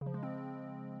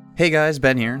Hey guys,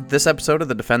 Ben here. This episode of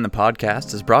the Defend the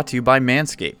Podcast is brought to you by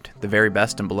Manscaped, the very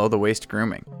best in below-the-waist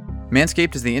grooming.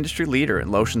 Manscaped is the industry leader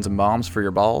in lotions and balms for your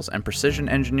balls and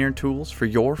precision-engineered tools for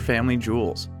your family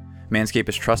jewels. Manscaped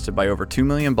is trusted by over 2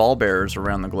 million ball bearers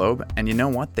around the globe, and you know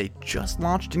what? They just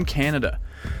launched in Canada.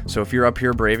 So if you're up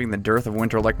here braving the dearth of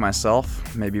winter like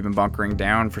myself, maybe even bunkering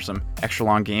down for some extra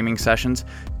long gaming sessions,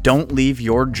 don't leave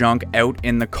your junk out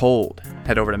in the cold.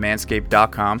 Head over to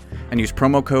manscaped.com and use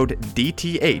promo code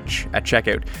DTH at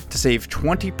checkout to save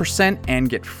 20% and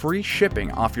get free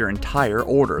shipping off your entire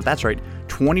order. That's right,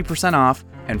 20% off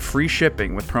and free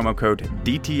shipping with promo code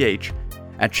DTH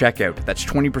at checkout. That's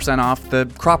 20% off the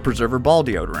Crop Preserver ball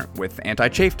deodorant with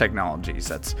anti-chafe technologies.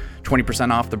 That's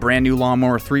 20% off the brand new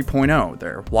Lawnmower 3.0,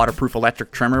 their waterproof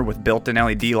electric trimmer with built-in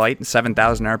LED light and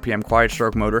 7,000 RPM quiet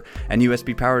stroke motor and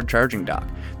USB-powered charging dock.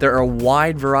 There are a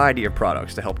wide variety of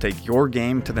products to help take your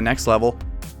game to the next level.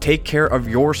 Take care of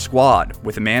your squad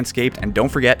with Manscaped, and don't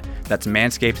forget, that's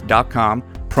manscaped.com.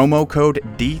 Promo code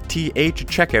DTH at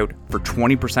checkout for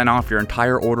 20% off your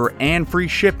entire order and free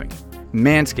shipping.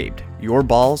 Manscaped, your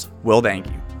balls will thank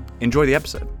you. Enjoy the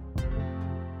episode.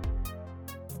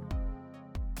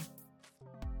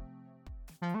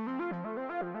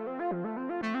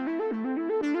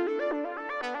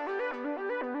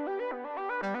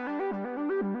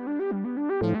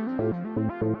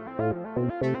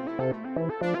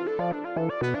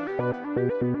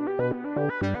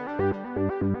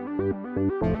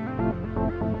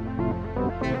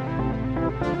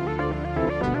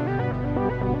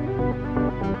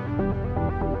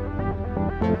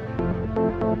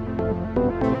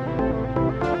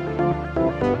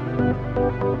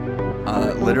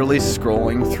 Literally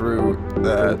scrolling through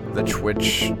the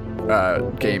Twitch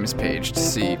games page to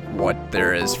see what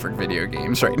there is for video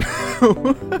games right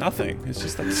now. Nothing. It's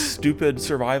just that stupid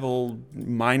survival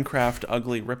Minecraft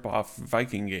ugly ripoff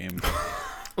Viking game.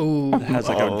 Ooh. It has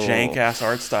like a jank ass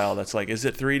art style that's like, is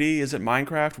it 3D? Is it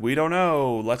Minecraft? We don't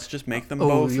know. Let's just make them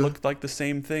both look like the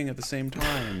same thing at the same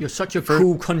time. You're such a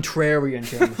cool contrarian,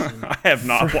 Jameson. I have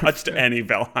not watched any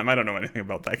Valheim. I don't know anything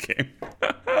about that game.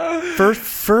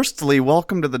 Firstly,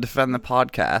 welcome to the Defend the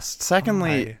Podcast.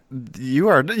 Secondly, you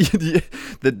are the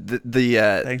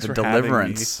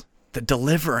deliverance. The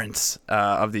deliverance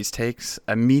of these takes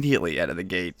immediately out of the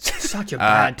gate. Such a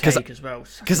bad take as well.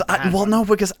 Because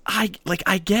I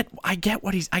get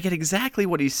exactly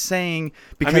what he's saying.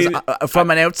 Because from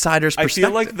an outsider's perspective, I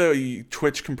feel like the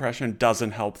Twitch compression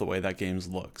doesn't help the way that game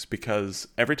looks. Because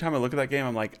every time I look at that game,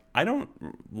 I'm like, I don't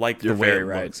like the way it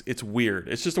looks. It's weird.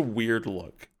 It's just a weird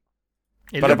look.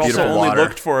 But I've also only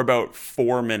looked for about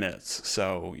 4 minutes,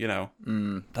 so you know.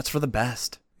 That's for the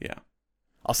best. Yeah.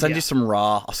 I'll send you some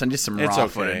raw. I'll send you some raw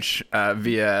footage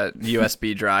via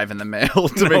USB drive in the mail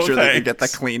to make sure that you get the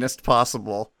cleanest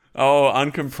possible. Oh,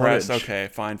 uncompressed. Footage. Okay,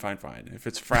 fine. If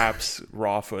it's Fraps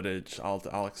raw footage,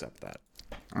 I'll accept that.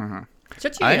 It's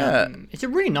actually it's a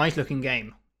really nice looking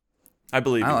game. I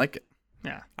believe. I like it.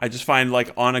 Yeah. I just find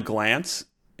like on a glance,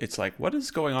 it's like, what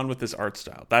is going on with this art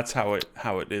style? That's how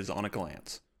it is on a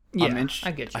glance. Yeah,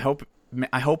 I get you.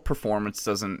 I hope performance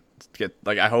doesn't get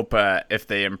like. I hope if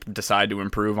they decide to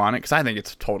improve on it, because I think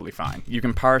it's totally fine. You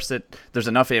can parse it. There's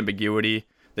enough ambiguity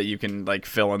that you can like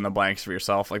fill in the blanks for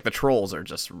yourself. Like the trolls are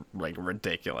just like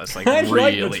ridiculous. Like I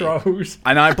really, like the trolls.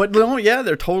 I know, but no, yeah,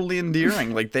 they're totally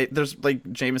endearing. Like there's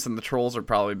like Jameson. The trolls are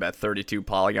probably about 32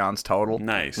 polygons total.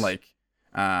 Nice. Like,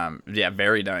 yeah,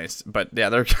 very nice. But yeah,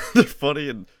 they're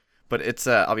funny But it's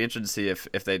I'll be interested to see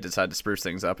if they decide to spruce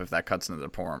things up, if that cuts into the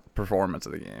performance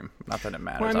of the game. Not that it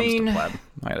matters. Well, I mean, I'm just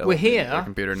a pleb. we're here,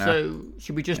 computer now. so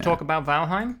should we just talk about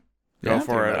Valheim? Go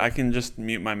for it. I can just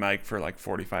mute my mic for like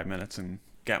 45 minutes and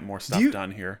get more stuff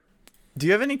done here. Do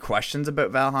you have any questions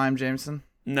about Valheim, Jameson?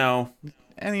 No.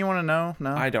 Anything you want to know?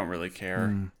 No? I don't really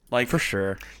care. Like for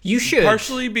sure. You should.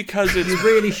 Partially because it's... You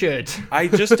really should. I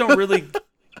just don't really...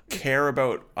 care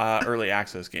about early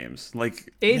access games.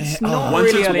 Like it's not once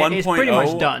really it's early. 1.0, it's pretty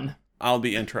much done. I'll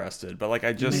be interested, but like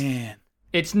I just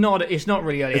it's not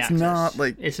really early access. It's not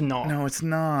like it's not. No, it's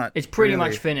not. It's pretty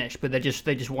much finished, but they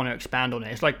just want to expand on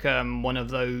it. It's like one of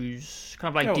those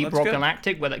kind of like Deep Rock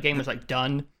Galactic where that game was like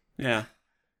done. Yeah.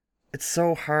 It's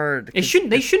so hard. They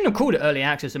shouldn't have called it early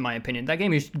access, in my opinion. That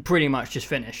game is pretty much just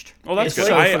finished. Well, that's good.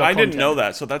 I didn't know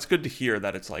that, so that's good to hear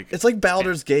that it's like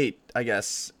Baldur's Gate, I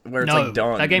guess, where it's like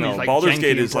done. That game is like Baldur's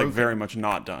Gate is like very much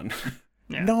not done.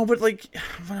 Yeah. No, but like,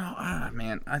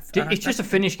 man, it's just a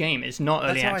finished game. It's not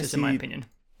early access, in my opinion.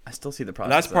 I still see the process.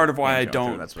 That's part of why I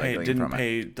don't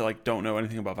know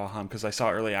anything about Valheim, because I saw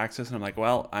early access and I'm like,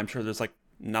 well, I'm sure there's like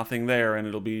nothing there, and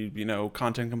it'll be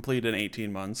content complete in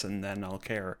 18 months, and then I'll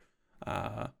care.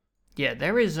 Yeah,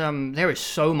 there is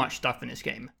so much stuff in this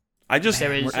game. I just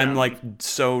am like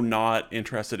so not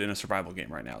interested in a survival game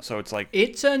right now. So it's like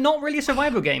it's not really a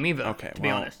survival game either. Okay, to be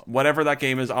honest, whatever that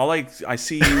game is, I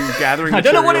see you gathering. I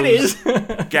don't know what it is.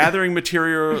 Gathering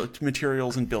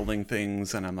materials and building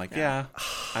things, and I'm like, yeah,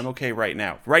 I'm okay right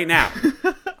now. Right now,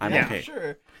 I'm okay.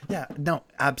 Sure. Yeah, no,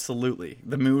 absolutely.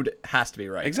 The mood has to be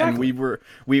right. Exactly.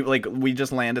 And we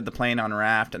just landed the plane on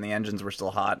Raft, and the engines were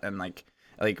still hot, and like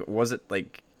was it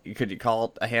like? Could you call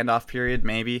it a handoff period?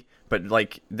 Maybe, but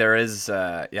like there is,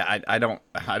 I don't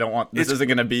want. This isn't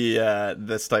going to be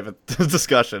this type of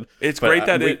discussion. It's great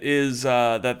that it is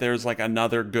that there's like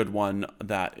another good one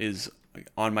that is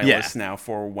on my list now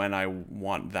for when I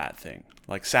want that thing.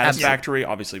 Like Satisfactory,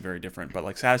 obviously very different, but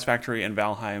like Satisfactory and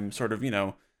Valheim, sort of,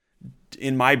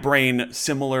 in my brain,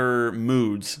 similar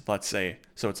moods. Let's say.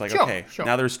 So it's like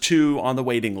now there's 2 on the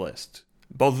waiting list.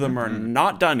 Both of them are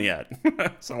not done yet,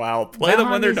 so I'll play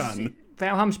them when they're done.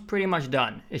 Valheim's pretty much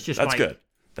done. It's just good.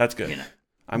 That's good.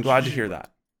 I'm glad to hear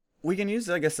that. We can use,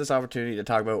 I guess, this opportunity to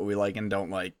talk about what we like and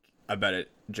don't like about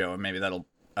it, Joe, and maybe that'll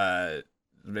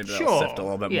sift a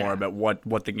little bit more about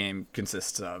what the game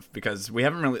consists of, because we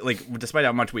haven't really, despite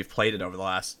how much we've played it over the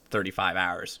last 35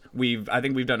 hours, I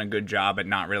think we've done a good job at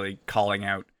not really calling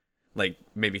out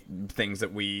maybe things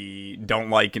that we don't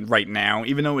like right now,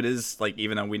 even though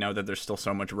we know that there's still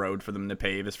so much road for them to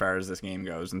pave as far as this game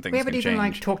goes, and things can change. We haven't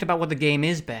even talked about what the game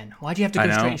is, Ben. Why do you have to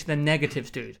go straight into the negatives,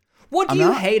 dude? What do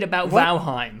you hate about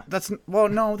Valheim?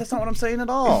 No, that's not what I'm saying at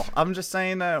all. I'm just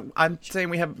saying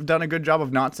we have done a good job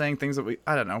of not saying things that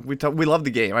I don't know. We love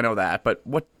the game, I know that, but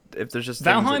what if there's just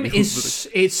Valheim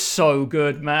it's so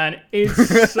good, man.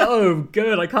 It's so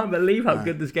good. I can't believe how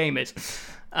good this game is.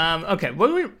 Okay,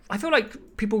 well, I feel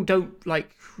like people don't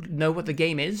know what the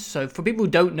game is. So for people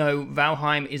who don't know,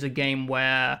 Valheim is a game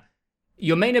where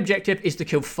your main objective is to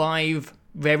kill 5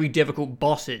 very difficult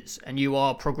bosses, and you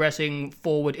are progressing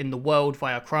forward in the world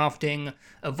via crafting,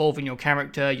 evolving your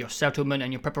character, your settlement,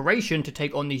 and your preparation to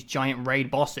take on these giant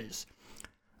raid bosses.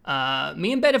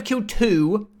 Me and Ben have killed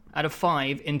 2 out of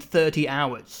 5 in 30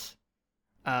 hours.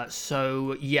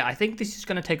 So yeah, I think this is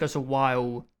going to take us a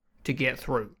while to get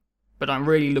through. But I'm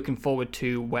really looking forward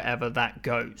to wherever that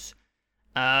goes.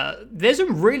 There's a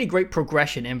really great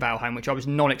progression in Valheim, which I was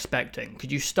not expecting.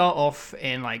 Because you start off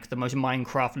in the most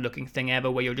Minecraft-looking thing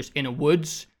ever, where you're just in a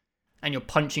woods, and you're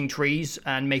punching trees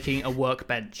and making a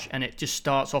workbench. And it just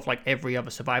starts off like every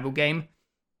other survival game.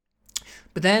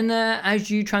 But then, as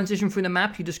you transition through the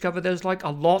map, you discover there's a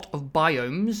lot of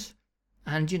biomes,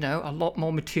 and a lot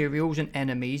more materials and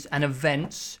enemies and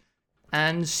events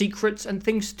and secrets and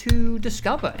things to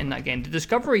discover in that game. The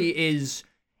discovery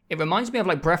it reminds me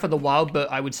of Breath of the Wild, but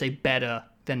I would say better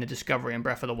than the discovery in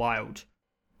Breath of the Wild.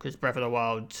 Because Breath of the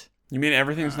Wild... You mean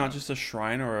everything's not just a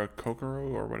shrine or a kokoro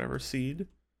or whatever seed?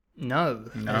 No.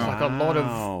 There's a lot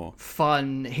of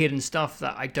fun, hidden stuff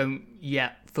that I don't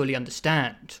yet fully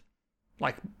understand.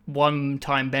 One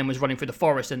time Ben was running through the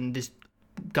forest and this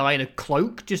guy in a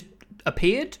cloak just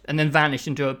appeared and then vanished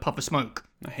into a puff of smoke.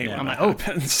 I hate when that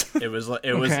happens. It was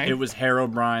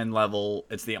Herobrine level.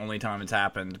 It's the only time it's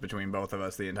happened between both of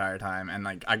us the entire time, and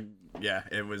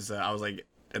it was. I was like,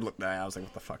 it looked. I was like,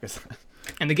 what the fuck is that?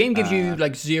 And the game gives you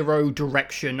zero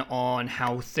direction on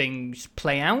how things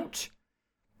play out,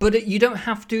 but you don't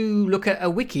have to look at a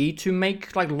wiki to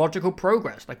make logical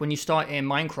progress. When you start in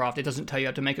Minecraft, it doesn't tell you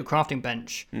how to make a crafting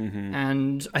bench,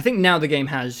 and I think now the game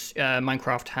has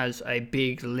Minecraft has a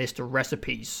big list of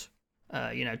recipes.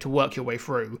 To work your way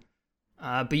through.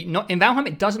 But not in Valheim,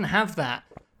 it doesn't have that.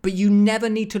 But you never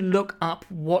need to look up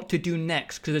what to do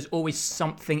next, because there's always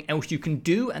something else you can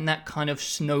do, and that kind of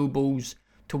snowballs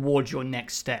towards your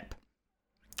next step,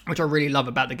 which I really love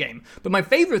about the game. But my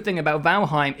favorite thing about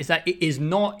Valheim is that it is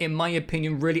not, in my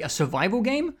opinion, really a survival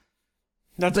game.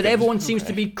 But everyone seems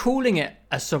to be calling it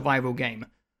a survival game.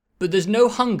 But there's no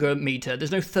hunger meter,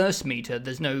 there's no thirst meter,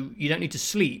 you don't need to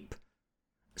sleep.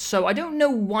 So I don't know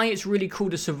why it's really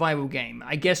called a survival game.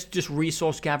 I guess just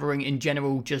resource gathering in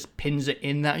general just pins it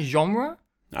in that genre.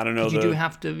 I don't know. You do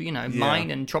have to,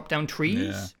 mine and chop down trees.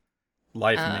 Yeah.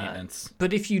 Life maintenance.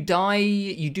 But if you die,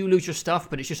 you do lose your stuff,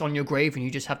 but it's just on your grave and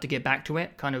you just have to get back to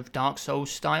it, kind of Dark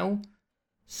Souls style.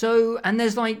 So, and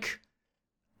there's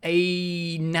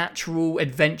a natural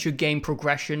adventure game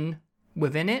progression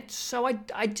within it. So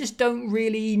I just don't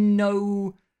really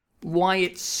know why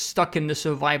it's stuck in the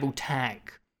survival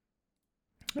tag.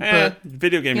 But,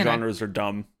 video game genres are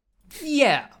dumb.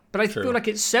 Yeah, but I feel like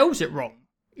it sells it wrong.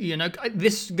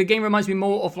 The game reminds me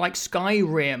more of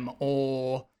Skyrim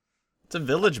or It's a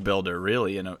village builder,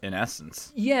 really, in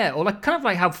essence. Yeah, or like kind of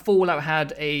like how Fallout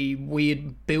had a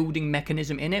weird building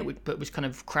mechanism in it, but was kind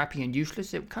of crappy and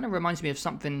useless. It kind of reminds me of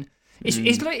something.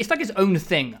 It's like its own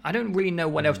thing. I don't really know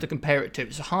what else to compare it to.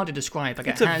 It's hard to describe. Like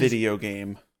it's a video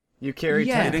game. You carry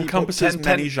 10 It people, encompasses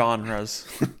many genres.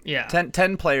 Yeah.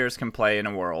 10 players can play in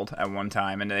a world at one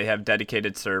time, and they have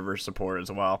dedicated server support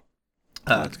as well.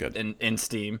 That's good. In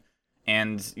Steam.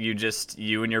 And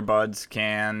you and your buds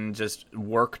can just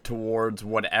work towards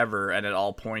whatever, and it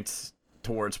all points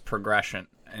towards progression.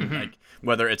 And like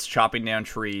whether it's chopping down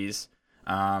trees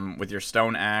with your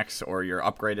stone axe, or your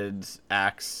upgraded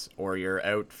axe, or you're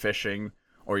out fishing,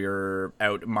 or you're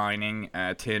out mining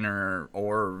tin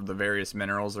or the various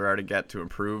minerals there are to get to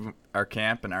improve our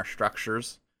camp and our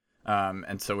structures,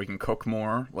 and so we can cook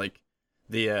more. Like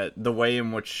the way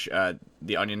in which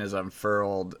the onion is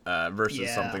unfurled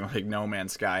versus something like No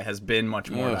Man's Sky has been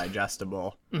much more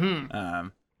digestible.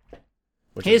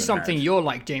 Here's something you're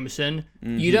like, Jameson.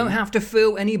 You don't have to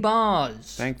fill any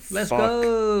bars. Let's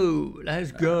go.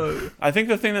 I think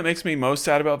the thing that makes me most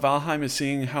sad about Valheim is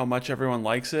seeing how much everyone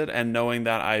likes it, and knowing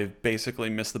that I've basically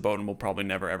missed the boat and will probably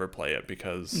never ever play it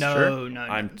because No.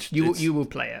 You will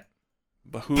play it.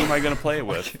 But who am I going to play it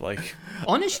with? Like,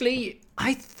 honestly,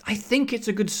 I think it's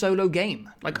a good solo game.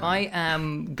 Like, I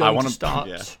am going to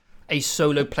start a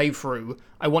solo playthrough.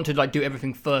 I want to like do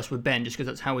everything first with Ben, just because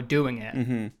that's how we're doing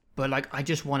it. But like, I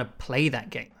just want to play that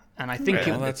game, and I think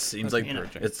it seems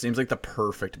like the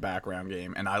perfect background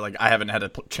game. And I haven't had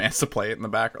a chance to play it in the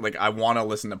back. Like, I want to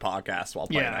listen to podcasts while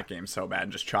playing that game so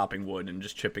bad, just chopping wood and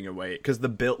just chipping away. Because the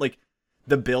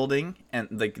building and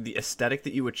like the aesthetic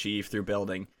that you achieve through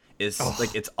building is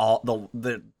like it's all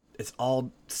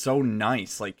so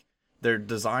nice. Like, their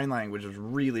design language is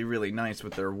really, really nice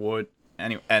with their wood.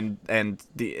 Anyway, and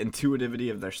the intuitivity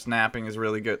of their snapping is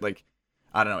really good. Like,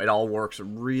 I don't know, it all works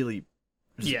really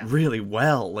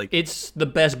well. Like, it's the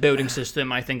best building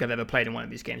system I think I've ever played in one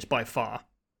of these games by far.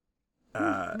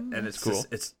 And it's cool.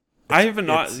 I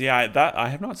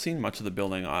have not seen much of the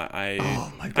building. I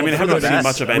have not seen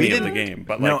much of any of the game,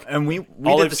 but like,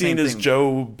 all I've seen is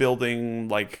Joe building,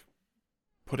 like,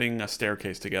 putting a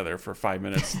staircase together for 5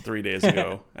 minutes 3 days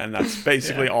ago, and that's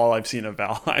basically all I've seen of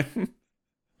Valheim.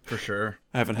 For sure.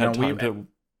 I haven't had time to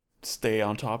stay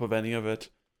on top of any of it.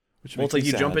 It's like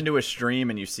you jump into a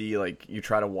stream and you see, like, you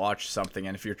try to watch something,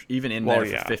 and if you're even in there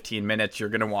for 15 minutes, you're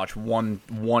gonna watch one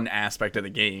aspect of the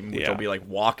game, which will be like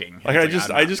walking. Like,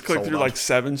 I just clicked through like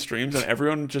 7 streams, and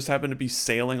everyone just happened to be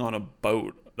sailing on a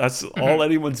boat. That's all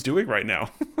anyone's doing right now.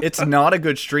 It's not a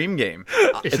good stream game.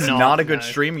 It's not a good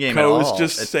stream game at all. Ko's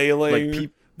just sailing. Like,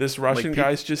 this Russian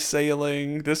guy's just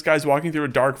sailing. This guy's walking through a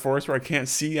dark forest where I can't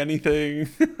see anything.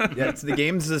 It's the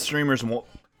games the streamers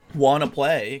want to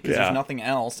play because there's nothing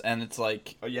else, and it's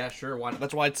like, oh yeah, sure, why not?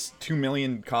 That's why it's 2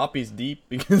 million copies deep,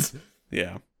 because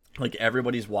like,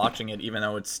 everybody's watching it, even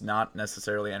though it's not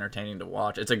necessarily entertaining to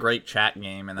watch. It's a great chat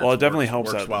game, and it definitely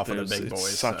helps works that well for the big boys.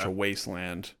 It's such a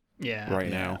wasteland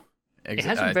now. It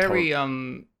has a very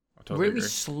really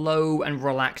slow and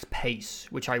relaxed pace,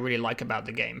 which I really like about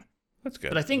the game. That's good.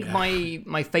 But I think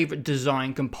my favorite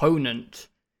design component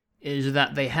is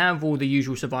that they have all the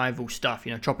usual survival stuff,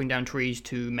 chopping down trees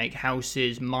to make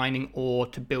houses, mining ore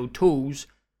to build tools.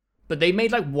 But they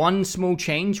made like one small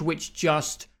change which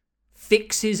just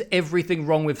fixes everything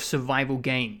wrong with survival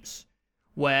games,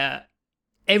 where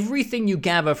everything you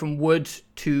gather from wood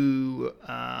to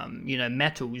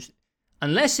metals,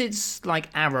 unless it's like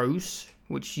arrows,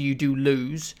 which you do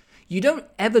lose, you don't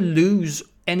ever lose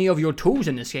any of your tools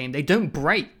in this game. They don't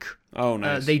break. Oh,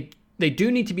 nice. They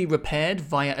do need to be repaired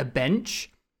via a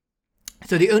bench.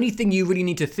 So the only thing you really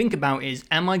need to think about is,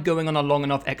 am I going on a long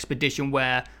enough expedition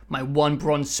where my one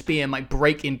bronze spear might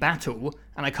break in battle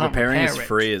and I can't repair it? Repairing is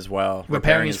free as well.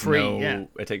 Repairing is free,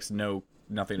 It takes nothing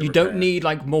to repair. You don't need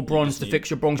like more bronze to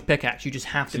fix your bronze pickaxe. You just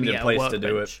have to be at a workbench. To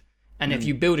do it. And if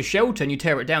you build a shelter and you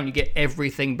tear it down, you get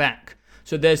everything back.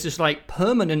 So there's this like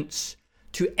permanence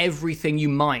to everything you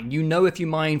mine. If you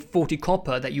mine 40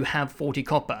 copper, that you have 40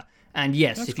 copper. And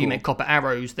yes, if you make copper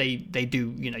arrows, they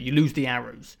do, you lose the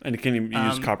arrows. And can you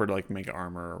use copper to like make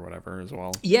armor or whatever as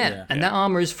well? Yeah, and that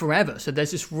armor is forever. So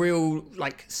there's this real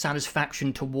like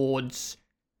satisfaction towards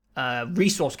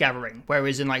resource gathering.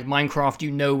 Whereas in like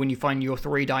Minecraft, when you find your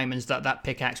 3 diamonds that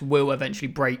pickaxe will eventually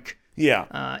break.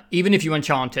 Yeah. Even if you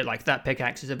enchant it, like that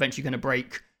pickaxe is eventually going to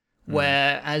break.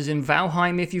 Whereas in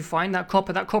Valheim, if you find that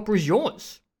copper is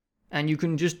yours. And you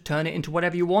can just turn it into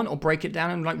whatever you want or break it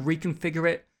down and like reconfigure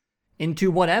it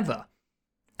into whatever.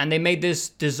 And they made this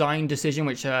design decision,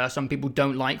 which some people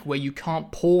don't like, where you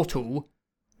can't portal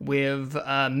with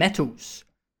metals.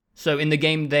 So in the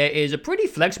game, there is a pretty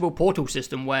flexible portal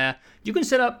system where you can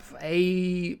set up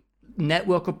a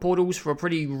network of portals for a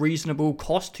pretty reasonable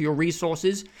cost to your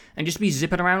resources and just be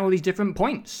zipping around all these different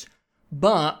points.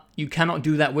 But you cannot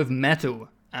do that with metal.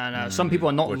 And some people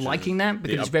are not liking that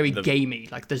because it's very gamey.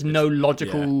 Like, there's no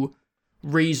logical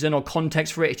reason or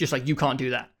context for it. It's just like, you can't do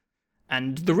that.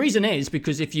 And the reason is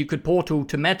because if you could portal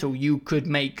to metal, you could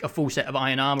make a full set of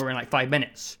iron armor in like 5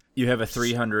 minutes. You have a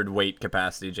 300 weight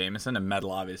capacity, Jameson, and metal,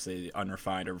 obviously,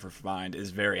 unrefined or refined,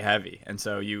 is very heavy. And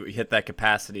so you hit that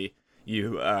capacity,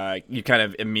 you kind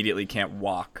of immediately can't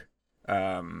walk.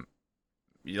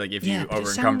 Like if you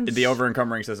the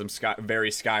over-encumbering system, very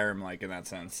Skyrim-like in that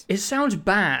sense. It sounds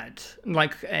bad,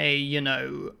 like a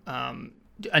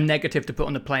negative to put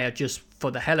on the player just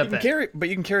for the hell of it. But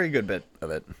you can carry a good bit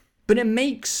of it. But it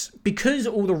makes, because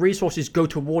all the resources go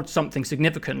towards something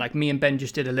significant, like me and Ben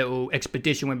just did a little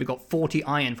expedition where we got 40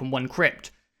 iron from one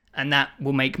crypt, and that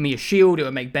will make me a shield, it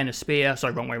will make Ben a spear,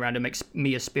 sorry, wrong way around, it makes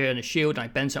me a spear and a shield, and I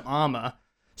Ben some armor.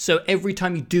 So every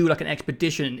time you do like an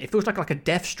expedition, it feels like a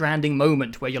Death Stranding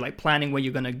moment where you're like planning where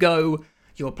you're going to go,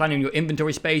 you're planning your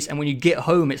inventory space, and when you get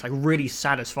home, it's like really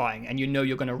satisfying, and you know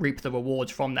you're going to reap the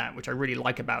rewards from that, which I really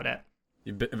like about it.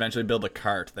 You eventually build a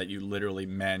cart that you literally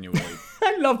manually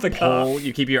I love the cart.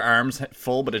 You keep your arms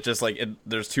full, but it's just like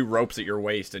there's 2 ropes at your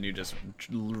waist, and you just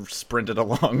sprint it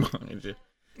along. And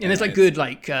there's like good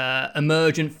like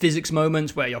emergent physics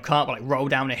moments where your cart will like roll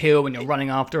down a hill when you're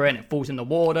running after it and it falls in the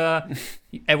water.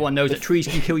 Everyone knows that trees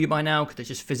can kill you by now because there's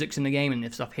just physics in the game, and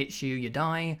if stuff hits you, you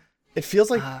die. It feels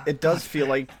like it does feel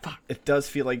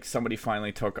like somebody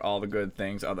finally took all the good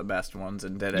things, all the best ones,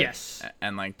 and did it. Yes.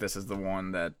 And like this is the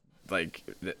one that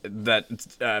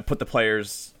put the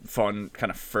players' fun kind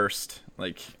of first.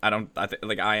 Like even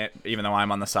though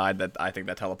I'm on the side that I think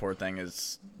that teleport thing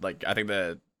is like, I think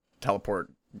the teleport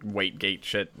weight gate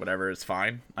shit whatever is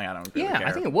fine. Like, I don't really care.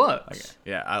 I think it works.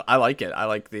 I like it. I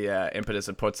like the impetus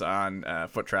it puts on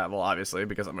foot travel, obviously,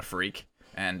 because I'm a freak.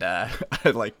 And I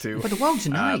like to. But the world's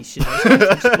nice,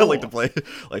 I like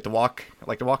to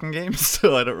walk in games,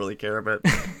 so I don't really care about.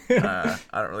 I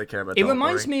don't really care about. It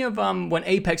reminds me of when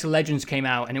Apex Legends came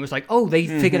out, and it was like, oh, they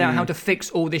figured out how to fix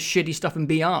all this shitty stuff in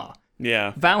BR.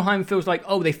 Yeah. Valheim feels like,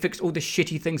 oh, they fixed all the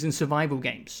shitty things in survival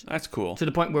games. That's cool. To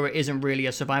the point where it isn't really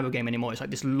a survival game anymore. It's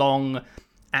like this long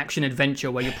action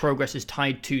adventure where your progress is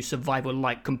tied to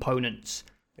survival-like components.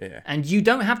 Yeah. And you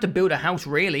don't have to build a house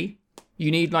really. You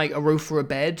need like a roof for a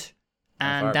bed,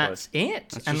 and that's it.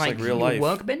 That's and just like real your life.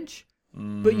 Workbench.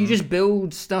 But you just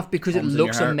build stuff because it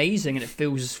looks amazing and it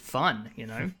feels fun, you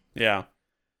know? Yeah.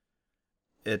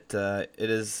 It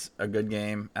is a good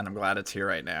game, and I'm glad it's here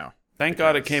right now. Thank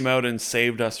God it came out and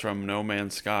saved us from No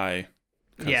Man's Sky.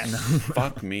 Yes.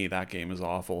 Fuck me, that game is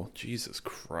awful. Jesus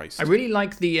Christ. I really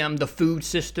like the food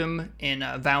system in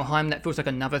Valheim. That feels like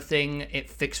another thing it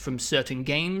fixed from certain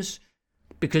games.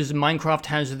 Because Minecraft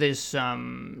has this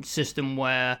system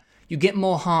where you get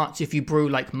more hearts if you brew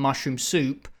like mushroom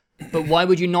soup, but why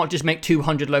would you not just make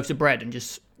 200 loaves of bread and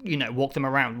just, walk them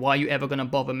around? Why are you ever going to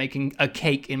bother making a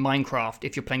cake in Minecraft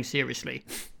if you're playing seriously?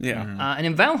 Yeah. And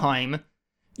in Valheim,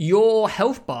 your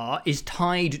health bar is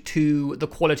tied to the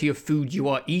quality of food you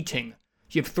are eating.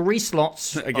 You have 3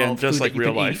 slots again, of just food like that you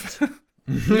real can life.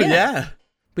 Yeah.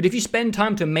 But if you spend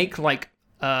time to make like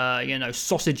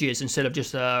sausages instead of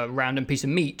just a random piece of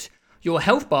meat, your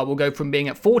health bar will go from being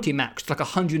at 40 max to like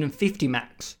 150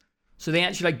 max. So they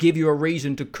actually give you a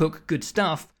reason to cook good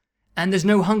stuff, and there's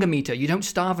no hunger meter. You don't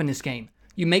starve in this game.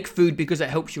 You make food because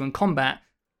it helps you in combat,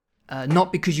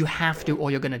 not because you have to or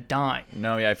you're gonna die.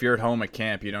 No, yeah, if you're at home at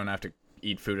camp, you don't have to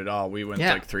eat food at all. We went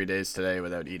like 3 days today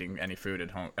without eating any food at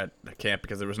home at camp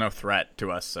because there was no threat to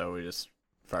us, so we just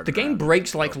the game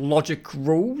breaks like logic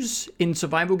rules in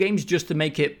survival games just to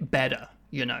make it better,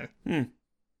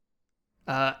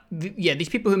 these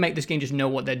people who make this game just know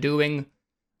what they're doing.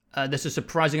 There's a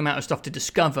surprising amount of stuff to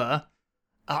discover.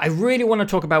 I really want to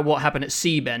talk about what happened at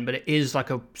Sea, Ben, but it is like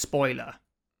a spoiler.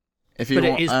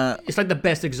 It's like the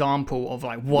best example of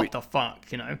like what the fuck,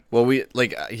 Well,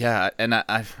 and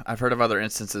I've heard of other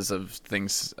instances of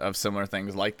similar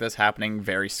things like this happening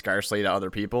very scarcely to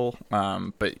other people.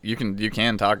 But you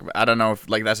can talk about. I don't know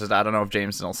if I don't know if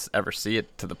Jameson will ever see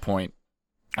it to the point.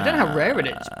 I don't know how rare it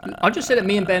is. I'll just say that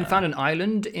me and Ben found an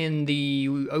island in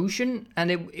the ocean, and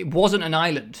it wasn't an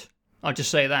island. I'll just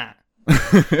say that.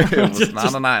 It was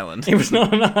not an island. It was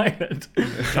not an island.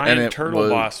 Giant turtle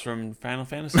boss from Final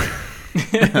Fantasy.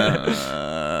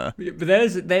 But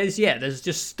there's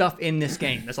just stuff in this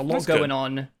game. There's a lot going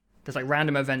on. There's like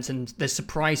random events and there's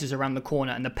surprises around the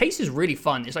corner, and the pace is really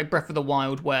fun. It's like Breath of the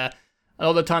Wild, where a lot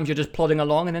of the times you're just plodding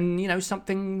along and then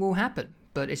something will happen.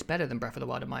 but it's better than Breath of the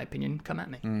Wild in my opinion. Come at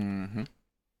me. Mm-hmm.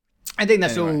 I think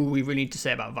that's all we really need to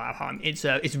say about Valheim. It's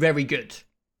very good.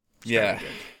 It's very good.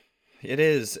 It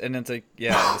is, and it's like,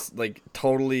 it's like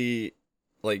totally,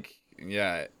 like, you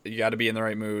got to be in the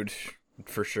right mood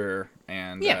for sure.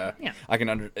 And I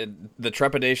can the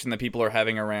trepidation that people are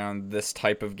having around this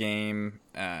type of game,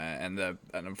 and the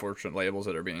unfortunate labels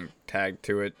that are being tagged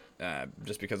to it,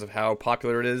 just because of how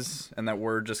popular it is, and that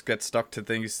word just gets stuck to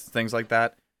things like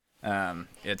that.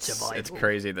 It's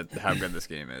crazy that how good this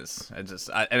game is. It's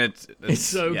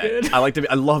so good.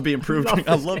 I love being proven.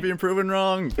 I love being proven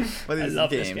wrong by these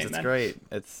games. It's great.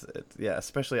 It's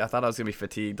especially I thought I was gonna be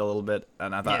fatigued a little bit,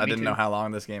 and I thought I didn't know how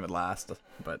long this game would last,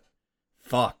 but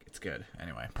fuck, it's good.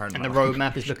 Anyway, and the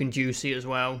roadmap is looking juicy as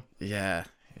well. Yeah.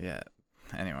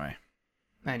 Anyway,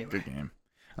 good game.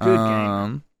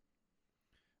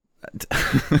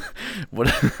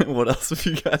 What else have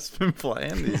you guys been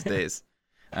playing these days?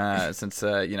 Since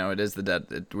it is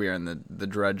we are in the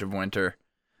drudge of winter,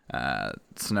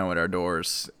 snow at our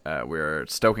doors. We're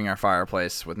stoking our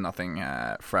fireplace with nothing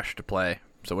fresh to play.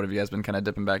 So what have you guys been kind of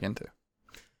dipping back into?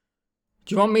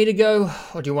 Do you want me to go,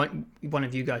 or do you want one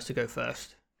of you guys to go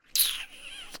first?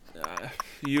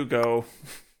 You go.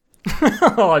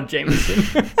 Oh,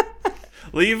 Jameson.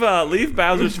 leave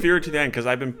Bowser's Fury to the end, because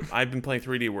I've been playing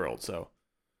 3D World, so.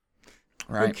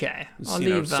 Right. Okay.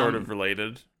 It's, sort of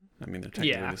related. I mean, they're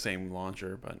technically the same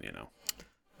launcher, but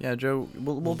Yeah, Joe,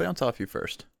 we'll bounce off you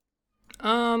first.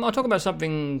 I'll talk about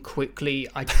something quickly.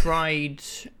 I tried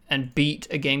and beat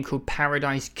a game called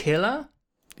Paradise Killer.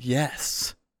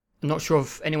 Yes. I'm not sure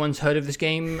if anyone's heard of this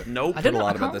game. Nope. Heard a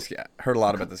lot about this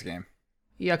game.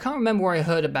 Yeah, I can't remember where I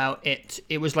heard about it.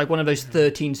 It was like one of those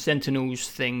 13 Sentinels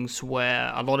things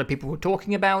where a lot of people were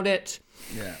talking about it.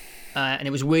 Yeah. And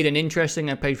it was weird and interesting.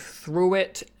 I played through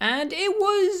it, and it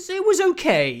was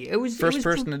okay. It was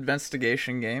first-person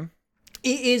investigation game.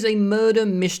 It is a murder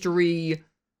mystery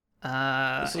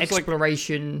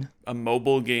exploration. Like a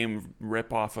mobile game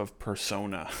ripoff of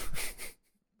Persona.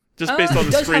 Just based on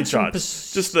the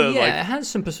screenshots. It has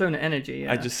some Persona energy.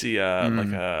 Yeah. I just see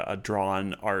like a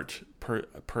drawn art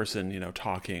person,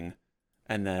 talking.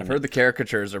 And then I've heard the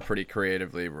caricatures are pretty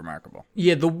creatively remarkable.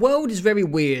 Yeah, the world is very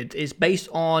weird. It's based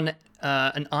on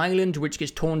an island which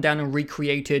gets torn down and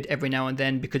recreated every now and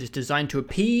then because it's designed to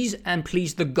appease and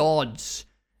please the gods.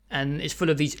 And it's full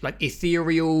of these like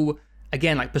ethereal,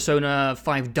 again, like Persona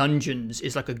 5 dungeons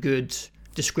is like a good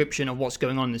description of what's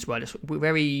going on in this world. It's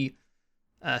very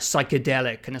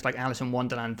psychedelic, and it's like Alice in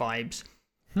Wonderland vibes.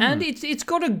 And it's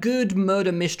got a good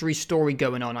murder mystery story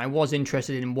going on. I was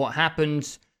interested in what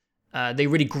happened. They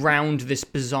really ground this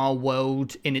bizarre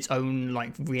world in its own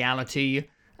like reality,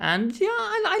 and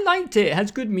I liked it. It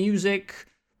has good music,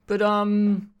 but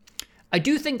I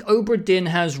do think Obra Dinn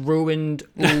has ruined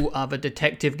all other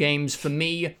detective games for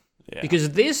me, because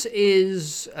this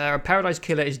is Paradise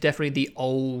Killer is definitely the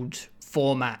old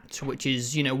format, which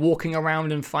is walking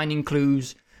around and finding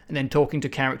clues and then talking to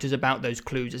characters about those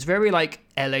clues. It's very like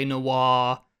LA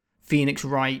Noire, Phoenix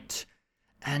Wright,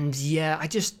 and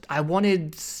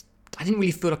I didn't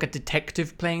really feel like a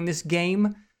detective playing this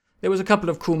game. There was a couple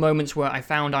of cool moments where I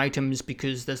found items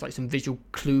because there's like some visual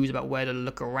clues about where to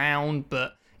look around,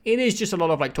 but it is just a lot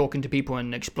of like talking to people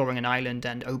and exploring an island,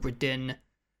 and Obra Dinn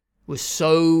was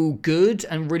so good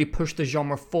and really pushed the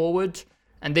genre forward.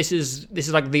 And this is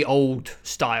like the old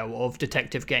style of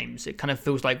detective games. It kind of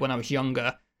feels like when I was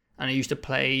younger and I used to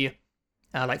play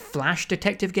like Flash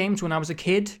detective games when I was a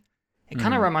kid. It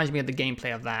kind of reminds me of the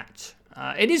gameplay of that.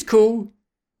 It is cool.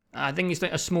 I think it's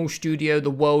like a small studio. The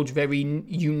world's very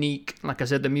unique. Like I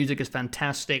said, the music is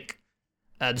fantastic.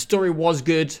 The story was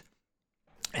good.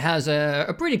 It has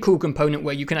a pretty cool component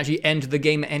where you can actually end the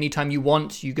game at any time you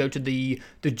want. You go to the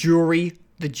jury,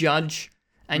 the judge,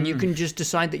 and you can just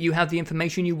decide that you have the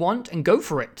information you want and go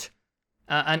for it.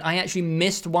 And I actually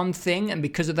missed one thing, and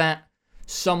because of that,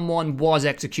 someone was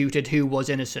executed who was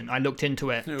innocent. I looked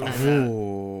into it,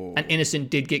 and innocent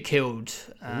did get killed.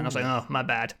 And I was like, oh, my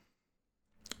bad.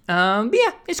 But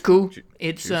yeah, it's cool.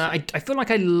 It's I feel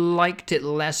like I liked it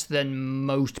less than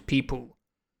most people.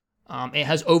 It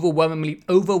has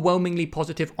overwhelmingly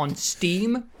positive on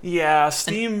Steam. Yeah,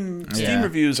 Steam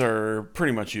reviews are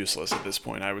pretty much useless at this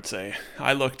point, I would say.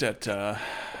 I looked at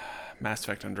Mass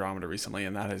Effect Andromeda recently,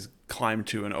 and that has climbed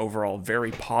to an overall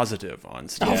very positive on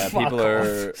Steam. Yeah,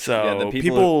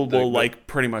 people will like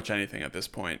pretty much anything at this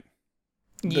point.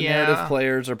 The narrative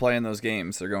players are playing those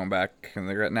games. They're going back and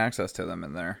they're getting access to them,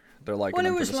 and they're liking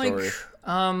them for the story.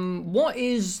 What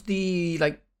is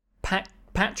the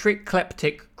Patrick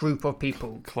Kleptic group of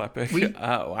people? Kleptic?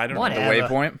 I don't know. Whatever. The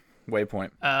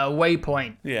Waypoint.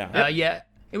 Waypoint. Yeah.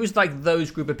 It was like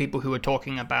those group of people who were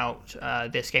talking about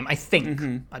this game. I think.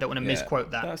 Mm-hmm. I don't want to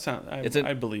misquote that.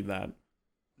 I believe that.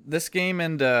 This game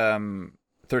and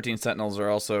 13 Sentinels are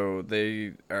also,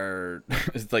 they are,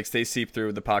 it's like they seep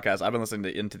through the podcast. I've been listening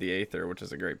to Into the Aether, which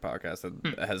is a great podcast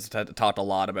that has talked a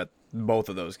lot about both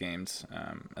of those games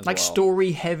as like well.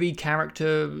 Story-heavy,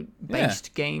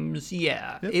 character-based games.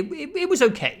 Yeah, yep. It was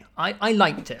okay. I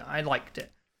liked it.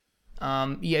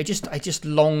 I just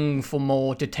long for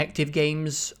more detective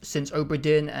games since Obra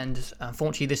Dinn, and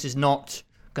unfortunately this is not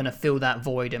going to fill that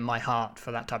void in my heart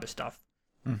for that type of stuff.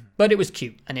 Mm-hmm. But it was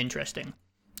cute and interesting.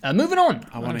 Moving on.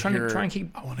 I want to hear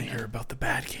about the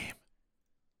bad game.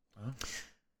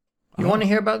 You want to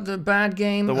hear about the bad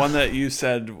game? The one that you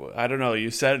said, I don't know,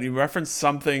 you referenced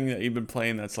something that you've been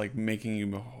playing that's like making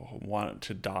you want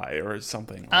to die or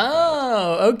something. Like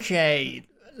that. Okay.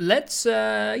 Let's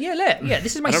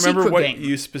this is my secret game. I don't remember what you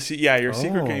your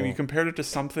secret game. You compared it to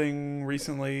something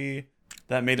recently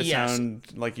that made it sound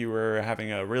like you were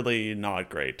having a really not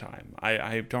great time.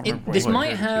 I don't remember. This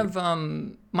might have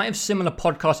similar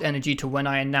podcast energy to when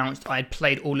I announced I'd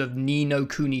played all of Ni no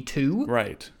Kuni 2.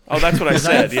 Right. Oh, that's what I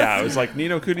said. Yeah, it was like Ni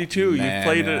no Kuni 2. You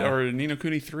played it, or Ni no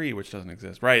Kuni 3, which doesn't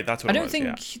exist. Right. That's what. I don't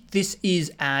think this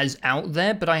is as out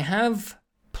there, but I have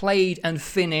played and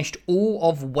finished all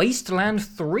of Wasteland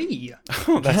 3.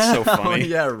 Oh, that's so funny.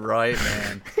 Yeah, right,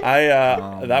 man.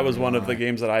 That was one of the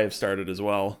games that I have started as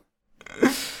well.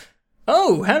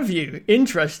 Oh, have you?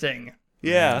 Interesting.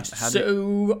 Yeah.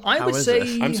 I would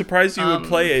say I'm surprised you would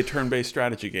play a turn-based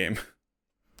strategy game.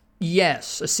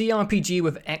 Yes, a CRPG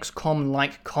with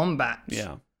XCOM-like combat.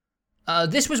 Yeah.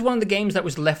 This was one of the games that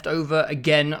was left over.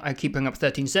 Again, I keep bringing up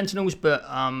 13 Sentinels, but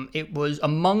it was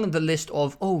among the list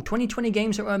of 2020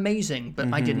 games that were amazing,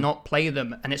 but I did not play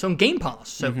them, and it's on Game Pass,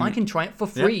 so I can try it for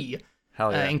free.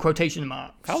 Hell yeah. In quotation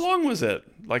marks. How long was it?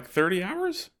 Like 30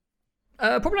 hours?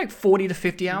 Probably like 40 to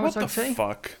 50 hours, I'd say. What the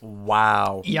fuck?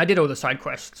 Wow. Yeah, I did all the side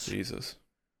quests. Jesus.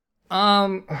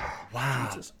 Wow.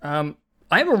 Jesus. I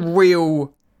have a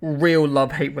real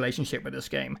love-hate relationship with this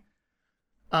game.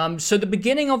 So the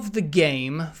beginning of the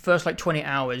game, first like 20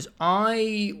 hours,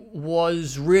 I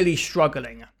was really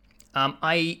struggling.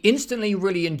 I instantly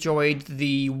really enjoyed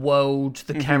the world,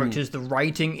 the characters, the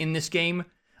writing in this game.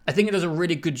 I think it does a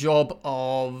really good job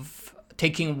of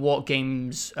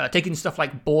taking stuff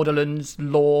like Borderlands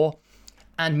lore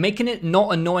and making it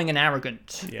not annoying and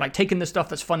arrogant. Yeah. Like taking the stuff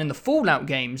that's fun in the Fallout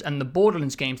games and the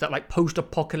Borderlands games, that like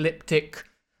post-apocalyptic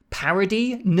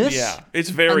parody-ness. Yeah, it's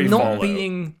very Fallout.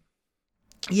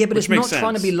 Yeah, but Which it's not sense.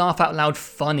 trying to be laugh out loud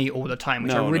funny all the time,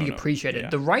 which I really appreciated. Yeah.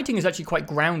 The writing is actually quite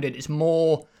grounded. It's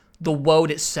more the world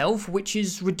itself, which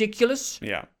is ridiculous.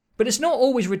 Yeah. But it's not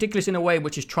always ridiculous in a way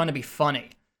which is trying to be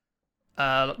funny.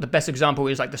 The best example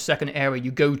is like the second area you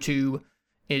go to,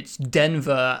 it's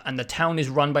Denver, and the town is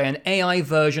run by an AI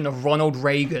version of Ronald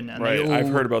Reagan. And right, I've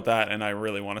heard about that, and I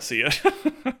really want to see it.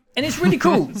 And it's really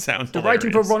cool. Sounds the hilarious.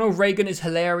 writing for Ronald Reagan is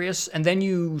hilarious, and then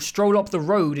you stroll up the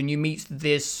road and you meet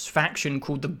this faction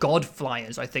called the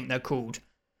Godflyers, I think they're called.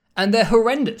 And they're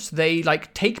horrendous. They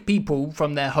like take people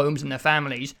from their homes and their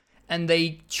families, and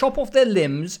they chop off their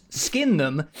limbs, skin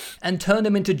them, and turn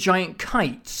them into giant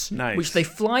kites, which they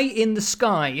fly in the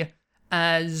sky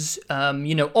as,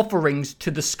 offerings to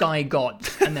the sky god.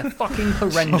 And they're fucking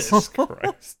horrendous. Jesus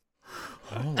Christ.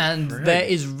 And there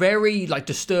is very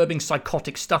disturbing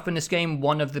psychotic stuff in this game.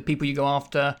 One of the people you go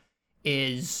after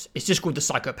it's just called the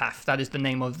Psychopath. That is the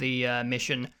name of the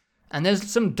mission. And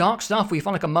there's some dark stuff where you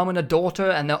find like a mum and a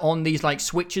daughter, and they're on these like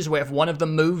switches where if one of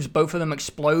them moves, both of them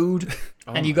explode.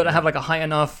 And you got to have like a high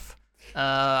enough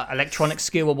electronic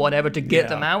skill or whatever to get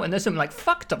them out. And there's some like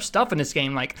fucked up stuff in this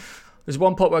game. Like there's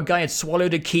one part where a guy had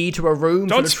swallowed a key to a room.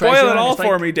 Don't spoil it all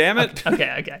for me, damn it.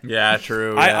 Okay. Yeah,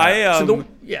 true.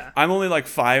 Yeah. I'm only like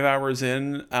 5 hours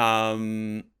in.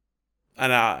 And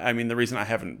I mean, the reason I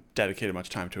haven't dedicated much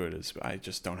time to it is I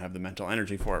just don't have the mental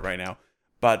energy for it right now.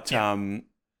 But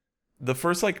the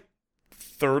first like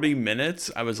 30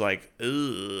 minutes, I was like,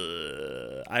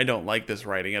 ugh, I don't like this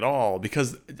writing at all,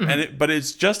 because but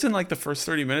it's just in like the first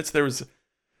 30 minutes there was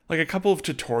like a couple of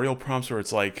tutorial prompts where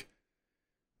it's like,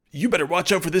 you better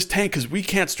watch out for this tank because we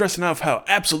can't stress enough how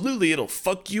absolutely it'll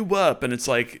fuck you up. And it's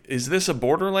like, is this a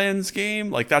Borderlands game?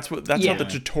 Like that's how the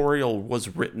tutorial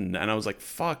was written. And I was like,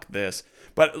 fuck this.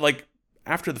 But like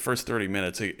after the first 30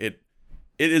 minutes, it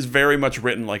is very much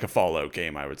written like a Fallout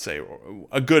game, I would say, or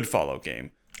a good Fallout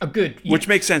game. Which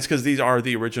makes sense because these are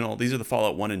the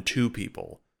Fallout 1 and 2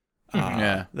 people.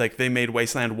 Like they made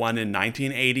Wasteland 1 in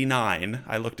 1989.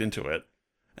 I looked into it.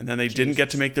 And then they didn't get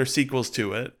to make their sequels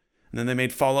to it. And then they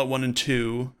made Fallout 1 and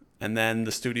 2. And then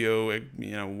the studio,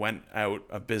 went out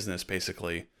of business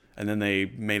basically. And then they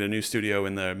made a new studio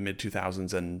in the mid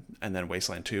 2000s, and then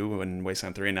Wasteland 2 and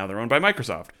Wasteland 3, and now they're owned by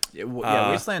Microsoft.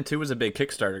 Wasteland 2 was a big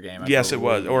Kickstarter game. Yes, it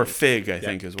was, or Fig, I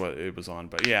think, is what it was on.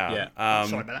 But sorry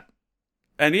about that.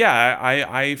 And yeah,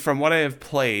 I from what I have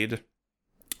played,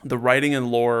 the writing and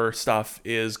lore stuff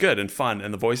is good and fun,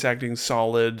 and the voice acting's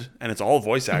solid, and it's all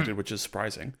voice acted, which is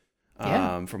surprising,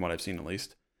 from what I've seen at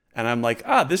least. And I'm like,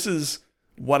 this is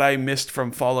what I missed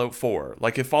from Fallout 4.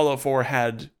 Like, if Fallout 4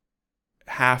 had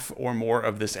half or more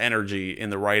of this energy in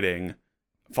the writing,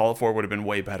 Fallout 4 would have been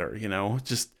way better,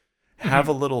 Just have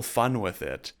a little fun with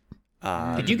it.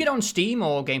 Did you get on Steam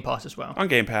or Game Pass as well? On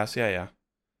Game Pass, yeah.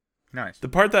 Nice. The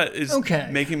part that is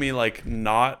making me, like,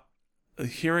 not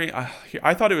hearing...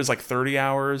 I thought it was, like, 30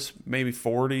 hours, maybe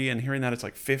 40, and hearing that it's,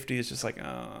 like, 50 is just like,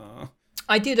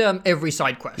 I did every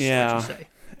side quest, I should say.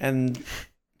 And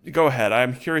go ahead.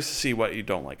 I'm curious to see what you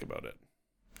don't like about it.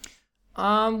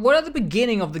 Well, at the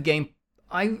beginning of the game,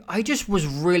 I just was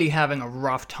really having a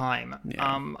rough time.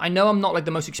 Yeah. I know I'm not like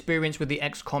the most experienced with the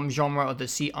XCOM genre or the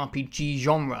CRPG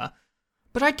genre,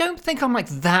 but I don't think I'm like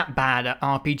that bad at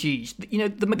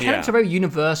RPGs. The mechanics are very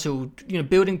universal.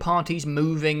 Building parties,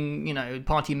 moving,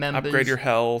 party members. Upgrade your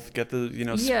health, get the,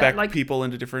 spec people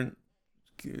into different...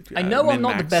 I know I'm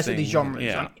not the best at these genres.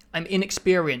 Yeah. I'm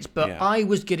inexperienced, but I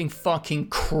was getting fucking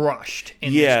crushed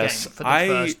in this game for the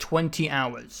first 20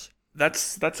 hours.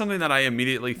 That's something that I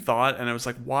immediately thought, and I was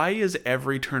like, why is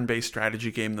every turn-based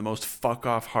strategy game the most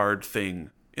fuck-off hard thing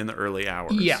in the early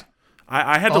hours? Yeah.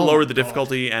 I had to lower the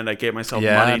difficulty, and I gave myself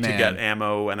money to get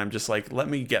ammo, and I'm just like, let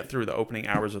me get through the opening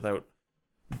hours without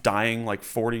dying like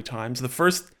 40 times.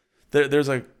 There's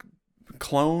a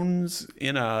clones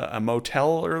in a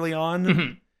motel early on,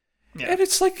 and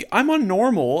it's like, I'm on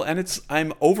normal, and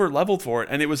I'm over-leveled for it,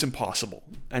 and it was impossible,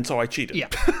 and so I cheated. Yeah.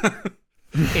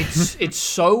 It's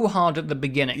so hard at the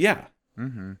beginning. Yeah.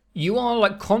 Mm-hmm. You are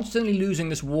like constantly losing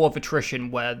this war of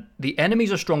attrition where the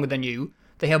enemies are stronger than you,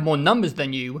 they have more numbers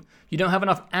than you don't have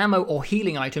enough ammo or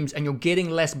healing items, and you're getting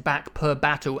less back per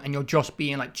battle, and you're just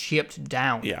being like chipped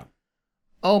down. Yeah.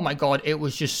 Oh my god, it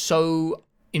was just so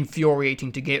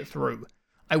infuriating to get through.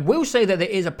 I will say that there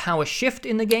is a power shift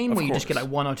in the game where you just get like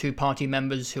one or two party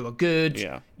members who are good.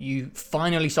 Yeah. You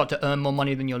finally start to earn more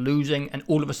money than you're losing, and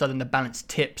all of a sudden the balance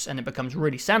tips and it becomes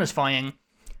really satisfying.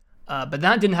 But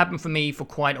that didn't happen for me for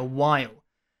quite a while.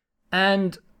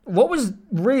 And what was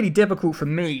really difficult for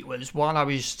me was while I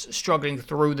was struggling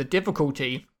through the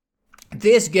difficulty,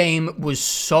 this game was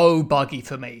so buggy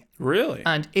for me. Really?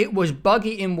 And it was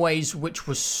buggy in ways which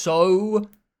was so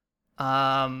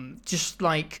just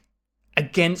like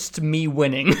against me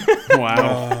winning.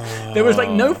 Wow. There was like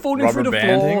no falling through the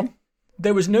floor.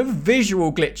 There was no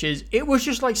visual glitches. It was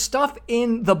just like stuff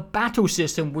in the battle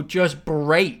system would just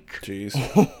break. Jeez.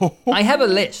 I have a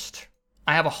list.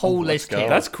 I have a whole list here.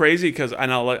 That's crazy because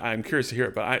I'm curious to hear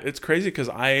it, but it's crazy because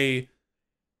I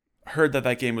heard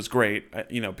that game was great.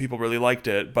 People really liked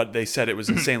it, but they said it was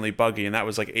insanely buggy, and that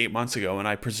was like 8 months ago, and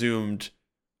I presumed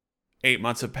 8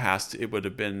 months have passed, it would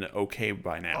have been okay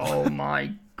by now. Oh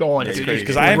my god. It's crazy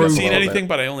because I haven't seen anything,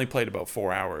 but I only played about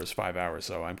 5 hours,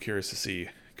 so I'm curious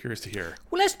to hear.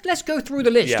 Well, let's go through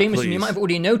the list. Yeah, Jameson, please. you might have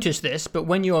already noticed this, but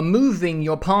when you're moving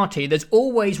your party, there's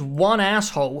always one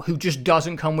asshole who just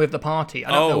doesn't come with the party.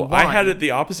 I don't know why. I had it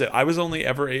the opposite. I was only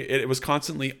it was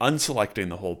constantly unselecting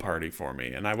the whole party for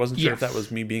me, and I wasn't sure if that was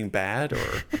me being bad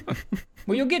or...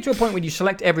 Well, you'll get to a point where you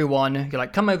select everyone, you're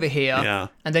like, come over here,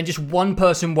 and then just one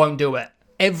person won't do it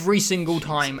every single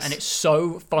time, and it's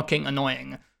so fucking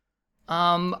annoying.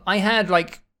 I had,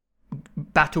 like,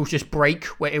 battles just break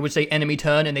where it would say enemy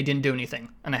turn and they didn't do anything,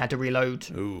 and I had to reload.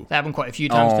 Ooh. That happened quite a few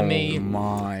times to me. Oh,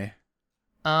 my.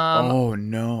 Oh,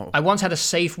 no. I once had a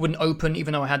safe wouldn't open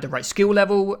even though I had the right skill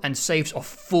level, and safes are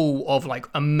full of, like,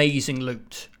 amazing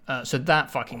loot. So that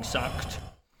fucking sucked.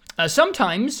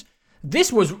 Sometimes...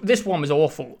 This one was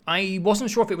awful. I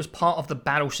wasn't sure if it was part of the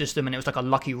battle system and it was like a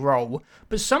lucky roll,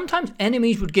 but sometimes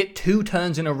enemies would get 2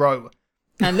 turns in a row.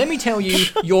 And let me tell you,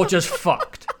 you're just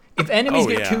fucked. If enemies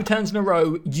get 2 turns in a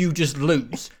row, you just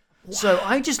lose. Wow. So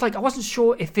I wasn't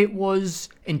sure if it was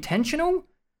intentional,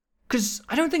 because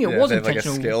I don't think it was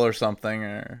intentional. Like a skill or something,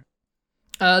 or...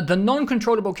 The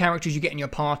non-controllable characters you get in your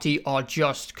party are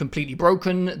just completely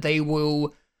broken. They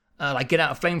will... get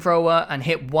out a flamethrower and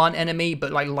hit one enemy,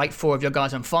 but light 4 of your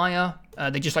guys on fire.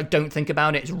 They just don't think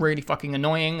about it. It's really fucking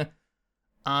annoying.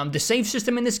 The save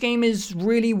system in this game is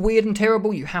really weird and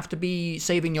terrible. You have to be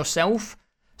saving yourself.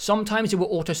 Sometimes it will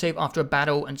autosave after a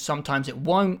battle, and sometimes it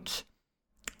won't.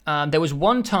 There was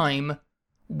one time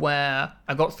where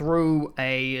I got through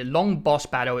a long boss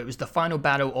battle. It was the final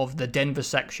battle of the Denver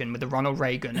section with the Ronald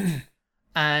Reagan.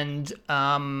 And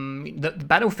the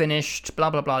battle finished, blah,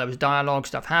 blah, blah. There was dialogue,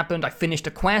 stuff happened. I finished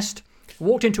a quest,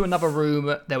 walked into another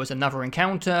room. There was another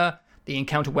encounter. The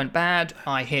encounter went bad.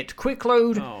 I hit quick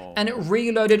load, and it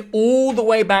reloaded all the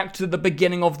way back to the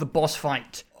beginning of the boss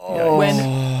fight.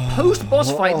 When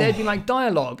post-boss fight, there'd been like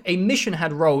dialogue. A mission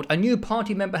had rolled. A new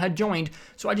party member had joined.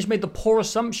 So I just made the poor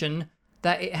assumption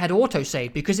that it had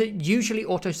autosaved, because it usually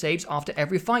autosaves after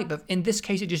every fight. But in this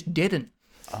case, it just didn't.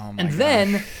 Oh my and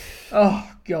then...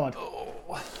 Oh, God.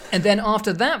 And then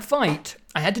after that fight,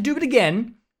 I had to do it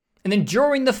again. And then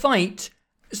during the fight,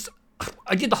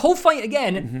 I did the whole fight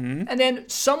again. And then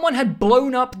someone had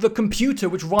blown up the computer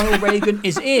which Ronald Reagan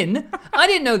is in. I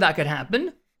didn't know that could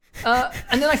happen.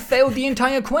 And then I failed the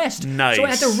entire quest. Nice. So I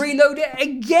had to reload it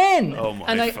again. Oh my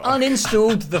and I fuck.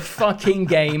 uninstalled the fucking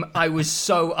game. I was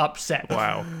so upset.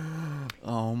 Wow.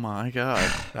 Oh my God.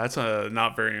 That's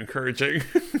not very encouraging.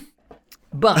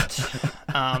 But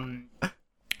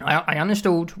I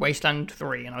uninstalled Wasteland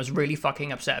 3, and I was really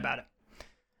fucking upset about it.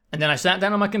 And then I sat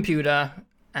down on my computer,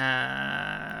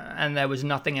 and there was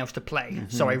nothing else to play.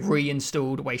 So I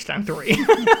reinstalled Wasteland 3.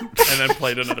 And then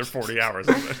played another 40 hours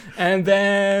of it. And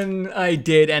then I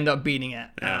did end up beating it.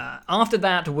 Yeah. After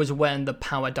that was when the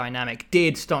power dynamic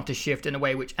did start to shift in a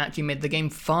way which actually made the game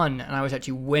fun, and I was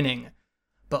actually winning.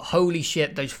 But holy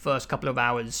shit, those first couple of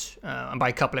hours, and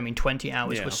by couple I mean 20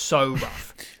 hours, was so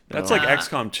rough. That's like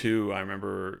XCOM 2, I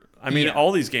remember. I mean,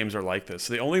 all these games are like this.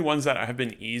 The only ones that have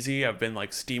been easy have been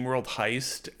like SteamWorld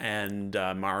Heist and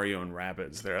Mario and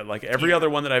Rabbids. They're like every other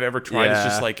one that I've ever tried is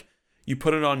just like you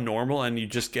put it on normal and you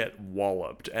just get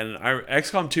walloped. And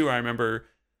XCOM 2, I remember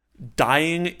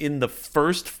dying in the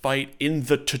first fight in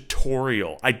the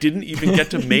tutorial. I didn't even get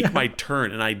to make my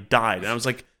turn and I died. And I was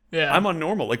like, I'm on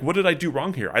normal. Like, what did I do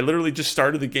wrong here? I literally just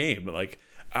started the game. Like,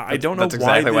 I don't know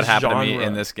why exactly this what happened genre, to me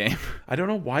in this game. I don't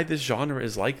know why this genre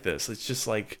is like this. It's just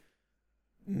like,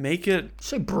 make it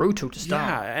so brutal to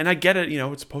start. Yeah, and I get it. You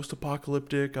know, it's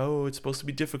post-apocalyptic. Oh, it's supposed to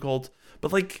be difficult,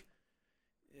 but like,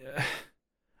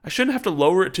 I shouldn't have to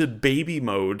lower it to baby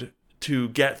mode to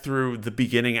get through the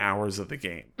beginning hours of the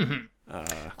game.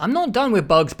 I'm not done with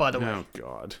bugs, by the way. Oh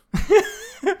God.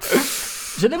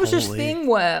 So there was this thing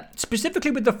where,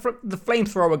 specifically with the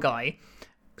flamethrower guy,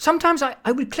 sometimes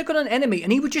I would click on an enemy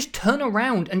and he would just turn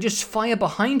around and just fire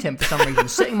behind him for some reason,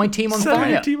 setting my team on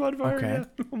fire. Team on fire. Okay.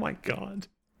 Yeah. Oh my God.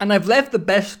 And I've left the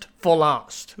best for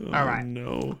last. Oh, All right.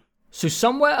 No. So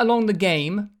somewhere along the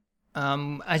game,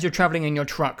 as you're traveling in your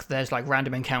truck, there's like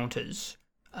random encounters.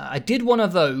 I did one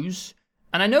of those,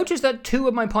 and I noticed that two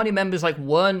of my party members like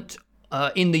weren't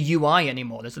in the UI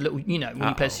anymore. There's a little, you know, when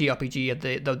you play CRPG,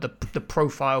 the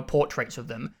profile portraits of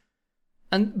them.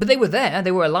 But they were there.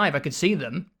 They were alive. I could see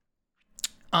them.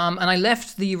 And I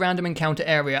left the random encounter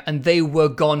area, and they were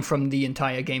gone from the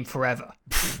entire game forever.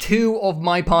 Two of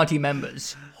my party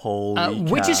members. Holy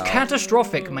Which is cow.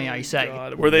 catastrophic, may I say.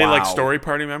 God. Were they like story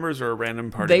party members or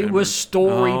random party They members? were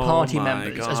story party my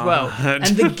members as God. well.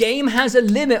 And the game has a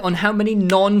limit on how many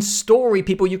non-story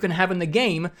people you can have in the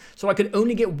game, so I could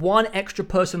only get one extra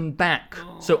person back.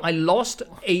 So I lost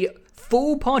a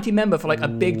full party member for like a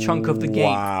big chunk of the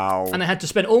game. Wow. And I had to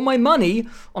spend all my money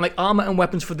on like armor and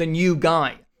weapons for the new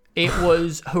guy. It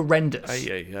was horrendous.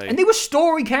 And they were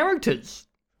story characters.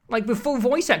 Like with full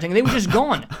voice acting, they were just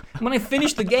gone. And when I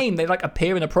finished the game, they like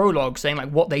appear in a prologue saying like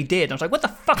what they did. And I was like, what the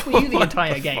fuck were you the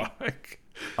entire game?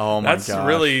 Oh my god. That's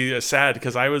really sad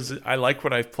because I like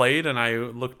what I've played and I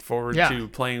looked forward to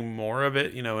playing more of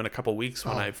it, you know, in a couple weeks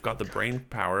when I've got the brain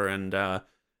power, and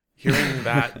hearing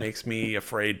that makes me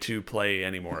afraid to play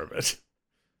any more of it.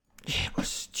 Yeah, it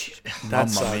was That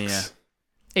sucks.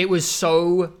 It was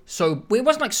so it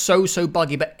wasn't like so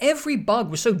buggy, but every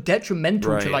bug was so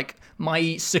detrimental to like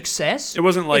my success. It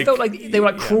wasn't like it felt like they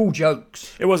were like cruel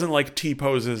jokes. It wasn't like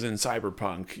T-poses in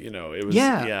Cyberpunk, you know. It was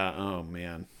oh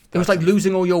man. It was like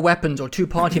losing all your weapons or two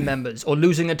party members or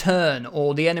losing a turn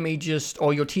or the enemy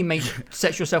or your teammate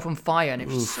sets yourself on fire, and it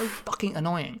was so fucking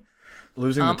annoying.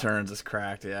 Losing the turns is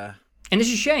cracked, yeah. And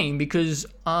it's a shame because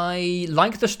I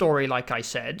like the story, like I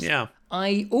said. Yeah.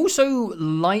 I also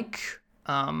like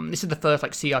this is the first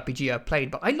like CRPG I've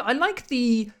played, but I like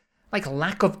the like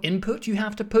lack of input you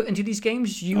have to put into these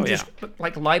games. You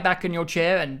like lie back in your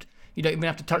chair and you don't even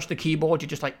have to touch the keyboard. You're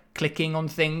just like clicking on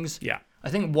things. Yeah. I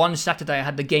think one Saturday I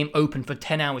had the game open for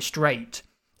 10 hours straight,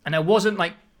 and I wasn't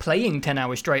like playing 10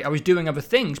 hours straight. I was doing other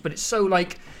things, but it's so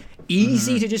like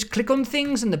easy to just click on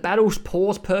things, and the battles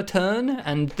pause per turn,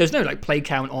 and there's no like play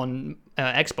count on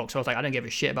Xbox. So I was like, I don't give a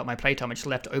shit about my playtime. I just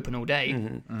left it open all day,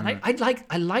 and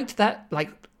I liked that like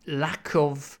lack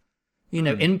of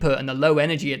input and the low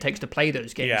energy it takes to play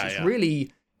those games. It's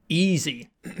really easy.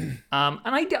 And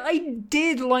I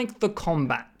did like the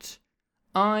combat.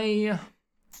 I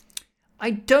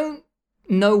don't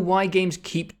know why games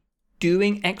keep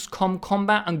doing XCOM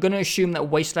combat. I'm going to assume that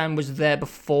Wasteland was there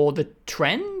before the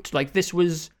trend. Like, this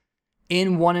was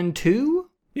in 1 and 2?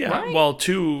 Yeah, right? Well,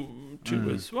 2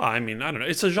 was... Well, I mean, I don't know.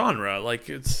 It's a genre. Like,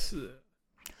 it's...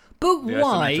 But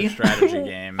why? Strategy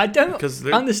game. I don't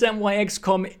understand why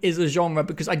XCOM is a genre,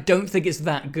 because I don't think it's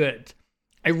that good.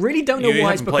 I really don't know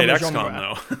why it's become a genre. You haven't played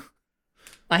XCOM, though.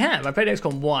 I have. I played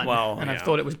XCOM 1, and I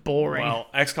thought it was boring. Well,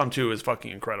 XCOM 2 is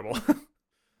fucking incredible.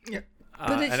 Yeah.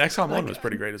 And XCOM 1 was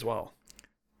pretty great as well.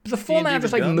 The format of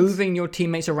just like moving your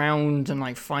teammates around and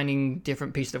like finding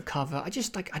different pieces of cover, I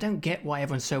don't get why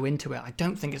everyone's so into it. I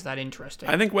don't think it's that interesting.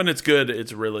 I think when it's good,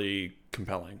 it's really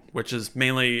compelling, which is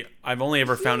mainly, I've only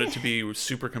ever found it to be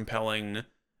super compelling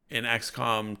in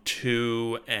XCOM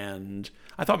 2, and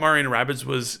I thought Mario and Rabbids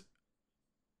was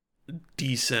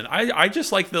decent. I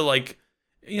just like the, like,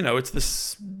 you know,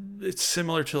 it's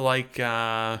similar to like,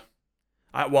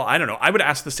 I don't know. I would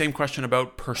ask the same question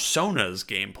about Persona's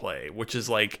gameplay, which is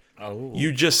like,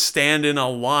 you just stand in a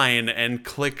line and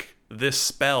click this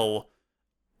spell,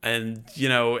 and, you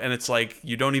know, and it's like,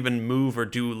 you don't even move or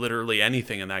do literally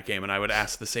anything in that game. And I would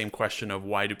ask the same question of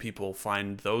why do people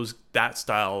find that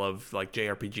style of like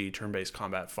JRPG turn-based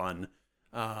combat fun?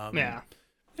 Yeah.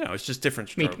 You know, it's just different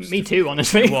strokes. Me too,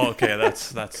 honestly. Well, okay,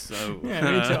 that's yeah,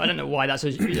 me too. I don't know why that's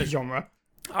a genre.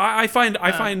 I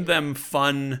find them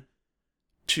fun.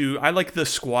 I like the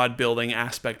squad building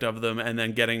aspect of them, and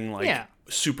then getting like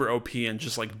super OP and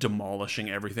just like demolishing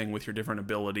everything with your different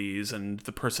abilities and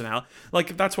the personality.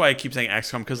 Like, that's why I keep saying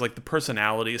XCOM, because like the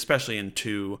personality, especially in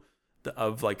 2,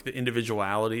 of like the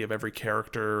individuality of every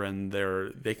character, and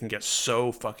they can get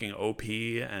so fucking OP.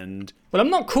 And well, I'm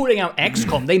not calling out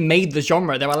XCOM. They made the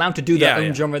genre. They're allowed to do their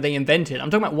own genre they invented. I'm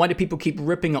talking about why do people keep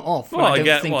ripping it off when I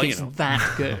don't think it's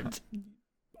that good.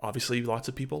 Obviously, lots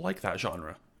of people like that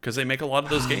genre, because they make a lot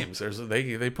of those games.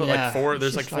 They put like 4.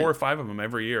 There's like 4 or 5 of them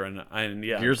every year, and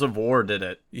Gears of War did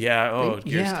it. Yeah.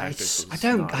 Gears Tactics.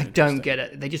 I don't get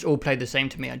it. They just all play the same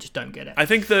to me. I just don't get it. I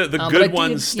think the good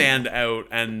ones stand out,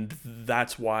 and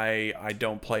that's why I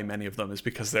don't play many of them. Is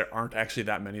because there aren't actually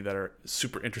that many that are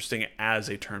super interesting as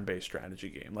a turn-based strategy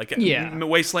game. Like,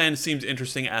 Wasteland seems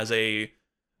interesting as a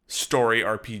story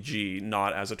RPG,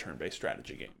 not as a turn-based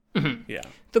strategy game. Mm-hmm. Yeah.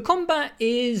 The combat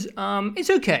is it's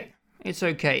okay. It's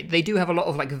okay. They do have a lot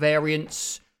of like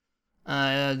variants.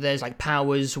 There's like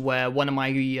powers where one of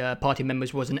my party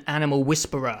members was an animal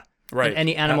whisperer. Right. And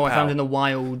any animal I found in the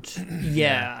wild,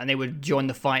 and they would join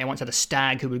the fight. I once had a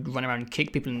stag who would run around and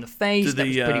kick people in the face. That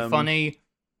was pretty funny.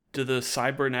 Do the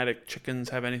cybernetic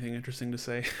chickens have anything interesting to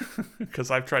say? Because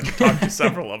I've tried to talk to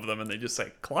several of them, and they just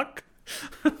say cluck.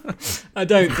 I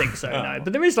don't think so, no.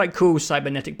 But there is like cool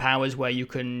cybernetic powers where you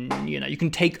can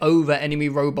take over enemy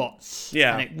robots.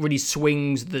 Yeah. And it really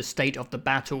swings the state of the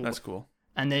battle. That's cool.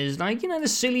 And there's like, the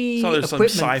silly there's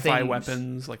equipment some sci-fi things.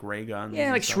 Weapons, like ray guns.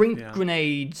 Yeah, like shrink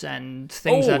grenades and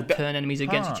things that turn enemies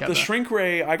against each other. The shrink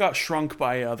ray, I got shrunk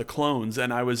by the clones,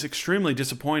 and I was extremely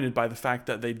disappointed by the fact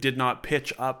that they did not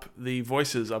pitch up the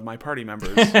voices of my party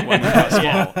members when they got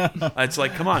small. It's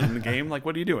like, come on, in the game, like,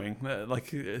 what are you doing?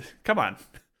 Come on.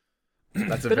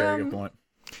 That's a very good point.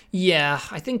 Yeah,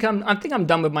 I think I'm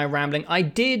done with my rambling.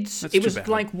 It was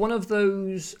like one of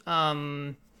those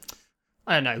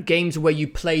I don't know, games where you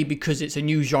play because it's a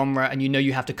new genre and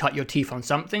you have to cut your teeth on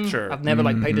something. Sure. I've never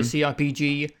played a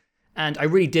CRPG, and I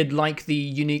really did like the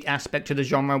unique aspect to the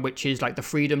genre, which is like the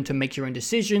freedom to make your own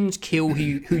decisions, kill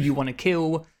who you want to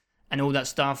kill, and all that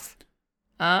stuff.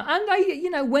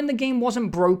 And when the game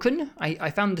wasn't broken, I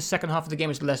found the second half of the game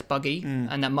was less buggy,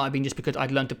 and that might have been just because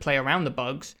I'd learned to play around the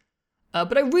bugs.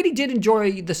 But I really did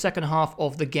enjoy the second half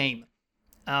of the game.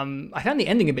 I found the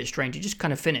ending a bit strange. It just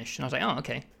kind of finished, and I was like, oh,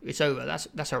 okay, it's over.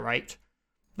 That's all right.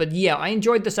 But yeah, I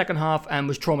enjoyed the second half and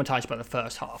was traumatized by the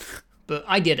first half. But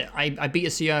I did it. I beat a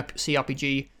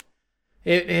CRPG.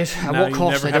 At what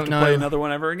cost, I don't know. Never have to play another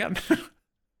one ever again.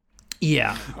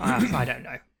 Yeah, I don't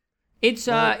know. It's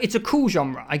a cool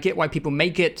genre. I get why people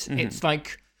make it. Mm-hmm. It's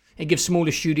like it gives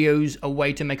smaller studios a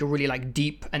way to make a really like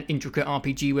deep and intricate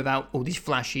RPG without all these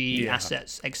flashy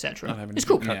assets, etc. It's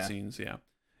cool. Cutscenes, yeah.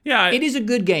 It is a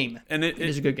good game, and it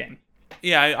is a good game.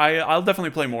 Yeah, I'll definitely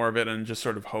play more of it and just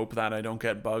sort of hope that I don't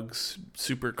get bugs,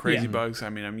 super crazy bugs. I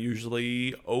mean, I'm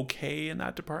usually okay in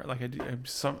that department. Like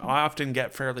I often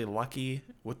get fairly lucky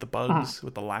with the bugs,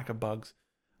 with the lack of bugs.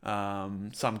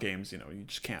 Some games, you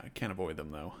just can't avoid them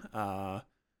though.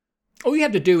 All you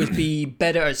have to do is be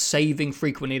better at saving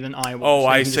frequently than I was. Oh, so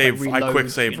I save. Like, reload, I quick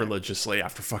save religiously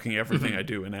after fucking everything I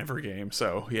do in every game.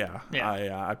 So yeah.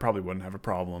 I probably wouldn't have a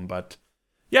problem. But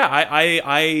yeah,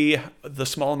 I the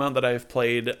small amount that I've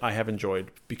played, I have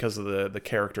enjoyed because of the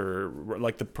character,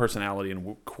 like the personality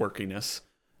and quirkiness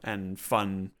and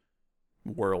fun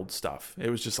world stuff. It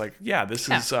was just like, yeah, this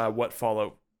is what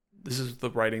Fallout. This is the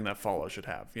writing that Fallout should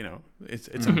have. You know,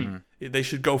 they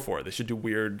should go for it. They should do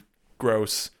weird,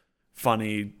 gross,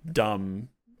 funny, dumb,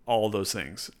 all those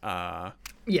things.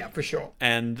 Yeah, for sure.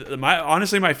 And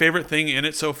honestly, my favorite thing in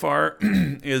it so far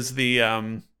is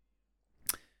the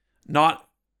not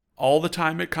all the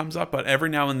time it comes up, but every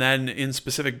now and then in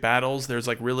specific battles, there's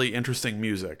like really interesting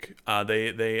music.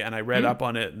 They and I read up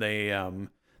on it.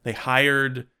 They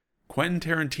hired Quentin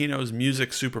Tarantino's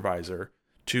music supervisor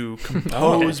to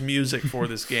compose music for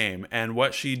this game. And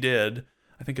what she did,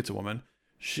 I think it's a woman.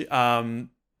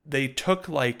 They took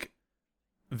like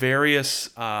various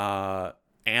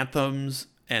anthems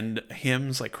and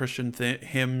hymns, like Christian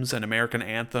hymns and American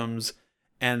anthems,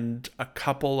 and a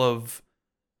couple of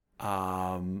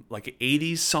like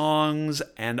 80s songs,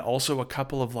 and also a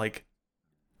couple of like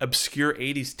obscure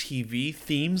 80s TV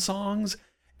theme songs.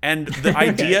 And the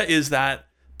idea is that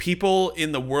people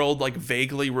in the world like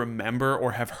vaguely remember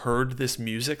or have heard this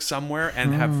music somewhere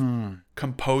and have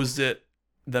composed it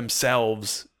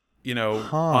themselves, you know,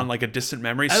 on like a distant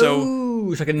memory.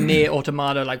 So it's like a Nier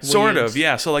Automata, like sort of,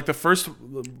 yeah. So like the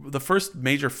first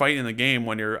major fight in the game,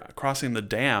 when you're crossing the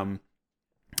dam,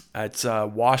 it's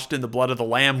Washed in the Blood of the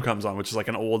Lamb comes on, which is like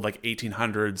an old like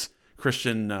 1800s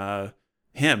Christian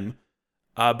hymn,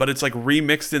 but it's like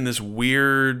remixed in this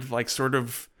weird like sort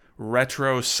of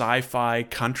retro sci-fi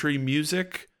country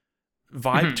music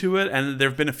vibe to it. And there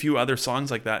have been a few other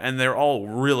songs like that, and they're all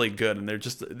really good, and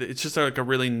it's just like a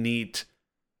really neat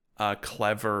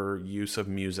clever use of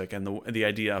music, and the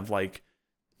idea of like,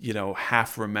 you know,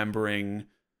 half remembering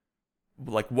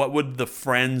like what would the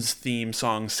Friends theme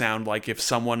song sound like if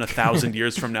someone 1,000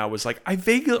 years from now was like, I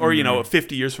vaguely, or you know,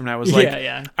 50 years from now was like,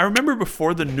 I remember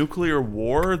before the nuclear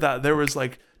war that there was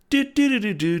like do do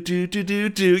do do do do do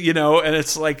do, you know, and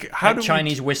it's like, how like do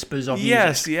Chinese whispers of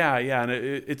yes, music. yeah, and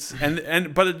it's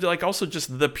but it, like also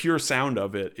just the pure sound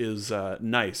of it is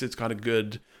nice. It's got a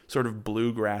good sort of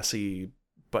bluegrassy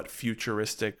but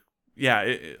futuristic.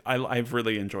 Yeah, I've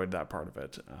really enjoyed that part of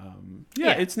it.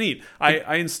 It's neat.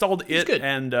 I installed it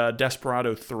and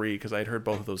Desperado 3 because I'd heard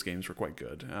both of those games were quite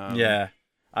good.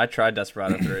 I tried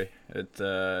Desperado 3. It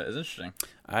is interesting.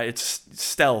 It's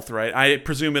stealth, right? I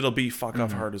presume it'll be fuck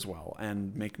off hard as well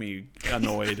and make me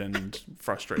annoyed and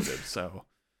frustrated. So,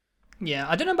 yeah,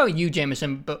 I don't know about you,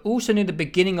 Jameson, but also near the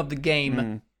beginning of the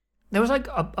game, there was like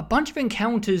a bunch of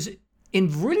encounters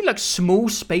in really like small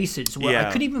spaces where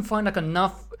I couldn't even find like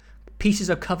enough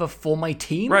pieces of cover for my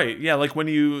team. Right, yeah, like when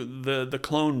the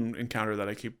clone encounter that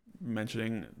I keep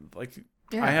mentioning, like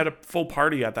I had a full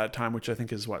party at that time, which I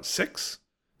think is what, six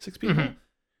people,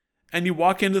 and you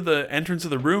walk into the entrance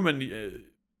of the room and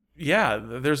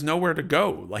there's nowhere to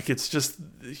go. Like it's just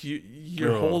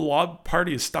your whole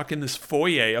party is stuck in this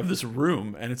foyer of this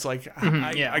room, and it's like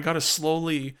I gotta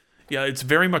slowly. Yeah, it's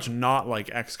very much not like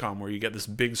XCOM where you get this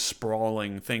big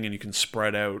sprawling thing and you can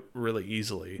spread out really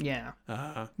easily. Yeah.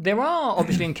 There are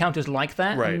obviously encounters like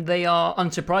that, and they are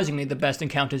unsurprisingly the best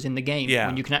encounters in the game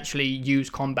when you can actually use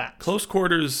combat. Close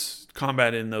quarters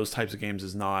combat in those types of games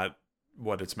is not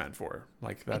what it's meant for.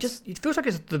 Like that's it feels like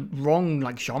it's the wrong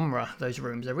like genre, those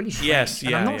rooms. They're really strange. Yes,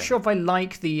 and I'm not sure if I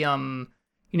like the you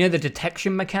know, the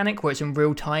detection mechanic where it's in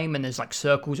real time and there's like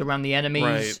circles around the enemies.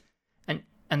 Right.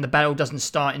 And the battle doesn't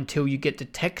start until you get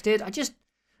detected. I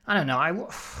don't know. I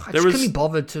couldn't be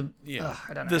bothered to.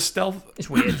 I don't know. The stealth. It's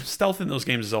weird. Stealth in those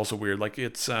games is also weird. Like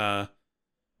it's. I've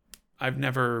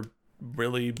never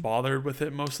really bothered with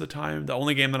it most of the time. The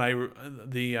only game that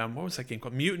what was that game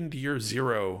called? Mutant Year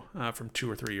Zero from 2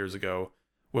 or 3 years ago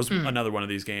was another one of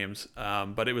these games.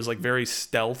 But it was like very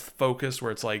stealth focused,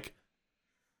 where it's like.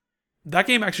 That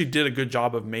game actually did a good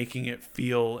job of making it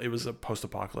feel, it was a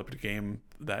post-apocalyptic game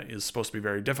that is supposed to be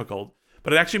very difficult,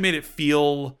 but it actually made it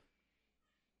feel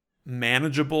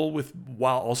manageable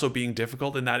while also being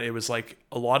difficult, in that it was like,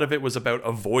 a lot of it was about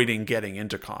avoiding getting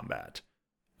into combat.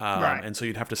 And so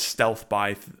you'd have to stealth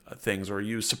by things or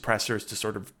use suppressors to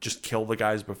sort of just kill the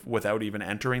guys without even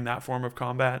entering that form of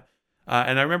combat.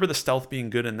 And I remember the stealth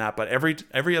being good in that, but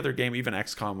every other game, even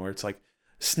XCOM, where it's like,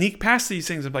 sneak past these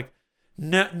things, I'm like,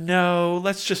 no,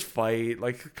 let's just fight.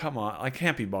 Like, come on, I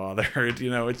can't be bothered. You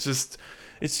know, it's just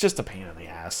a pain in the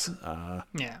ass.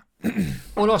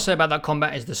 All I'll say about that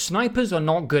combat is the snipers are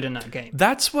not good in that game.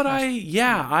 That's what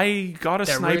I got a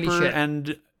sniper, really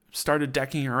and started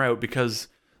decking her out because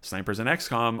snipers in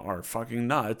XCOM are fucking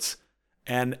nuts.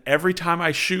 And every time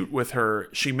I shoot with her,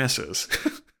 she misses.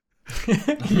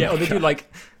 Yeah, or they do like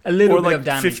a little bit of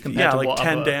damage 50, compared to like what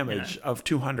 10 other, damage of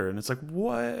 200. And it's like,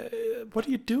 what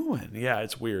are you doing? Yeah,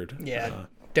 it's weird. Yeah,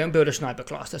 don't build a sniper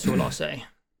class. That's all I'll say.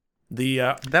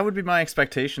 That would be my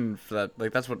expectation for that.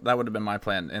 Like that would have been my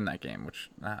plan in that game, which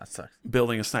sucks.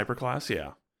 Building a sniper class,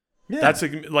 yeah. That's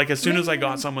like as soon as I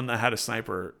got someone that had a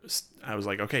sniper, I was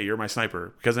like, okay, you're my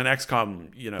sniper. Because in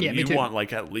XCOM, you want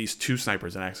like at least 2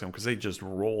 snipers in XCOM because they just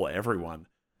roll everyone.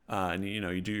 And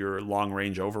you do your long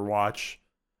range Overwatch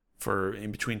for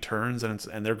in between turns,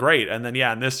 and they're great. And then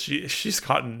in this she's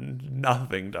gotten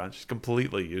nothing done. She's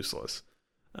completely useless.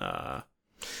 The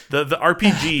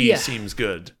RPG seems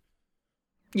good.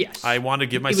 Yes. I want to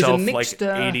give myself like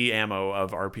 80 ammo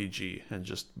of RPG and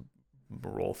just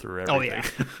roll through everything. Oh yeah.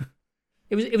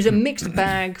 It was a mixed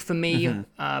bag for me,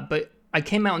 but I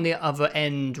came out on the other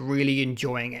end really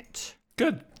enjoying it.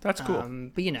 Good. That's cool.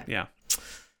 But yeah.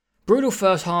 Brutal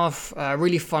first half,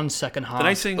 really fun second half. The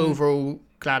nice thing, overall,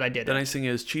 glad I did it. The nice thing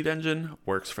is Cheat Engine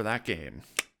works for that game.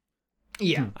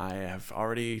 Yeah. I have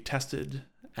already tested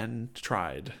and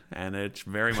tried, and it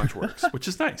very much works, which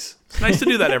is nice. It's nice to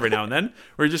do that every now and then,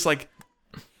 where you're just like,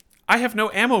 I have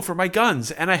no ammo for my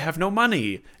guns, and I have no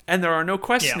money, and there are no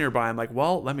quests nearby. I'm like,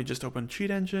 well, let me just open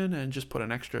Cheat Engine and just put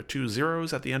an extra 2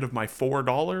 zeros at the end of my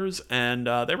 $4, and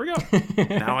there we go.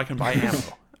 Now I can buy ammo.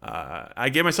 I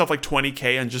gave myself like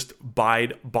 20k and just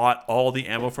bought all the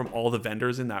ammo from all the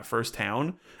vendors in that first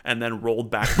town, and then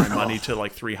rolled back my money to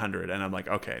like 300. And I'm like,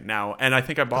 okay, now, and I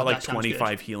think I bought like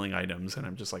 25 healing items, and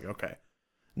I'm just like, okay,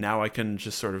 now I can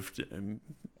just sort of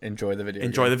enjoy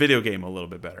the video game a little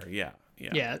bit better. Yeah.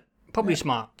 Probably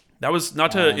smart. That was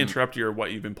not to interrupt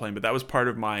what you've been playing, but that was part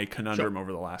of my conundrum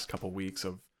over the last couple of weeks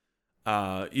of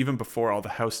even before all the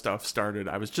house stuff started.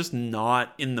 I was just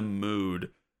not in the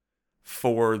mood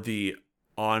for the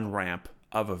on-ramp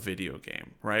of a video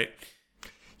game, right?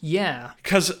 Yeah.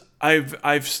 Because I've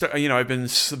been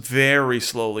very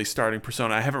slowly starting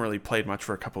Persona. I haven't really played much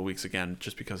for a couple of weeks again,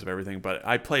 just because of everything. But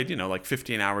I played, like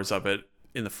 15 hours of it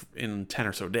in 10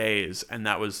 or so days, and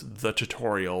that was the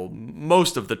tutorial.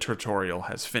 Most of the tutorial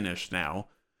has finished now,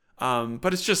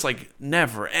 but it's just like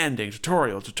never-ending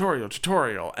tutorial,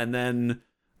 and then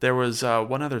there was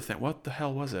one other thing. What the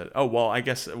hell was it? Oh, well, I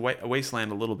guess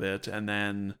Wasteland a little bit, and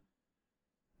then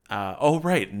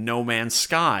No Man's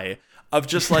Sky. Of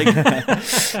just like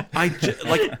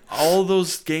like all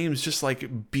those games just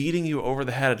like beating you over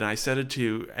the head. And I said it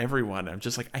to everyone. I'm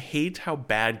just like, I hate how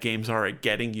bad games are at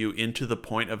getting you into the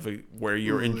point of where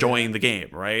you're enjoying the game,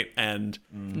 right? And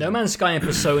No Man's Sky and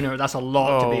Persona, that's a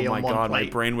lot to be on one plate. Oh my god, my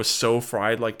brain was so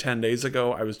fried like 10 days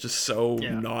ago. I was just so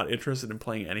not interested in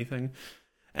playing anything.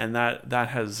 And that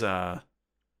has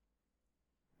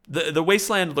the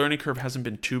Wasteland learning curve hasn't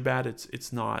been too bad.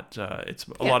 It's not. It's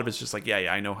a lot of it's just like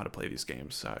I know how to play these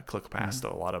games. Click past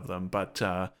a lot of them, but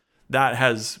that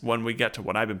has, when we get to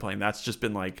what I've been playing, that's just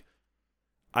been like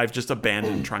I've just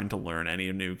abandoned trying to learn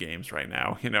any new games right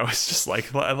now. It's just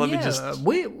like let me just.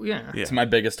 It's my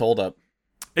biggest holdup.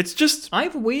 It's just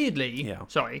I've weirdly.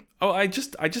 Sorry. Oh, I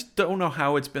just don't know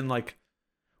how it's been like.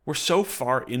 We're so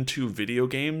far into video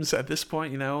games at this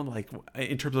point, like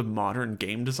in terms of modern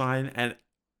game design, and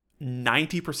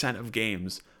 90% of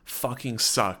games fucking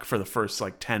suck for the first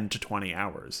like 10 to 20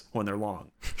 hours when they're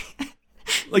long.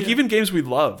 Like even games we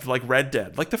loved, like Red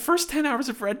Dead, like the first 10 hours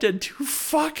of Red Dead 2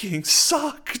 fucking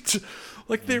sucked.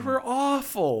 Like they were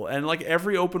awful. And like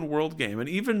every open world game, and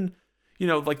even,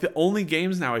 like the only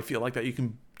games now I feel like that you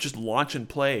can just launch and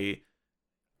play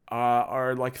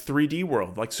are like 3D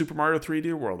World, like Super Mario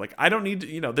 3D World. Like I don't need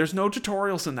to, there's no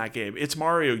tutorials in that game. It's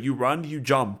Mario. You run, you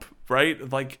jump,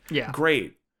 right? Like,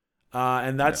 great.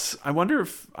 And that's, I wonder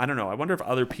if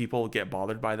other people get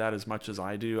bothered by that as much as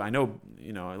I do. I know,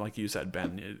 like you said,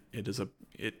 Ben,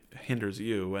 it hinders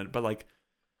you, but like,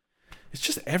 it's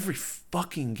just every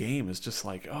fucking game is just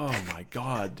like, oh my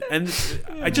God. And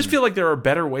I just feel like there are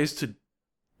better ways to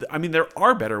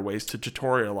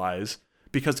tutorialize,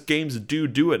 because games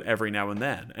do it every now and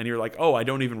then. And you're like, oh, I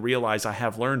don't even realize I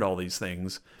have learned all these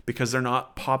things, because they're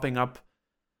not popping up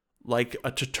like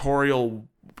a tutorial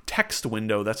text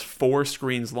window that's 4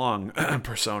 screens long,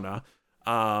 Persona,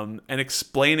 and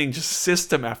explaining just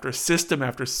system after system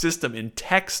after system in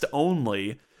text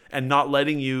only, and not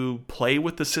letting you play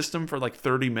with the system for like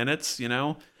 30 minutes,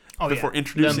 before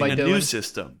introducing a new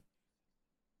system.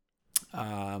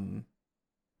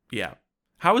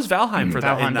 How is Valheim for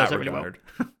that in that regard?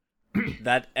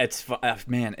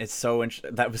 It's so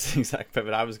interesting. That was the exact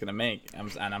pivot I was going to make.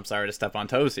 And I'm sorry to step on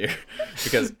toes here,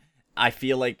 because I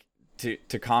feel like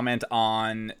to comment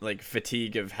on like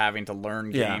fatigue of having to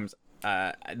learn games.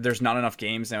 There's not enough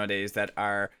games nowadays that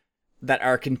are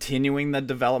continuing the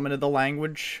development of the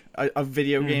language of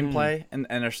video gameplay, and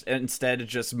are instead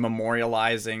just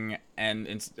memorializing and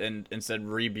instead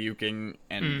rebuking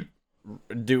and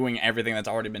doing everything that's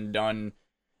already been done,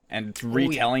 and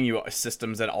retelling you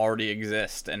systems that already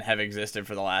exist and have existed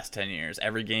for the last 10 years.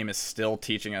 Every game is still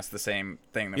teaching us the same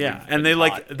thing. And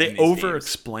they over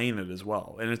explain it as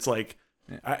well. And it's like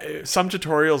some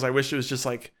tutorials, I wish it was just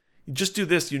like, just do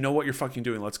this, you know what you're fucking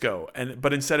doing, let's go.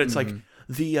 But instead it's like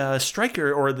the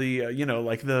striker, or the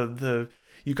the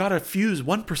you gotta fuse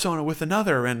one persona with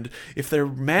another, and if their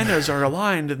manas are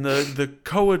aligned and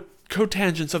the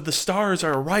cotangents of the stars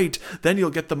are right, then you'll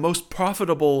get the most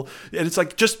profitable. And it's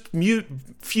like, just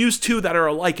fuse two that are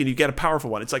alike and you get a powerful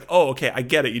one. It's like, oh, okay, I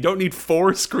get it. You don't need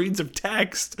 4 screens of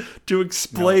text to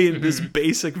explain this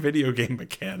basic video game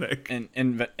mechanic.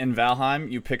 In Valheim,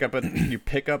 you pick up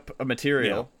a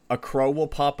material, a crow will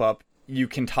pop up, you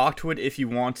can talk to it if you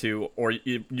want to, or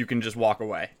you can just walk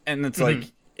away. And it's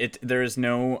like there is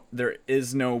no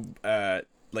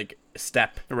like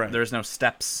step. Right. There's no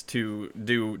steps to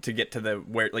do to get to the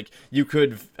where, like, you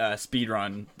could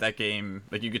speedrun that game.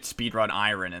 Like, you could speedrun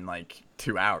Iron in like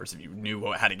 2 hours if you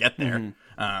knew how to get there.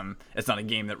 It's not a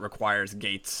game that requires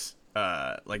gates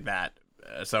like that.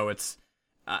 So it's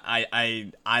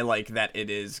I like that it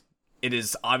is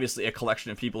obviously a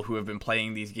collection of people who have been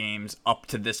playing these games up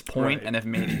to this point and have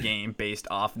made a game based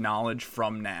off knowledge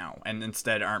from now, and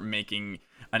instead aren't making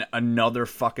another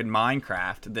fucking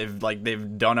Minecraft. They've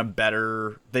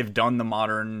done the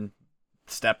modern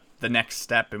step, the next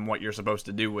step in what you're supposed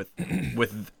to do with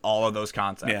all of those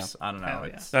concepts. I don't know.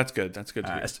 That's good. That's good.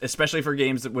 Especially for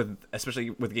games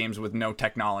with games with no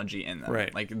technology in them.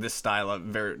 Right. Like this style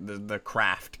of the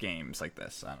craft games like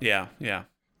this. Yeah.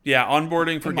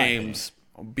 Onboarding for games.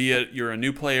 Be it you're a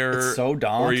new player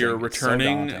or you're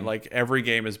returning, like, every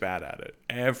game is bad at it.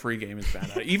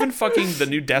 Even fucking the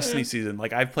new Destiny season.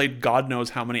 Like, I've played God knows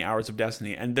how many hours of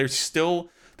Destiny, and they still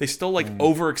like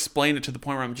over explain it to the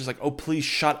point where I'm just like, oh, please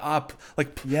shut up.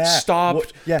 Like, stop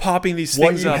popping these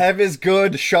things up. What you have is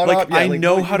good. Shut up. I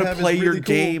know how to play your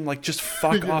game. Like, just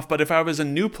fuck off. But if I was a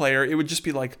new player, it would just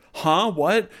be like, huh?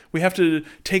 What? We have to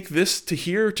take this to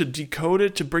here to decode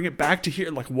it to bring it back to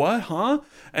here. Like, what? Huh?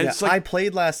 And it's like, I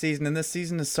played last season, and this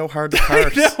season is so hard to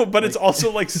parse. I know, but it's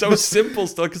also like so simple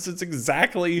still, because it's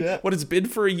exactly what it's been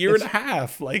for a year and a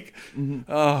half. Like,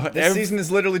 this season is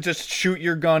literally just shoot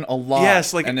your gun a lot.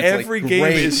 Yes, like, every game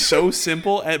is so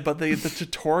simple, but the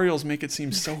tutorials make it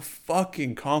seem so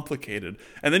fucking complicated.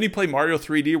 And then you play Mario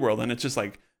 3D World, and it's just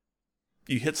like,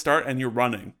 you hit start and you're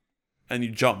running, and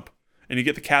you jump, and you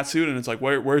get the catsuit, and it's like,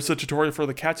 where's the tutorial for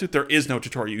the catsuit? There is no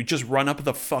tutorial. You just run up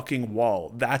the fucking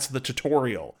wall. That's the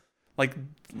tutorial. Like,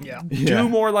 do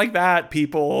more like that,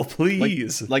 people,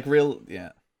 please. Like real,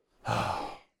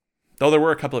 Though there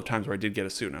were a couple of times where I did get a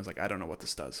suit, and I was like, I don't know what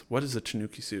this does. What does a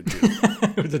Tanuki suit do?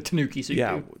 The Tanuki suit.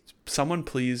 Yeah, someone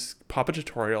please pop a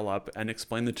tutorial up and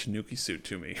explain the Tanuki suit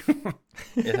to me.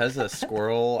 It has a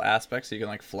squirrel aspect, so you can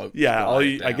like float. Yeah,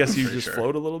 I guess you just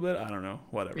float a little bit. I don't know.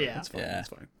 Whatever. Yeah, it's fine. It's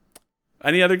fine.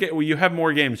 Any other game? Well, you have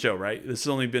more games, Joe, right? This has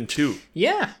only been 2.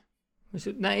 Yeah,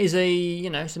 that is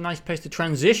it's a nice place to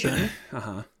transition.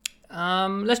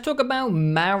 Let's talk about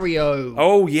Mario.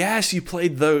 Oh, yes, you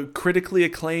played the critically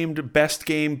acclaimed best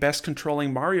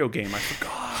controlling Mario game. I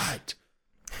forgot.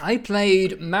 I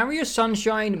played Mario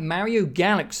Sunshine, Mario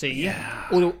Galaxy,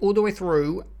 all the way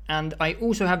through, and I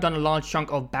also have done a large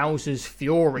chunk of Bowser's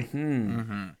Fury.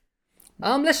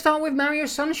 Let's start with Mario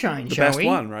Sunshine, shall we? The best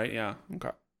one, right? Yeah,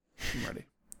 okay. I'm ready.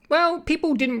 Well,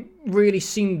 people didn't really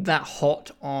seem that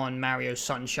hot on Mario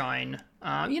Sunshine.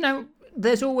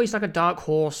 There's always like a dark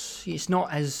horse. It's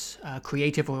not as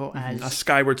creative or as... a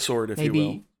Skyward Sword, if you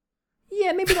will.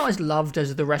 Yeah, maybe not as loved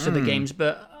as the rest of the games,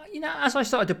 but, as I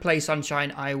started to play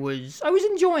Sunshine, I was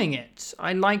enjoying it.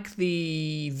 I like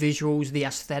the visuals, the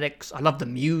aesthetics. I love the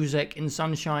music in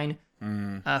Sunshine.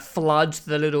 Flood,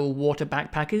 the little water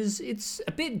backpackers. It's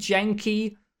a bit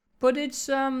janky, but it's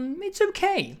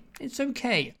okay. It's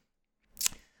okay.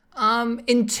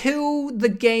 Until the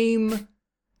game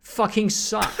fucking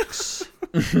sucks.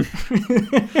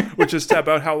 Which is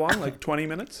about how long? Like 20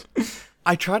 minutes?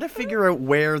 I try to figure out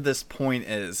where this point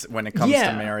is when it comes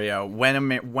to Mario.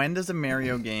 When does a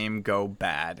Mario game go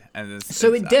bad? And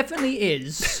it definitely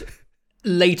is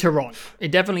later on.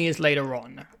 It definitely is later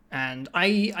on. And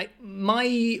my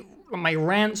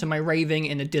rants and my raving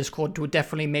in the Discord were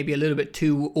definitely maybe a little bit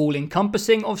too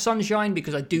all-encompassing of Sunshine,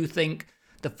 because I do think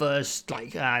the first,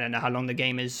 I don't know how long the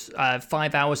game is,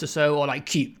 5 hours or so, are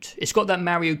cute. It's got that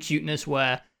Mario cuteness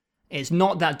where It's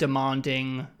not that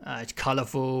demanding. It's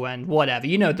colorful and whatever.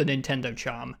 You know the Nintendo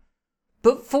charm.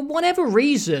 But for whatever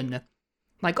reason,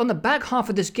 like on the back half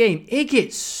of this game, it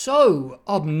gets so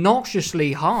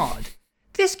obnoxiously hard.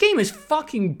 This game is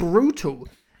fucking brutal.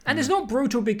 And it's not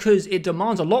brutal because it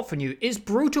demands a lot from you. It's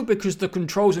brutal because the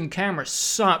controls and camera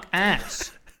suck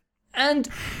ass. And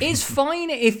it's fine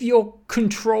if your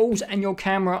controls and your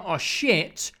camera are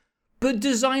shit, but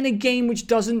design a game which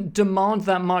doesn't demand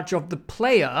that much of the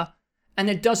player, and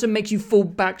it doesn't make you fall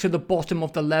back to the bottom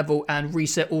of the level and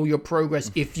reset all your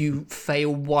progress if you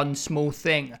fail one small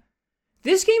thing.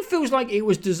 This game feels like it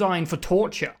was designed for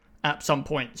torture at some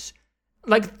points.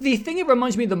 Like, the thing it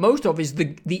reminds me the most of is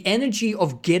the energy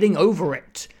of getting over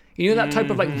it. You know that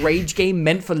type of, like, rage game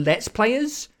meant for Let's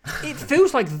Players? It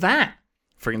feels like that.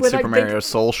 Freaking Super Mario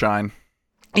Soulshine.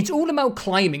 It's all about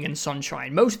climbing in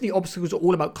Sunshine. Most of the obstacles are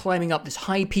all about climbing up this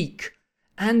high peak.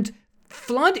 And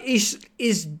Flood is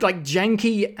like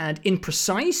janky and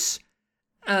imprecise.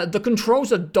 The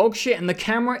controls are dog shit and the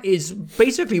camera is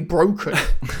basically broken.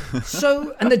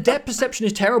 And the depth perception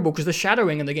is terrible because the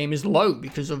shadowing in the game is low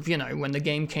because of, when the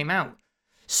game came out.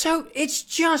 So it's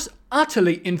just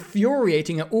utterly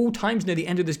infuriating at all times near the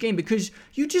end of this game because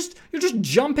you're just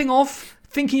jumping off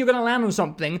thinking you're going to land on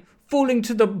something, falling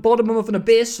to the bottom of an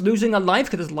abyss, losing a life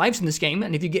because there's lives in this game,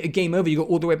 and if you get a game over, you go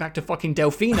all the way back to fucking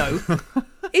Delfino.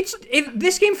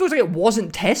 This game feels like it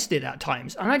wasn't tested at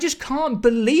times, and I just can't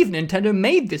believe Nintendo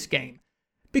made this game.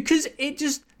 Because it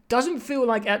just doesn't feel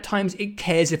like at times it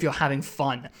cares if you're having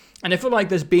fun. And I feel like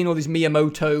there's been all these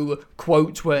Miyamoto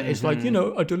quotes where it's like,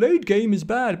 a delayed game is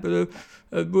bad, but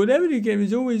whatever the game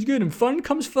is always good, and fun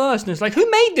comes first. And it's like, who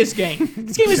made this game?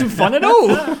 This game isn't fun at all.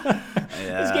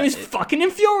 This game is fucking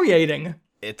infuriating.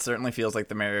 It certainly feels like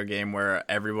the Mario game where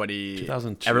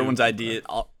everyone's idea,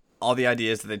 all the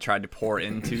ideas that they tried to pour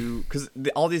into, because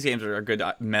all these games are a good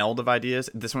meld of ideas.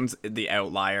 This one's the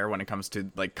outlier when it comes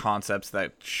to like concepts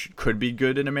that could be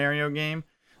good in a Mario game.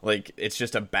 Like, it's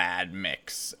just a bad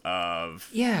mix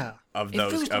of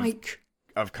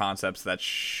concepts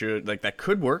that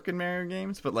could work in Mario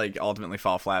games, but like ultimately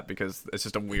fall flat because it's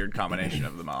just a weird combination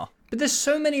of them all. But there's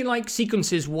so many like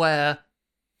sequences where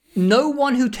no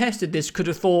one who tested this could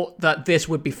have thought that this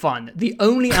would be fun. The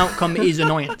only outcome is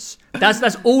annoyance.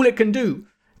 That's all it can do.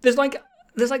 There's like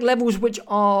levels which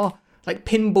are like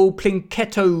pinball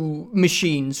plinketto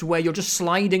machines where you're just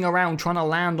sliding around trying to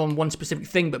land on one specific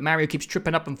thing, but Mario keeps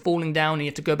tripping up and falling down and you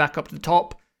have to go back up to the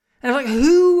top. And it's like,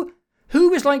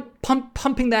 who is like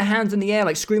pumping their hands in the air,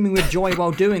 like screaming with joy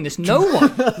while doing this? No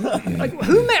one. Like,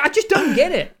 I just don't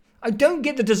get it. I don't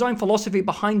get the design philosophy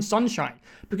behind Sunshine.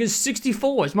 Because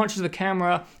 64, as much as the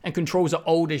camera and controls are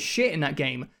old as shit in that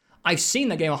game, I've seen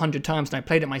that game 100 times and I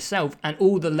played it myself, and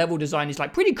all the level design is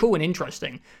like pretty cool and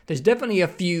interesting. There's definitely a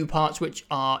few parts which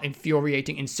are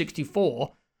infuriating in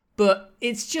 64, but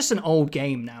it's just an old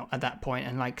game now at that point,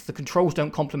 and like the controls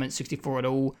don't complement 64 at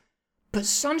all. But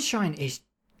Sunshine is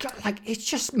like, it's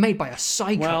just made by a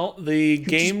psycho. Well, the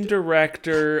game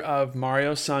director of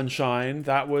Mario Sunshine,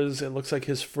 it looks like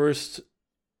his first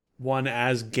one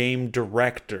as game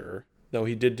director, though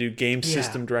he did do game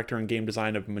system director and game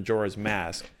design of Majora's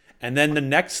Mask. And then the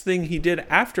next thing he did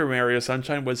after Mario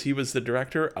Sunshine was he was the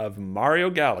director of Mario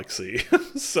Galaxy.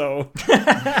 So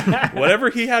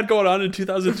whatever he had going on in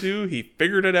 2002, he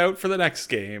figured it out for the next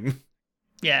game.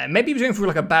 Yeah, maybe he was going through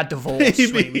like a bad divorce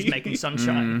when he was making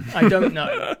Sunshine. I don't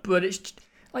know. But it's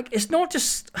like, it's not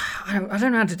just, I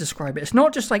don't know how to describe it. It's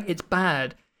not just like it's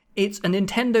bad. It's a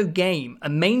Nintendo game, a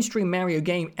mainstream Mario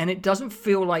game, and it doesn't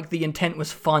feel like the intent was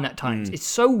fun at times. It's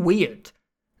so weird.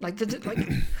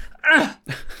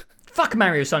 Fuck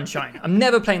Mario Sunshine. I'm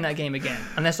never playing that game again,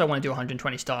 unless I want to do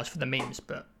 120 stars for the memes,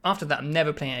 but after that, I'm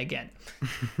never playing it again.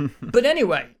 But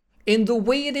anyway, in the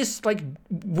weirdest like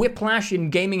whiplash in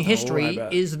gaming history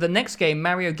is the next game,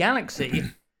 Mario Galaxy.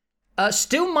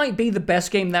 Still might be the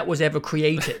best game that was ever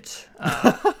created.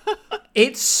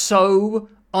 It's so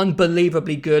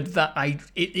unbelievably good that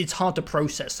it's hard to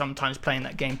process sometimes playing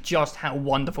that game, just how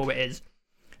wonderful it is.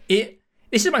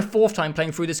 This is my 4th time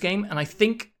playing through this game, and I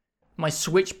think my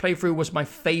Switch playthrough was my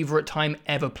favorite time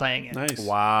ever playing it. Nice.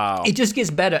 Wow. It just gets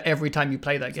better every time you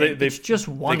play that game. It's just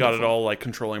wonderful. They got it all like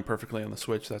controlling perfectly on the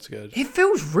Switch. That's good. It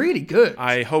feels really good.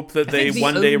 I hope that they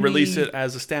one day release it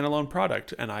as a standalone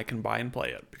product and I can buy and play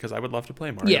it, because I would love to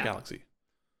play Mario Galaxy.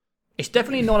 It's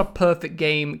definitely not a perfect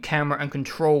game, camera and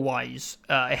control-wise.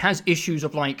 It has issues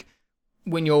of like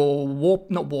when you're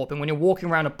when you're walking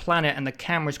around a planet and the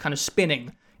camera's kind of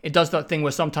spinning. It does that thing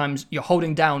where sometimes you're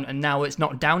holding down and now it's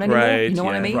not down anymore. Right, you know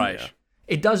what I mean? Right.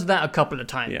 It does that a couple of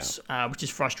times, which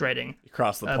is frustrating. You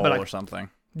cross the pole or something.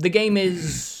 The game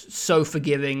is so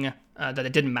forgiving. that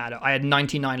it didn't matter. I had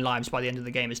 99 lives by the end of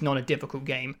the game. It's not a difficult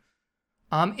game.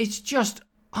 It's just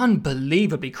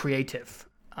unbelievably creative.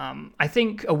 I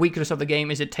think a weakness of the game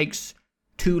is it takes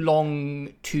too long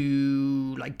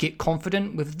to like get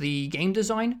confident with the game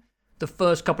design. The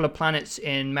first couple of planets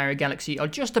in Mario Galaxy are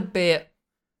just a bit...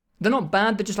 They're not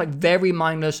bad, they're just like very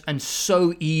mindless and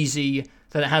so easy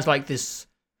that it has like this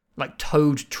like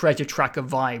Toad treasure tracker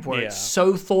vibe where it's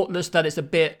so thoughtless that it's a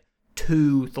bit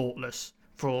too thoughtless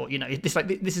for, you know, it's like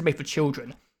this is made for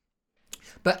children.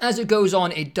 But as it goes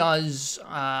on, it does,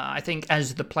 I think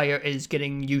as the player is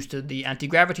getting used to the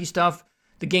anti-gravity stuff,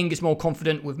 the game gets more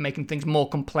confident with making things more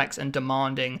complex and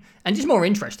demanding and just more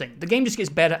interesting. The game just gets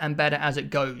better and better as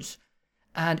it goes.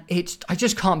 And I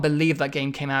just can't believe that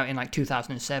game came out in like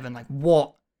 2007. Like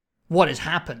what has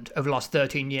happened over the last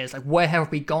 13 years? Like where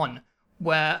have we gone?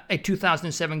 Where a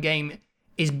 2007 game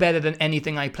is better than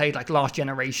anything I played like last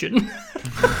generation.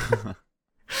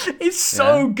 It's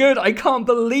so good. I can't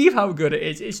believe how good it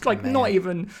is. It's like not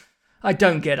even... I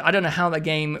don't get it. I don't know how that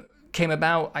game came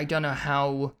about. I don't know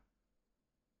how...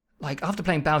 Like, after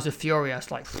playing Bowser's Fury, I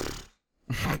was like...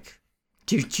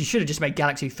 you should have just made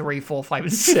Galaxy 3, 4, 5,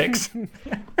 and 6.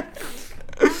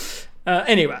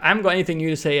 Anyway, I haven't got anything new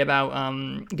to say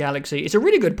about Galaxy. It's a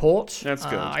really good port. That's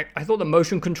good. I thought the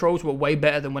motion controls were way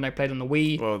better than when I played on the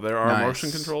Wii. Well, there are motion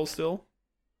controls still?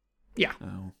 Yeah.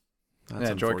 Oh, that's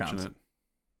unfortunate. Joy-Cons.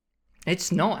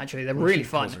 It's not, actually. They're really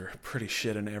fun. Those are pretty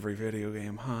shit in every video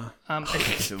game, huh?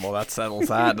 Well, that settles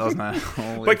that, doesn't it?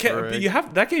 But you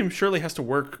have that game surely has to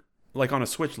work like on a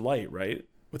Switch Lite, right?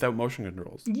 Without motion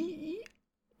controls.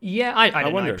 Yeah, I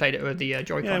don't know. I played it with the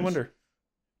Joy-Cons. Yeah, I wonder.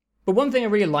 But one thing I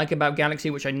really like about Galaxy,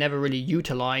 which I never really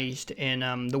utilized in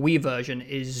the Wii version,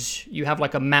 is you have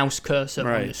like a mouse cursor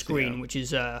on the screen, which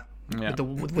is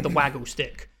with a waggle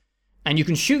stick. And you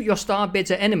can shoot your star bits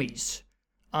at enemies.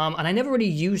 And I never really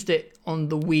used it on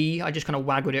the Wii. I just kind of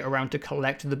waggled it around to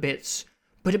collect the bits.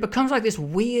 But it becomes like this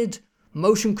weird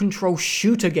motion control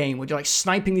shooter game where you're like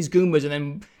sniping these Goombas and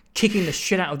then kicking the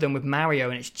shit out of them with Mario.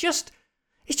 And it's just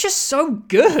so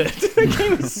good. The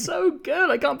game is so good.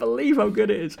 I can't believe how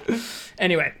good it is.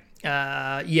 Anyway,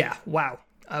 wow.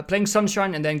 Playing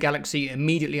Sunshine and then Galaxy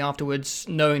immediately afterwards,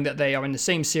 knowing that they are in the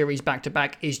same series back to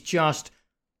back, is just...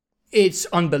 It's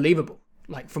unbelievable.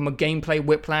 Like, from a gameplay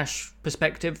whiplash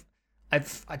perspective,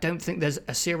 I don't think there's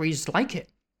a series like it,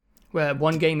 where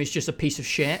one game is just a piece of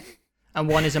shit, and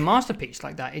one is a masterpiece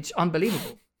like that. It's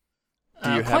unbelievable.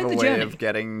 Do you have a way of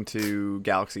getting to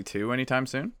Galaxy 2 anytime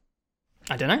soon?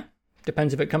 I don't know.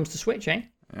 Depends if it comes to Switch, eh?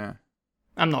 Yeah.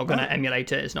 I'm not going to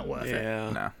emulate it. It's not worth it.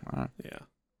 No. Right. Yeah.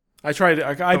 I tried.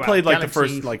 I played like Galaxy... the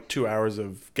first like 2 hours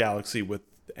of Galaxy with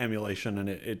emulation, and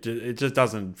it just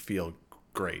doesn't feel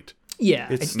great.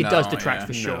 Yeah, it does detract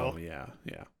for sure. No, yeah.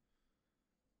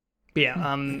 But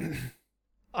yeah,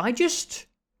 I just,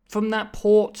 from that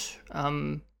port,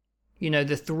 the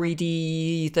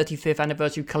 3D 35th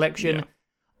Anniversary Collection,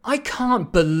 I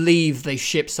can't believe they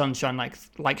ship Sunshine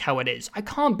like how it is. I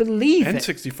can't believe and it. And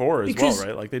 64 as well,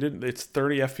 right? Like they didn't. It's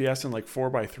 30 FPS and like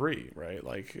 4:3, right?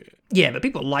 Like. Yeah, but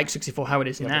people like 64 how it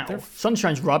is now.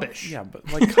 Sunshine's rubbish. Yeah,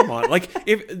 but like, come on, like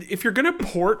if you're gonna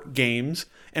port games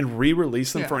and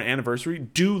re-release them for an anniversary,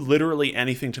 do literally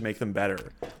anything to make them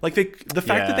better. Like the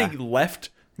fact that they left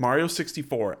Mario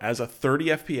 64 as a 30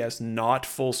 FPS, not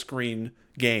full screen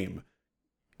game.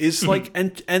 Is like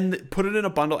and put it in a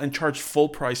bundle and charge full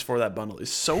price for that bundle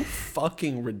is so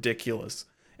fucking ridiculous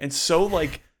and so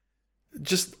like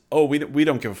just we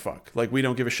don't give a fuck, like we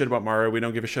don't give a shit about Mario, we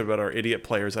don't give a shit about our idiot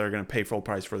players that are going to pay full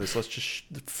price for this. Let's just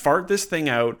fart this thing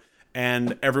out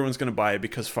and everyone's going to buy it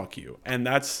because fuck you. And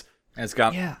that's it's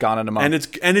gone in a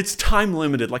month and it's time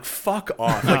limited. Like fuck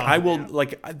off. Like I will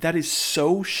like that is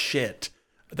so shit.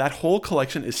 That whole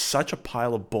collection is such a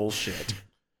pile of bullshit.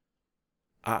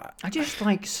 I just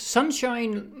like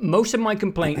Sunshine. Most of my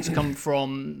complaints come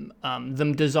from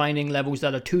them designing levels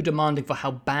that are too demanding for how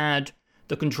bad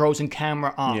the controls and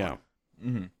camera are. Yeah.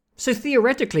 Mm-hmm. So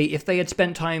theoretically, if they had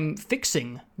spent time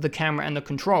fixing the camera and the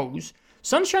controls,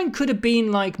 Sunshine could have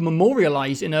been like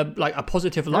memorialized in a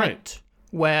positive light,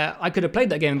 where I could have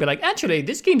played that game and be like, actually,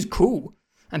 this game's cool,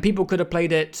 and people could have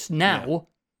played it now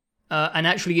and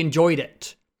actually enjoyed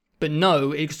it. But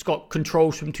no, it's got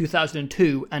controls from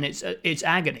 2002, and it's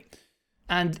agony.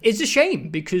 And it's a shame,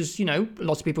 because,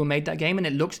 lots of people made that game, and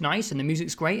it looks nice, and the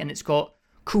music's great, and it's got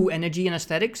cool energy and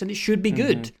aesthetics, and it should be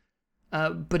good.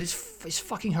 But it's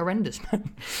fucking horrendous,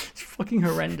 man. It's fucking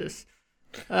horrendous.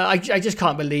 I just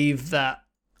can't believe that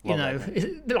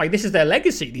like this is their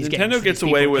legacy. These games. Nintendo gets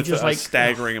away with a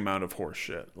staggering amount of horse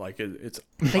shit. Like it's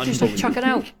they just like chuck it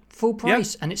out full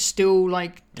price, and it's still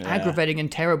like aggravating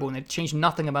and terrible, and they've changed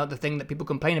nothing about the thing that people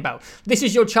complain about. This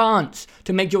is your chance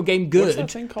to make your game good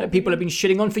that people have been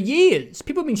shitting on for years.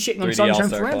 People have been shitting on Sunshine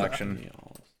forever.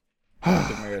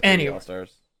 Anyway,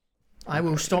 I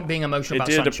will stop being emotional about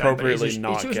Sunshine. It did appropriately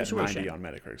not get 90 on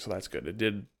Metacritic, so that's good. It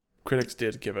did. Critics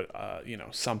did give it,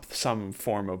 some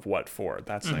form of what for.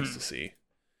 That's nice to see.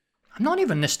 I'm not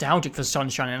even nostalgic for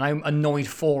Sunshine, and I'm annoyed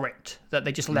for it that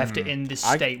they just left it in this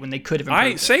state when they could have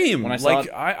improved it. Same. When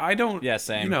I don't. Yeah,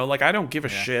 same. I don't give a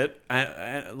shit.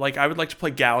 I would like to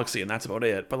play Galaxy, and that's about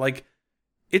it. But like,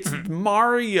 it's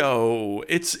Mario.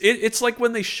 It's like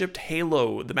when they shipped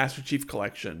Halo, the Master Chief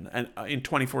Collection, and in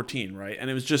 2014, right? And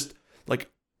it was just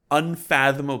like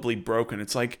unfathomably broken.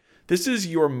 It's like, this is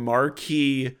your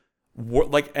marquee.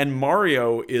 And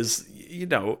Mario is,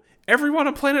 everyone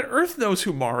on planet Earth knows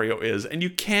who Mario is, and you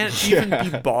can't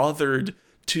even be bothered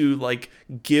to like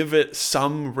give it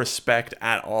some respect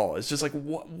at all. It's just like,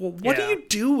 what are you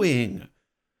doing?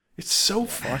 It's so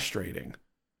frustrating.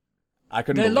 I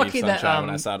couldn't believe Sunshine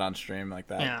when I saw it on stream like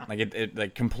that. Yeah. Like it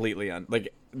like completely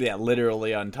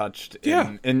literally untouched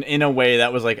in a way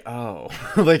that was like,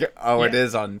 it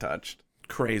is untouched.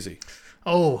 Crazy.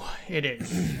 Oh, it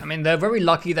is. I mean, they're very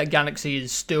lucky that Galaxy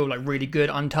is still like really good,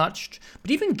 untouched.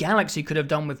 But even Galaxy could have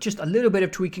done with just a little bit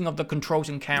of tweaking of the controls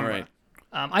and camera. Right.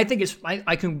 I think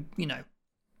I can,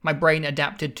 my brain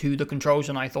adapted to the controls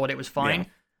and I thought it was fine. Yeah.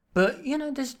 But,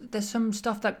 there's some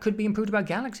stuff that could be improved about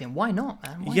Galaxy, and why not,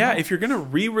 man? Why not? If you're going to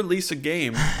re-release a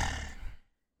game,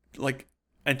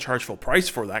 and charge full price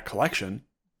for that collection,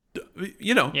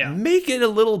 make it a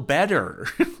little better.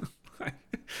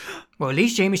 Well, at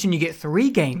least, Jameson, you get 3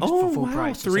 games for full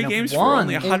price. 3 games for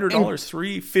only $100.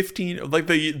 315. Like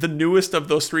the newest of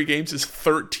those 3 games is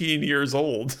 13 years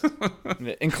old.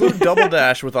 Include Double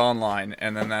Dash with online,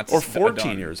 and then that's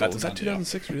 14 years old. Is that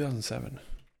 2006 or 2007?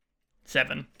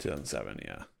 2007,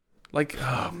 yeah. Like,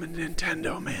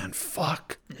 Nintendo, man,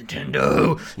 fuck.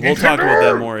 Nintendo. We'll talk about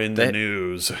that more in the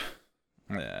news.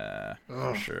 Yeah,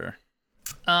 for sure.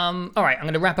 All right, I'm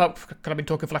going to wrap up because I've been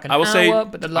talking for like an hour.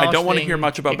 But the last I don't want to hear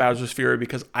much about Bowser's Fury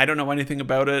because I don't know anything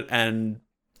about it, and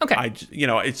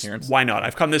it's why not?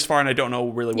 I've come this far and I don't know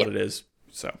really what it is,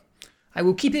 so I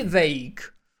will keep it vague.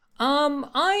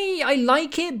 I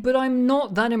like it, but I'm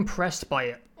not that impressed by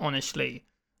it, honestly.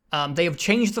 They have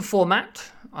changed the format.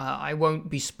 I won't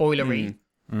be spoilery.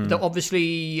 They're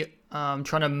obviously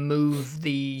trying to move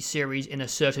the series in a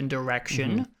certain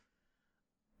direction.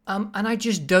 And I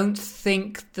just don't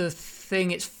think the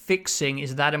thing it's fixing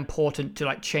is that important to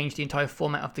like change the entire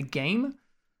format of the game.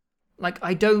 Like,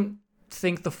 I don't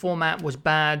think the format was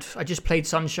bad. I just played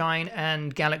Sunshine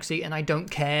and Galaxy, and I don't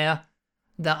care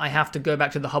that I have to go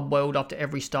back to the hub world after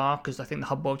every star, because I think the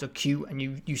hub worlds are cute and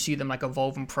you see them like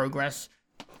evolve and progress.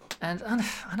 And I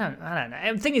don't know.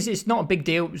 And the thing is, it's not a big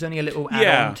deal. It was only a little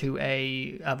add-on to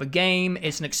a game.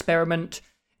 It's an experiment.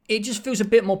 It just feels a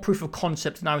bit more proof of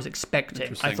concept than I was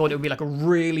expecting. I thought it would be like a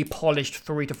really polished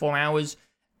 3 to 4 hours,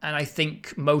 and I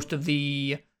think most of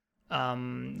the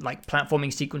like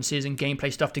platforming sequences and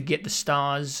gameplay stuff to get the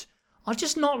stars are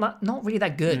just not really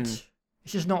that good.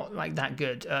 It's just not like that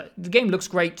good. The game looks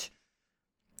great.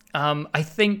 I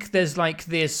think there's like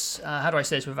this. How do I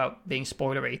say this without being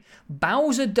spoilery?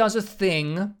 Bowser does a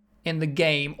thing in the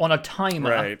game on a timer,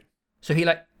 right? So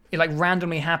it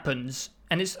randomly happens.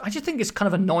 And I just think it's kind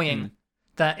of annoying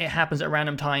that it happens at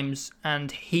random times,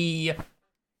 and he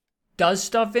does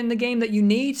stuff in the game that you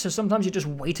need, so sometimes you're just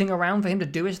waiting around for him to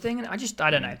do his thing, and I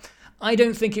don't know. I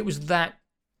don't think it was that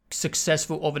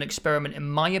successful of an experiment, in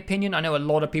my opinion. I know a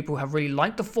lot of people have really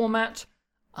liked the format.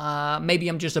 Maybe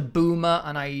I'm just a boomer,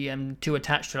 and I am too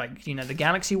attached to the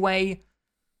Galaxy way,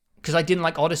 because I didn't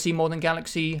like Odyssey more than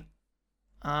Galaxy.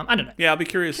 I don't know. Yeah, I'll be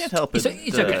curious. Can't help it.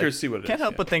 It's okay. Curious to see what it is. Can't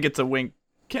help but think it's a wink.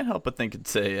 Can't help but think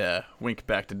it's a wink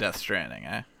back to Death Stranding,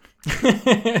 eh?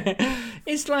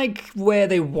 It's like where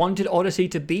they wanted Odyssey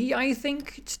to be, I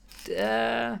think.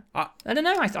 I don't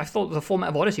know. I thought the format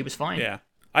of Odyssey was fine. Yeah.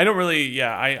 I don't really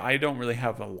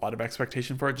have a lot of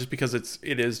expectation for it, just because it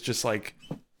is just like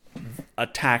a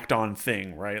tacked on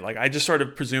thing, right? Like, I just sort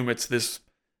of presume it's this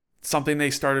something they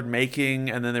started making,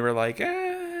 and then they were like,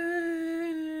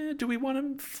 do we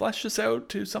want to flesh this out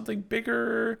to something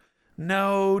bigger?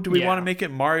 No. Do we want to make it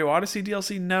Mario Odyssey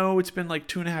DLC? No. It's been like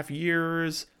 2.5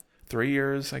 years, 3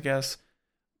 years, I guess.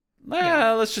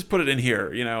 Let's just put it in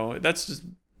here. That's just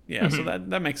So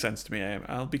that makes sense to me.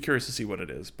 I'll be curious to see what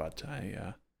it is, but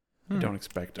I don't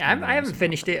expect. I haven't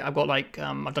finished it. I've got I've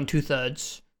done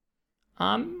 2/3.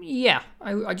 Yeah,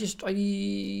 I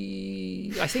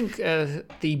think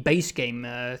the base game,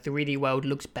 3D World,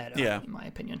 looks better. Yeah. In my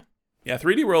opinion. Yeah,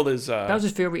 3D World is.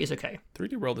 Bowser's Fury is okay.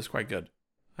 3D World is quite good.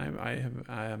 I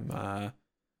am.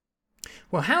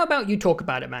 Well, how about you talk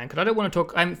about it, man? Because I don't want to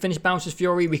talk. I haven't finished Bowser's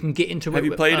Fury. We can get into it. Have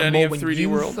you played any of 3D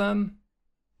World?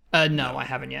 No, I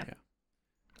haven't yet. Yeah.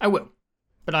 I will.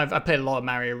 But I played a lot of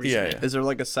Mario recently. Is there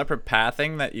like a separate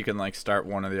pathing that you can like start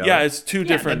one or the other? Yeah, it's two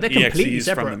different they're completely EXEs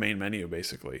separate. from the main menu,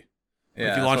 basically.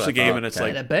 Yeah, if you launch the game and it's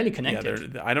like they're barely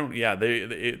connected.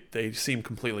 They seem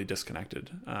completely disconnected.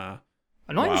 I'm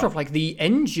not even sure if like the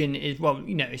engine is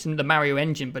it's in the Mario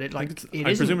engine, but I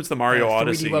presume it's the Mario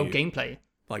Odyssey 3D World gameplay.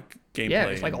 Like gameplay. Yeah,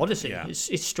 it's like Odyssey. Yeah.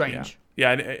 It's strange.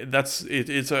 Yeah,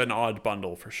 it's an odd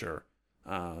bundle for sure.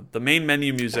 The main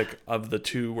menu music of the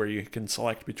two where you can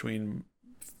select between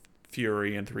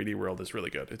Fury and 3D World is really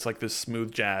good. It's like this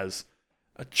smooth jazz,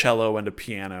 a cello and a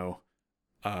piano,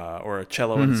 or a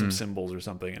cello and some cymbals or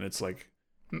something, and it's like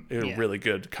a really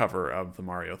good cover of the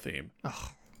Mario theme.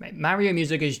 Oh, mate, Mario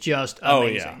music is just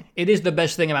amazing. Oh, yeah. It is the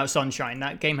best thing about Sunshine.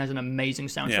 That game has an amazing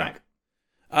soundtrack.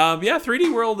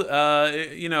 3D World,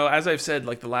 as I've said,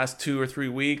 like the last 2 or 3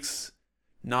 weeks,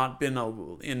 not been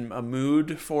in a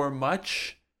mood for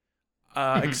much,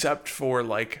 except for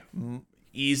like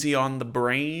easy on the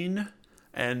brain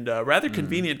and rather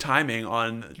convenient timing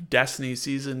on Destiny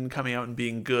season coming out and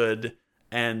being good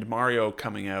and Mario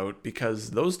coming out,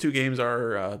 because those two games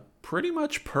are pretty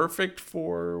much perfect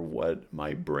for what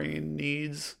my brain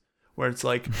needs. Where it's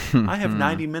like, I have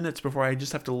 90 minutes before I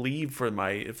just have to leave for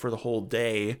the whole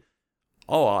day.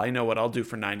 Oh, I know what I'll do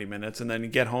for 90 minutes. And then you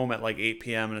get home at like 8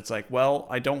 p.m. and it's like, well,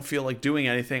 I don't feel like doing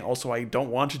anything. Also, I don't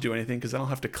want to do anything because then I'll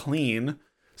have to clean.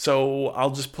 So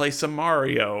I'll just play some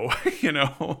Mario,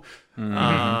 And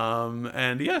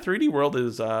 3D World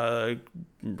is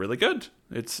really good.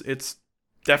 It's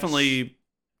definitely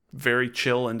very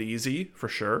chill and easy for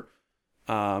sure.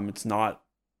 It's not.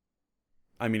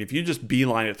 I mean, if you just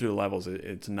beeline it through the levels,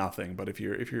 it's nothing. But if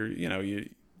you're,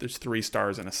 there's 3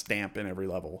 stars and a stamp in every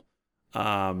level.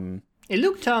 It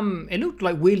looked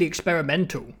like weirdly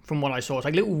experimental from what I saw. It's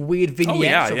like little weird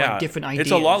vignettes of like different ideas.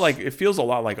 It's a lot like, it feels a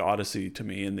lot like Odyssey to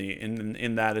me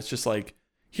in that it's just like,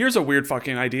 here's a weird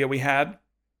fucking idea we had.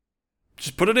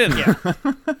 Just put it in. Yeah.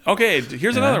 Okay,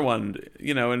 here's another one.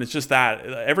 And it's just that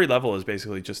every level is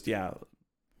basically just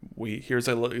here's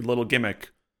a little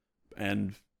gimmick,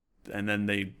 and then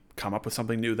they come up with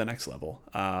something new the next level.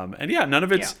 None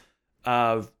of it's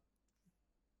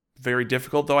very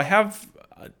difficult, though. I have,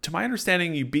 to my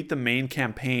understanding, you beat the main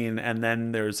campaign and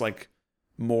then there's like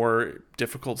more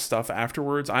difficult stuff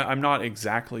afterwards. I'm not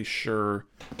exactly sure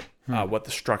what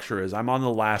the structure is. I'm on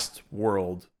the last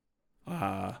world.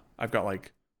 I've got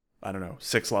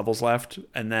 6 levels left,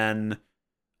 and then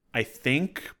I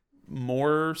think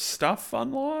more stuff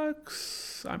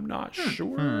unlocks. I'm not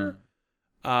sure.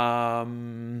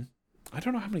 I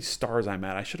don't know how many stars I'm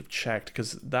at. I should have checked,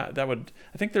 because that would,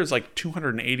 I think there's like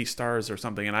 280 stars or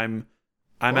something, and I'm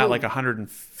at like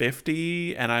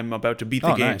 150, and I'm about to beat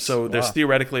the game. Nice. So there's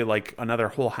theoretically like another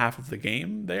whole half of the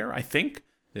game there, I think.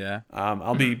 Yeah.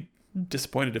 I'll be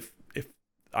disappointed if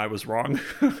I was wrong,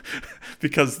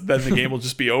 because then the game will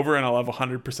just be over and I'll have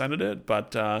 100%ed it.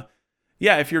 But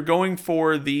if you're going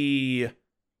for the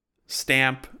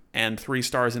stamp and 3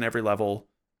 stars in every level,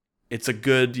 it's a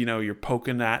good, you're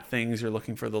poking at things, you're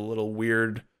looking for the little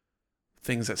weird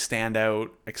things that stand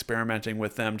out, experimenting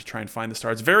with them to try and find the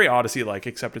stars. Very Odyssey-like,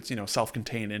 except it's,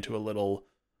 self-contained into a little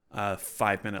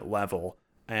 5-minute level.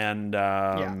 And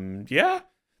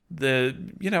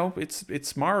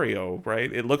it's Mario,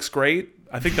 right? It looks great.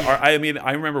 I think I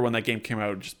remember when that game came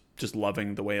out, just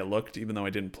loving the way it looked, even though I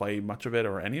didn't play much of it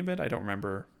or any of it. I don't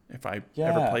remember if I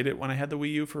ever played it when I had the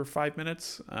Wii U for 5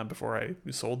 minutes before I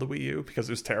sold the Wii U, because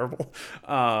it was terrible.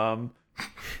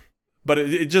 But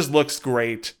it just looks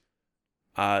great.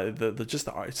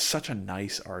 It's such a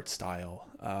nice art style.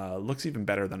 Looks even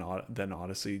better than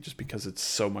Odyssey, just because it's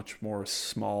so much more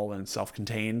small and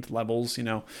self-contained levels.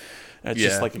 It's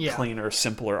just like a cleaner,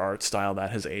 simpler art style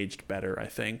that has aged better, I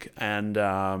think. And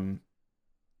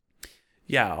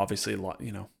obviously a lot.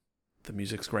 The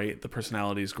music's great, the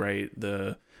personality is great.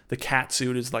 The cat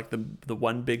suit is like the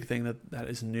one big thing that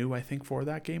is new, I think, for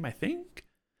that game. I think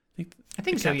so.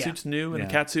 The cat suit's new, and the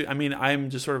cat suit. I mean, I'm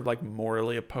just sort of like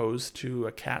morally opposed to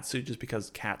a cat suit just because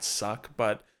cats suck.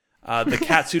 But the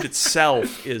cat suit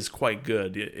itself is quite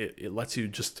good. It lets you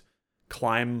just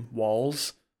climb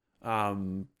walls.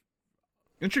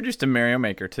 Introduced to Mario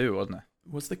Maker too, wasn't it?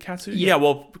 Was the cat suit? Yeah.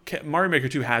 Well, Mario Maker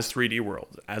 2 has 3D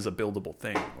World as a buildable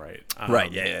thing, right?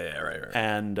 Right. Yeah. Right.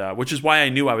 And which is why I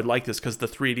knew I would like this, because the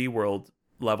 3D World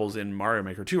levels in Mario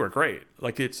Maker 2 are great.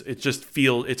 Like it's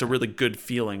a really good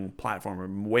feeling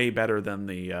platformer, way better than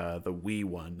the Wii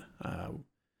one.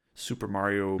 Super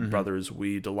Mario Brothers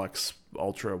Wii Deluxe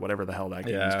Ultra, whatever the hell that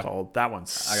game is called. That one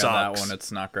sucks. I got that one.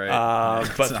 It's not great.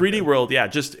 But 3D World,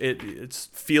 just it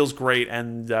feels great,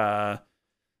 and the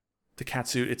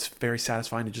catsuit, it's very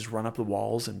satisfying to just run up the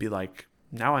walls and be like,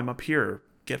 now I'm up here,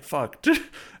 get fucked.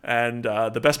 And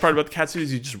the best part about the catsuit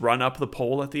is you just run up the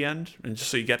pole at the end, and just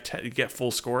so you get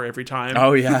full score every time.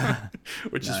 Oh yeah,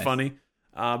 which is funny.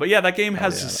 But yeah, that game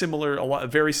has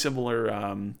very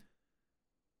similar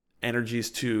energies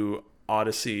to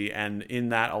Odyssey, and in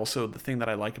that also the thing that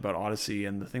I like about Odyssey,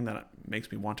 and the thing that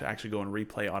makes me want to actually go and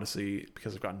replay Odyssey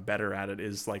because I've gotten better at it,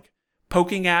 is like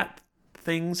poking at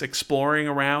things, exploring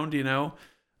around, being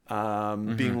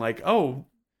like, oh,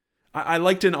 I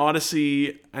liked in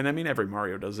Odyssey, and I mean every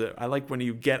Mario does it, I like when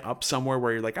you get up somewhere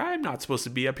where you're like, I'm not supposed to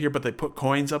be up here, but they put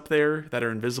coins up there that are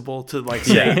invisible to like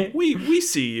say, we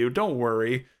see you, don't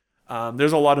worry.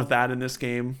 There's a lot of that in this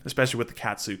game, especially with the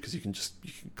catsuit, because you can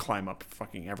climb up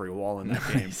fucking every wall in that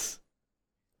game.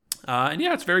 And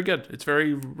yeah, it's very good. It's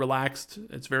very relaxed.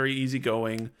 It's very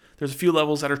easygoing. There's a few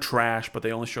levels that are trash, but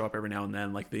they only show up every now and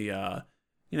then. Like there's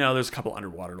a couple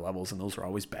underwater levels, and those are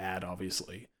always bad,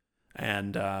 obviously.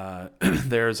 And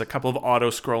there's a couple of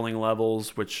auto-scrolling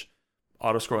levels, which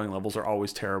auto-scrolling levels are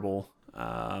always terrible.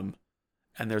 And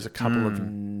there's a couple of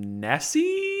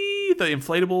Nessie, the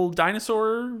inflatable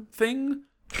dinosaur thing.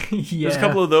 There's a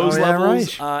couple of those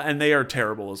levels, right. And they are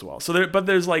terrible as well. So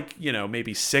there's like,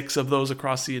 maybe 6 of those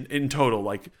across in total,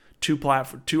 like 2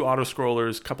 auto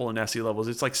scrollers, couple of Nessie levels.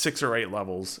 It's like 6 or 8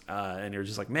 levels, and you're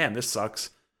just like, man, this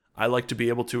sucks. I like to be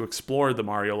able to explore the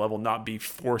Mario level, not be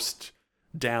forced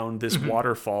down this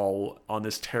waterfall on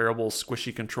this terrible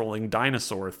squishy controlling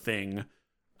dinosaur thing.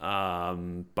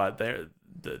 But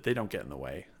they don't get in the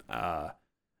way.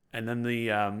 And then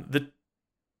the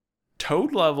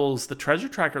Toad levels, the treasure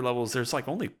tracker levels, there's like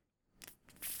only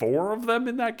 4 of them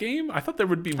in that game. I thought there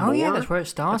would be more. Oh yeah, that's where it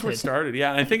started. That's where it started.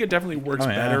 Yeah, and I think it definitely works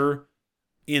better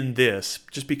in this,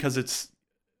 just because it's,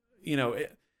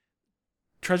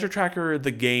 treasure tracker,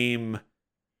 the game,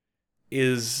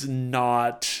 is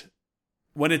not,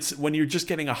 when you're just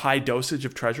getting a high dosage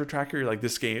of treasure tracker, you're like,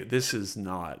 it's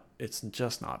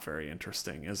just not very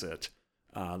interesting, is it?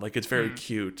 Like it's very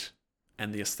cute,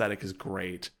 and the aesthetic is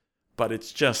great, but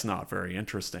it's just not very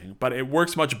interesting. But it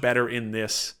works much better in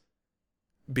this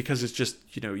because it's just,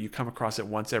 you come across it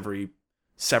once every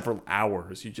several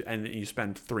hours, and you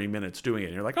spend 3 minutes doing it,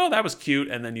 and you're like, oh, that was cute,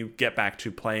 and then you get back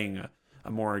to playing a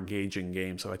more engaging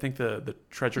game. So I think the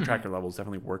treasure tracker levels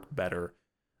definitely work better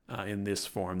in this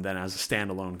form than as a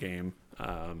standalone game,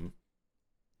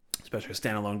 especially a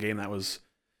standalone game that was,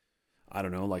 I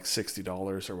don't know, like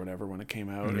 $60 or whatever when it came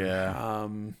out. Yeah.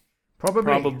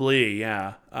 Probably,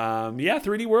 yeah.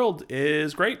 3D World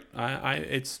is great.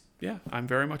 I'm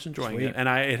very much enjoying it, and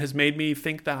it has made me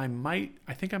think that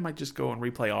I think I might just go and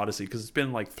replay Odyssey, because it's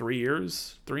been like 3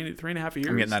 years, three and a half years.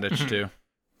 I'm getting that itch too.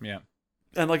 Yeah.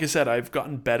 And like I said, I've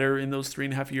gotten better in those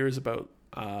 3.5 years about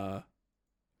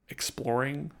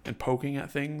exploring and poking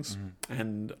at things.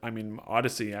 And I mean,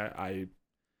 Odyssey,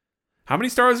 how many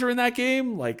stars are in that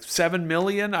game? Like 7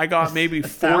 million. I got maybe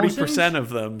 40% of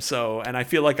them. So, and I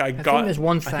feel like I think there's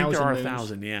 1,000. I think there are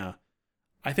 1,000. Yeah,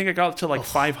 I think I got to like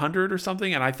 500 or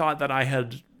something, and I thought that I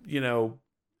had,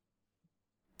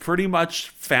 pretty much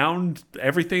found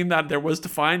everything that there was to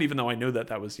find, even though I knew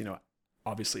that was,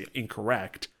 obviously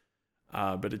incorrect.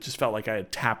 But it just felt like I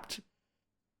had tapped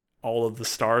all of the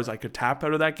stars I could tap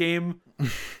out of that game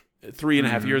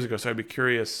 3.5 years ago. So I'd be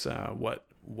curious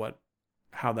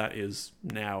how that is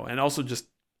now. And also just,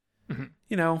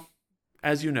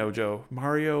 as you know, Joe,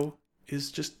 Mario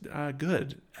is just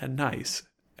good and nice.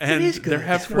 And it is good.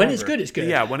 When it's good, it's good.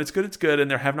 Yeah, when it's good, it's good. And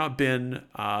there hasn't been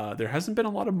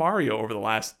a lot of Mario over the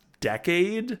last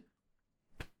decade.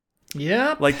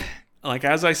 Yeah. Like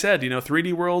as I said,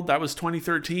 3D World, that was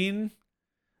 2013.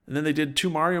 And then they did 2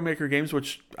 Mario Maker games,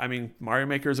 which, I mean, Mario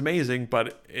Maker is amazing,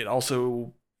 but it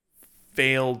also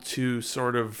failed to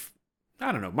sort of,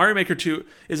 I don't know. Mario Maker 2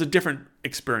 is a different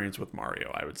experience with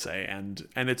Mario, I would say. And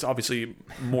it's obviously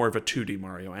more of a 2D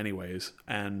Mario anyways.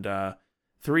 And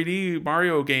 3D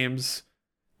Mario games,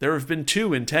 there have been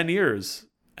 2 in 10 years.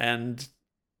 And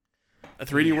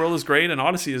 3D World is great, and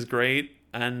Odyssey is great.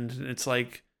 And it's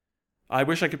like, I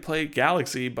wish I could play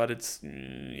Galaxy, but it's,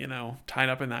 tied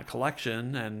up in that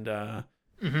collection. And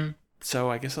so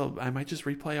I guess I might just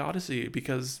replay Odyssey,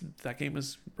 because that game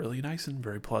is really nice and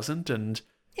very pleasant. And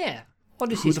yeah,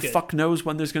 Odyssey's who the fuck knows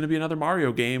when there's going to be another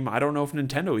Mario game? I don't know if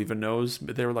Nintendo even knows.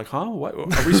 They were like, huh? What?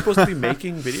 Are we supposed to be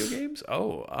making video games?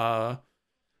 Oh,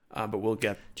 but we'll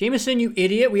get. Jameson, you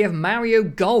idiot! We have Mario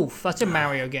Golf. That's a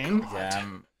Mario game. Yeah.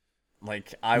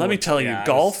 Let me tell you,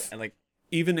 golf,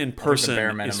 even in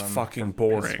person, is fucking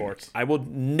boring. I will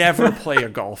never play a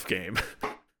golf game.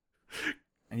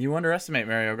 And you underestimate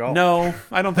Mario Golf. No,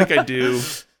 I don't think I do.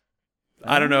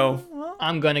 I don't know.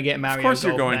 I'm going to get Mario Golf. Of course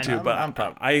you're going to,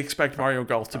 but I expect Mario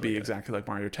Golf to be exactly like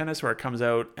Mario Tennis, where it comes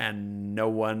out and no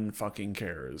one fucking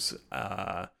cares.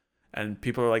 And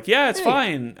people are like, yeah, it's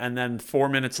fine. And then 4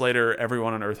 minutes later,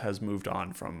 everyone on Earth has moved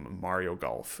on from Mario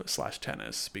Golf /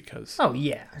 tennis because... Oh,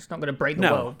 yeah. It's not going to break the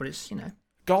world, but it's,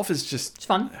 Golf is just... It's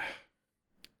fun.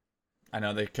 I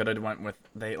know they could have went with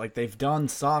they've done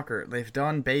soccer, they've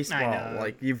done baseball,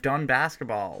 you've done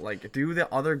basketball, do the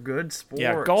other good sports.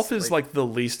 Yeah, golf is the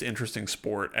least interesting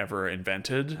sport ever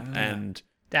invented, and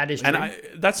that is true. And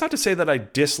that's not to say that I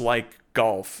dislike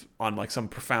golf on some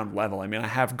profound level. I mean, I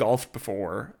have golfed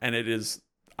before, and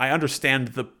I understand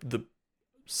the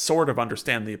sort of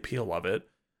understand the appeal of it.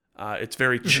 It's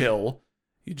very chill.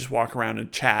 You just walk around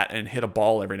and chat and hit a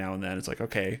ball every now and then. It's like,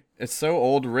 okay. It's so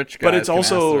old rich guys but it's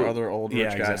also, ask their other old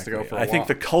rich guys to go for a walk. I think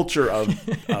the culture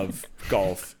of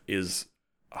golf is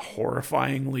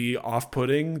horrifyingly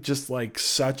off-putting. Just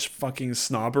such fucking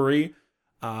snobbery.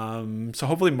 So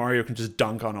hopefully Mario can just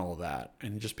dunk on all of that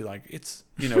and just be like, it's,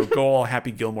 go all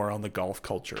Happy Gilmore on the golf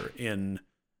culture in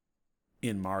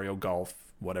Mario Golf,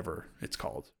 whatever it's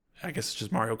called. I guess it's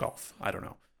just Mario Golf. I don't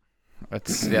know.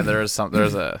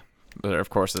 There, of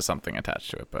course, is something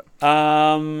attached to it, but...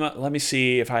 Let me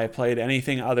see if I played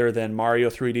anything other than Mario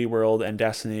 3D World and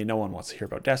Destiny. No one wants to hear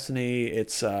about Destiny.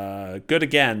 It's good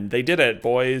again. They did it,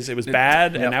 boys. It was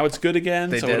bad, and now it's good again,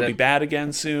 so it'll be bad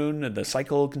again soon, and the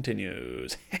cycle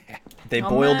continues. They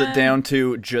boiled it down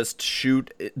to just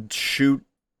shoot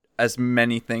as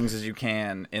many things as you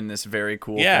can in this very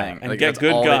cool thing. And get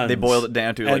good guns. They boiled it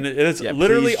down to and it's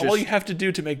literally all you have to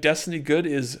do to make Destiny good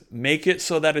is make it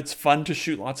so that it's fun to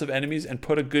shoot lots of enemies and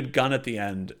put a good gun at the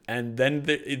end, and then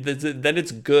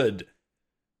it's good.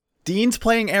 Dean's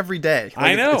playing every day.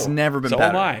 I know. It's never been better. So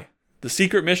am I. The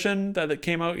secret mission that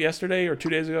came out yesterday or 2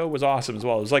 days ago was awesome as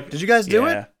well. It was did you guys do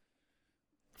it?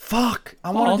 Fuck,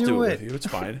 I want to do it. With you. It's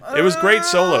fine. It was great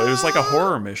solo. It was like a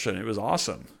horror mission. It was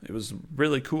awesome. It was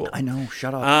really cool. I know.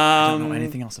 Shut up. I don't know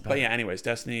anything else about it. But yeah, anyways,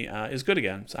 Destiny is good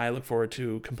again. So I look forward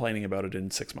to complaining about it in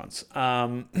 6 months.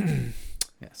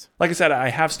 Yes. Like I said, I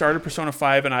have started Persona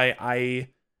 5, and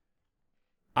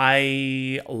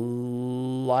I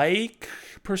like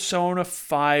Persona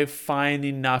 5 fine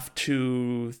enough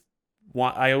to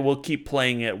want. I will keep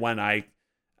playing it when I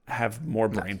have more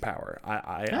brain power.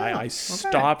 I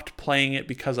stopped playing it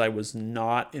because I was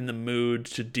not in the mood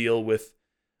to deal with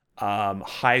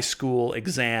high school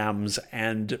exams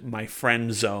and my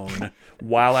friend zone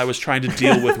while I was trying to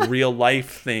deal with real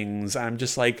life things. I'm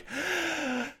just like,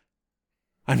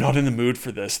 I'm not in the mood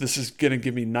for this. This is gonna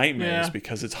give me nightmares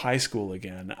because it's high school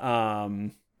again.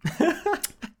 I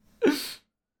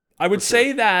would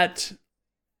say that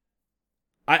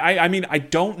I mean, I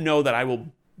don't know that I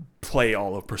will play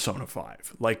all of Persona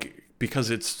 5 because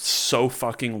it's so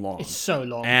fucking long. It's so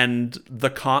long. And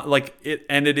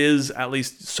it is, at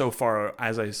least so far,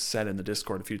 as I said in the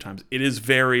Discord a few times, it is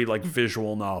very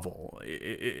visual novel.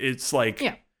 It's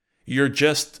you're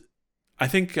just, I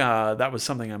think that was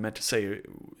something I meant to say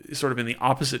sort of in the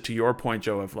opposite to your point,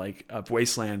 Joe, of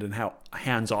Wasteland and how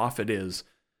hands off it is.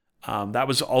 That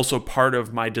was also part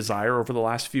of my desire over the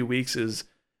last few weeks is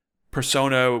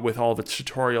Persona with all the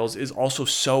tutorials is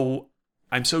also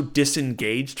I'm so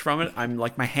disengaged from it. I'm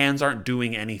my hands aren't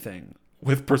doing anything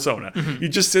with Persona. You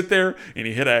just sit there and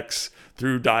you hit X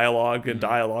through dialogue and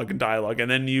dialogue and dialogue,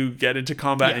 and then you get into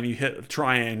combat and you hit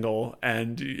triangle,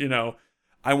 and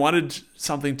I wanted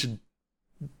something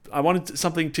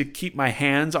to keep my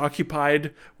hands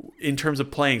occupied in terms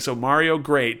of playing. So Mario,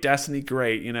 great. Destiny,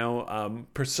 great.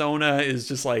 Persona is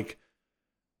just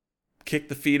kick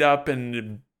the feet up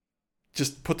and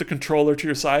just put the controller to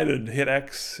your side and hit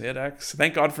X.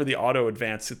 Thank God for the auto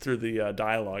advance through the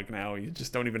dialogue now. You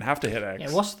just don't even have to hit X.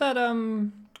 Yeah, what's that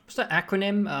acronym?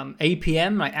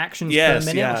 APM, actions per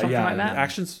minute or something like that?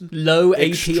 Actions low APM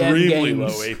extremely games.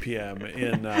 Low APM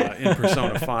in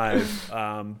Persona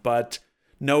 5. But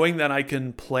knowing that I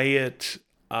can play it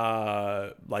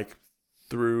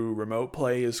through remote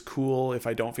play is cool if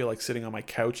I don't feel like sitting on my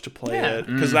couch to play it.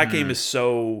 Because that game is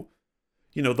so...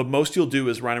 the most you'll do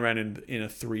is run around in a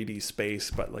 3D space,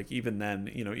 but even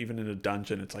then, even in a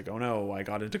dungeon, it's oh no, I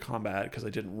got into combat because I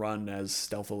didn't run as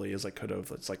stealthily as I could have.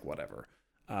 It's whatever.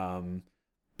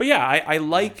 But yeah, I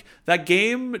like that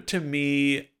game. To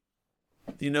me,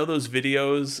 you know those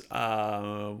videos,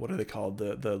 what are they called?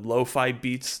 The lo-fi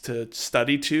beats to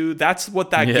study to? That's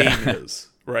what that game is,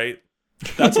 right?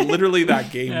 That's literally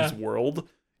that game's world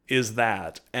is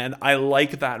that. And I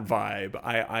like that vibe.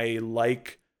 I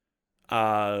like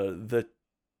the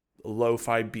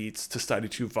lo-fi beats to study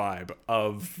to vibe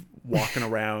of walking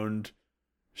around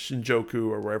Shinjuku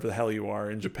or wherever the hell you are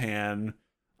in Japan.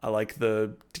 I like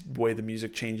the way the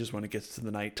music changes when it gets to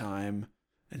the nighttime.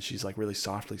 And she's like really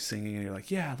softly singing, and you're like,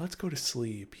 "Yeah, let's go to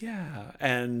sleep." Yeah,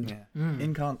 and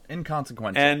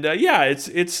inconsequential. And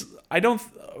it's.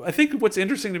 I think what's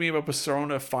interesting to me about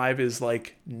Persona 5 is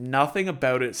like nothing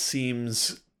about it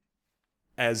seems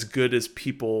as good as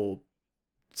people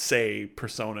say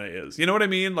Persona is. You know what I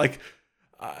mean? Like,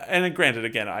 and granted,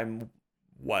 again, I'm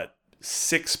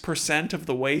 6% of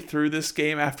the way through this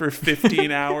game after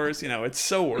 15 hours. You know, it's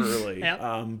so early.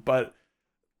 But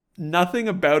nothing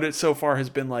about it so far has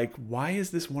been like, why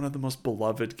is this one of the most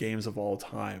beloved games of all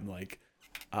time? Like,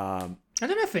 I don't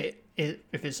know if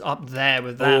it's up there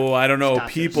with that. Oh, I don't know.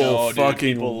 Status.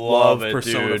 People love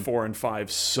Persona 4 and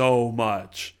 5 so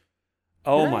much.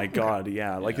 Oh my god,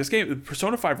 yeah. Like this game,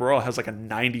 Persona 5 Royal has like a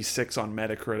 96 on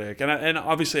Metacritic, and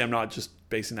obviously I'm not just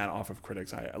basing that off of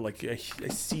critics. I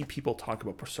see people talk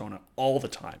about Persona all the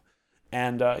time,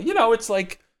 and it's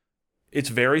like it's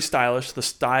very stylish. The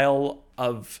style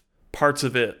of parts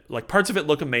of it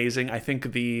look amazing. I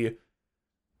think the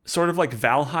sort of like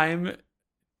Valheim,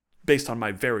 based on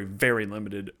my very, very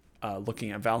limited looking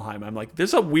at Valheim, I'm like,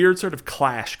 there's a weird sort of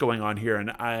clash going on here,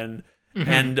 and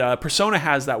Persona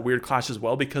has that weird clash as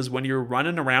well, because when you're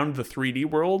running around the 3D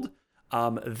world,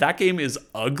 that game is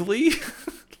ugly.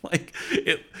 Like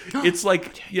it's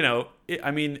like,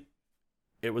 it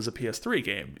was a PS3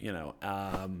 game,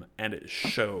 and it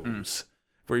shows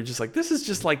where you're just like, this is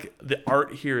just like the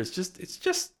art here is just, it's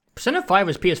just. Persona 5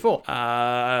 was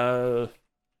PS4.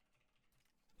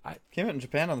 Came out in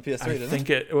Japan on the PS3, didn't it? I think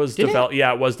it was developed.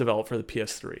 Yeah, it was developed for the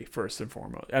PS3 first and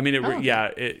foremost. I mean,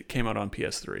 it came out on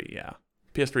PS3. Yeah,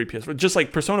 PS3, PS4. Just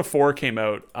like Persona 4 came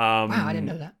out. Wow, I didn't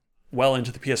know that. Well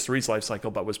into the PS3's life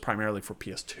cycle, but was primarily for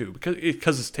PS2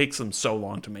 because it takes them so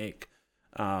long to make.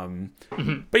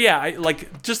 But yeah, I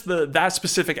like just that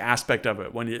specific aspect of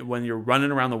it when you're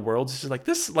running around the world. It's just like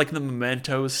this, like the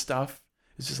Mementos stuff.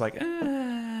 It's just like,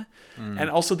 and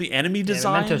also the enemy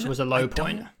design. Mementos was a low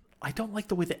point. I don't like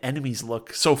the way the enemies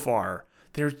look so far.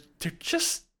 They're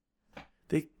just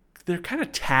they're kind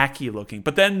of tacky looking.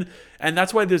 But then, and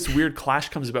that's why this weird clash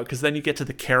comes about, because then you get to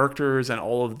the characters and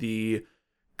all of the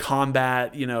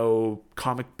combat,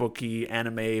 comic booky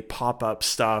anime pop-up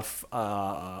stuff,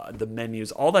 the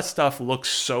menus, all that stuff looks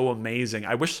so amazing.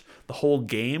 I wish the whole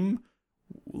game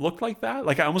looked like that.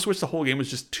 Like I almost wish the whole game was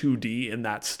just 2D in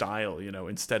that style,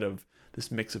 instead of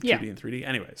this mix of 2D and 3D.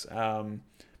 Anyways,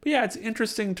 but yeah, it's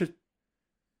interesting to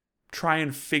try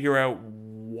and figure out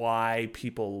why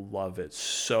people love it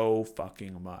so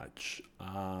fucking much.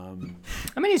 I mean,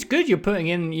 it's good you're putting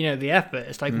in, the effort.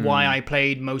 It's like why I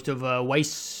played most of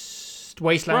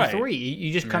Wasteland 3.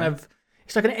 You just kind of,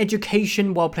 it's like an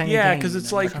education while playing a game. Yeah, because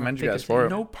it's like,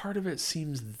 no part of it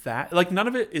seems that, like none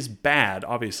of it is bad,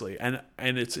 obviously, and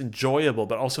it's enjoyable,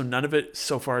 but also none of it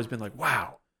so far has been like,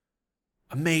 wow,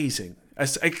 amazing,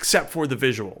 except for the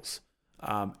visuals.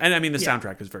 And I mean, the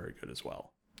soundtrack is very good as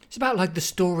well. It's about like the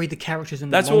story, the characters,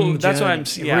 and that's what I'm.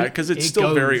 Yeah, because it's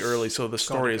still very early, so the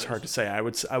story is hard to say. I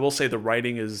will say the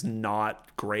writing is not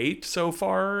great so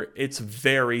far. It's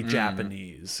very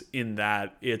Japanese in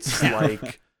that it's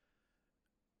like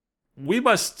we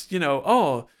must,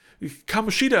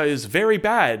 Kamoshida is very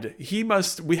bad.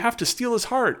 We have to steal his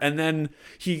heart. And then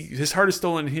his heart is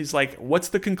stolen. And he's like, what's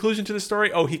the conclusion to the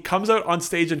story? Oh, he comes out on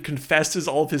stage and confesses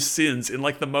all of his sins in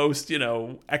like the most,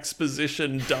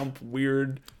 exposition dump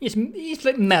weird. It's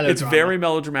like melodrama. It's very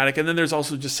melodramatic. And then there's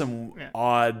also just some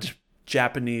odd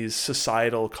Japanese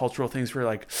societal cultural things where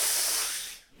like,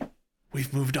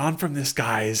 we've moved on from this,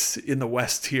 guys, in the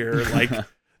West here. Like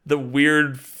the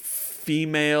weird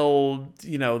female,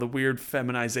 the weird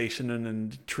feminization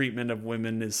and treatment of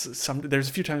women is there's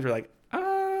a few times where like,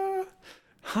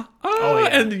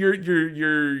 and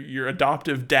your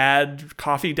adoptive dad,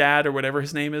 coffee dad or whatever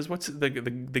his name is, what's the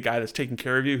guy that's taking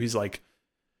care of you? He's like,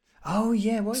 oh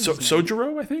yeah, what is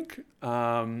Sojiro, I think.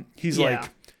 He's like,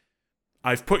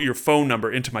 I've put your phone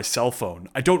number into my cell phone.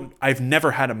 I've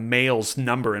never had a male's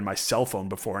number in my cell phone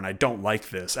before, and I don't like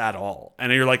this at all.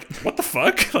 And you're like, what the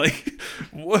fuck? Like,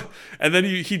 what? And then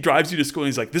he drives you to school, and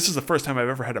he's like, this is the first time I've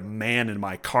ever had a man in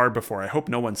my car before. I hope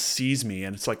no one sees me.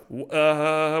 And it's like,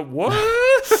 what?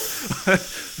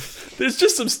 there's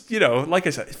just some, like I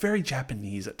said, it's very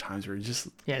Japanese at times where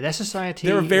their society.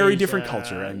 They're a very different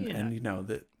culture, and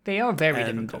that they are very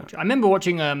different culture. I remember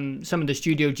watching some of the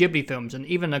Studio Ghibli films, and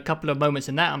even a couple of moments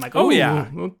in that, I'm like, okay.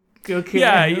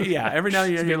 Yeah. Every now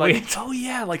and then you're like, weird. Oh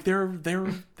yeah, like they're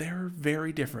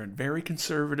very different, very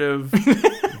conservative,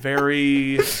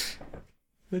 very.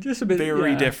 They're just a bit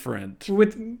very different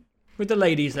with the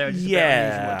ladies there. Just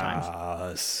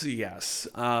yes.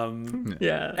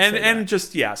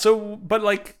 So, but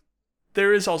like,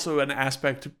 there is also an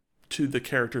aspect to the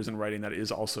characters and writing that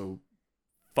is also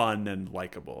fun and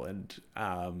likable, and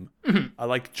I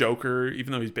like Joker,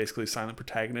 even though he's basically a silent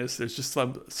protagonist. There's just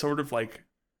some sort of like.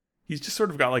 He's just sort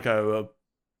of got like a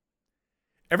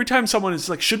every time someone is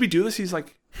like, should we do this? He's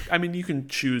like, I mean, you can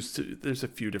choose to, there's a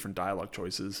few different dialogue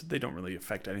choices. They don't really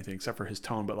affect anything except for his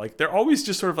tone, but like, they're always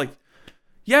just sort of like,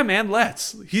 yeah, man,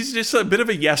 let's. He's just a bit of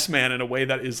a yes man in a way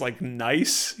that is like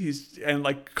nice. And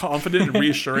like confident and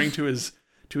reassuring to his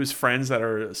friends that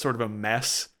are sort of a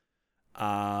mess.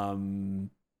 But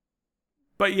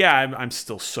yeah, I'm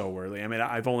still so early. I mean,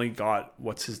 I've only got,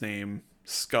 what's his name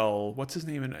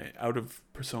in out of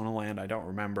Persona Land? I don't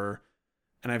remember.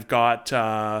 And I've got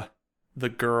the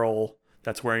girl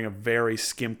that's wearing a very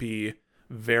skimpy,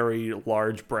 very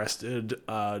large-breasted,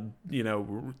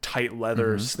 tight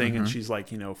leather thing, and she's like,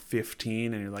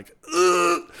 15, and you're like,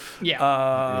 ugh!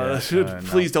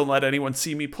 Please don't let anyone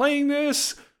see me playing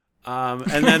this.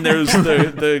 And then there's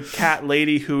the cat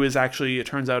lady who is actually, it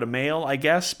turns out, a male, I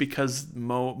guess, because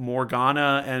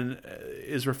Morgana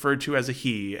is referred to as a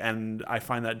he, and I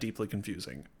find that deeply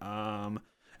confusing.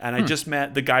 And I just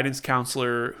met the guidance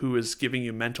counselor who is giving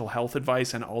you mental health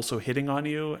advice and also hitting on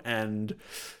you, and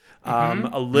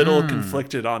a little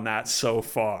conflicted on that so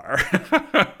far.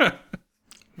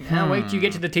 Now wait till you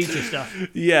get to the teacher stuff.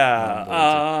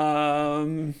 Yeah.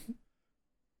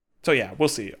 So yeah, we'll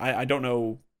see. I don't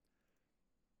know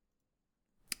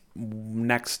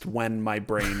next when my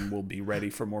brain will be ready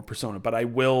for more Persona, but I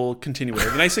will continue it.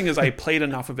 The nice thing is I played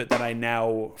enough of it that I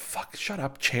now shut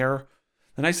up, chair.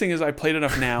 The nice thing is I played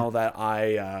enough now that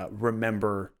I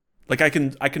remember, like I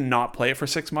can not play it for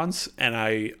 6 months, and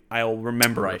I'll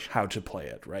remember how to play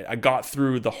it. Right, I got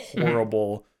through the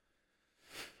horrible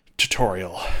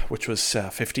tutorial, which was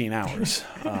 15 hours.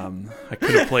 I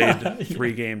could have played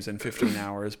 3 games in 15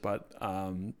 hours, but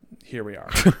here we are.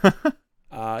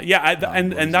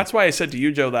 And that's why I said to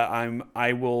you, Joe, that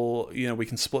I will, we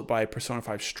can split by Persona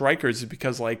 5 Strikers, is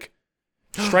because like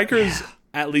Strikers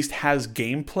at least has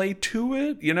gameplay to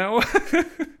it,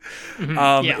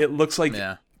 It looks like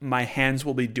my hands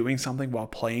will be doing something while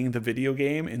playing the video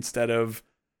game instead of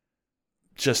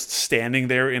just standing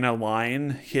there in a line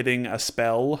hitting a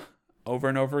spell over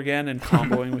and over again and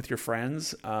comboing with your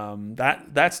friends.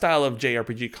 That style of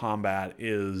JRPG combat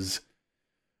is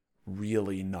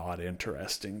really not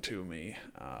interesting to me.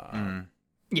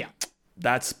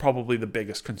 That's probably the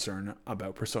biggest concern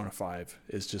about Persona 5,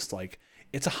 is just like,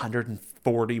 it's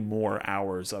 140 more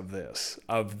hours of this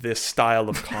style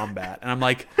of combat. And I'm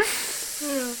like,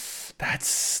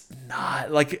 that's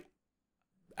not like,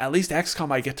 at least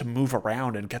XCOM I get to move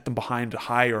around and get them behind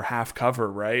high or half cover,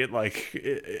 right? Like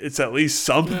it's at least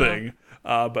something.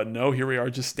 But no, here we are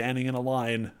just standing in a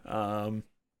line. But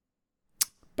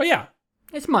yeah.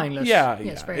 It's mindless. Yeah,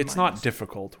 it's mindless. Not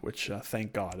difficult, which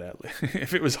thank God.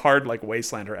 If it was hard like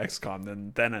Wasteland or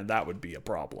XCOM, then that would be a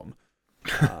problem.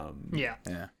 Yeah.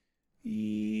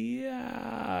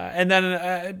 And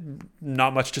then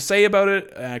not much to say about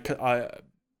it.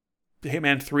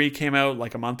 Hitman 3 came out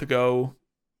like a month ago.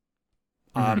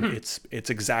 It's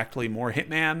exactly more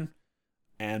Hitman,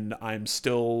 and I'm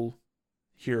still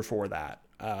here for that.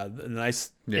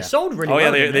 Nice. It sold really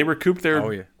well. Oh yeah, they recouped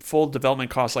their full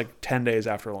development costs like 10 days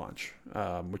after launch,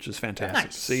 which is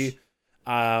fantastic to see.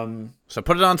 So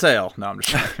put it on sale. No, I'm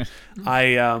just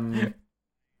kidding.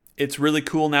 It's really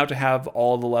cool now to have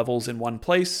all the levels in one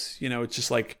place. It's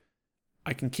just like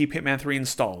I can keep Hitman 3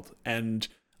 installed, and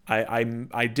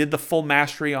I did the full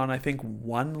mastery on I think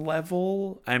one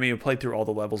level. I mean, I played through all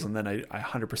the levels, and then I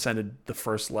 100%ed the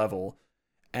first level.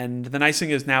 And the nice thing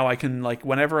is now I can, like,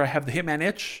 whenever I have the Hitman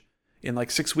itch in like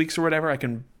 6 weeks or whatever, I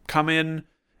can come in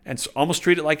and almost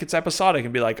treat it like it's episodic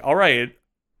and be like, all right,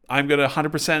 I'm going to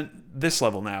 100% this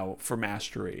level now for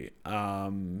mastery. I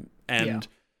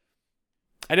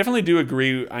definitely do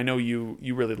agree. I know you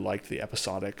really liked the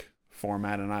episodic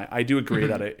format, and I do agree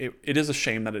that it is a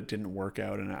shame that it didn't work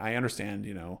out. And I understand,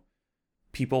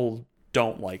 people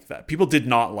don't like that. People did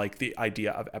not like the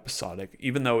idea of episodic,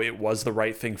 even though it was the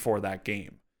right thing for that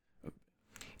game.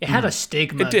 It had a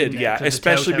stigma. It did,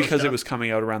 especially because it was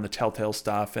coming out around the Telltale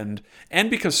stuff, and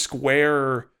because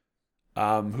Square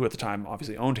who at the time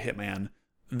obviously owned Hitman,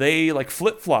 they like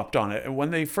flip-flopped on it. And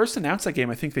when they first announced that game,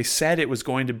 I think they said it was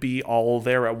going to be all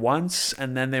there at once,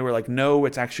 and then they were like, no,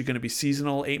 it's actually going to be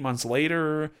seasonal 8 months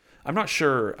later. I'm not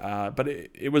sure, but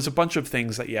it was a bunch of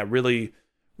things that, really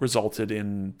resulted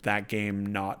in that game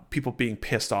not people being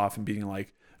pissed off and being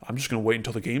like, I'm just going to wait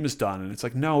until the game is done. And it's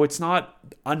like, no, it's not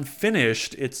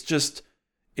unfinished. It's just,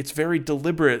 it's very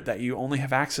deliberate that you only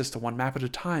have access to one map at a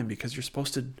time because you're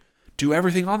supposed to do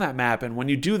everything on that map. And when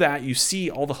you do that, you see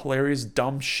all the hilarious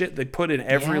dumb shit they put in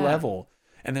every level.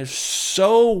 And they're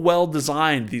so well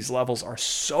designed. These levels are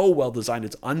so well designed.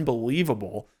 It's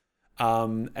unbelievable.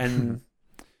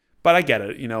 But I get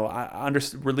it. I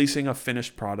understand releasing a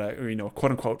finished product, or,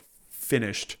 quote unquote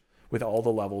finished with all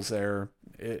the levels there.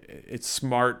 It's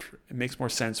smart. It makes more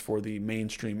sense for the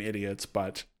mainstream idiots,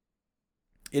 but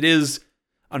it is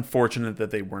unfortunate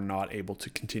that they were not able to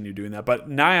continue doing that. But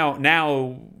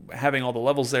now having all the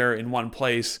levels there in one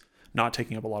place, not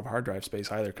taking up a lot of hard drive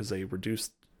space either, because they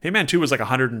reduced. Hitman 2 was like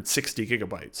 160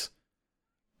 gigabytes.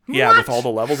 Yeah, with all the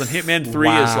levels. And Hitman 3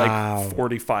 is like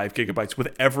 45 gigabytes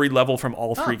with every level from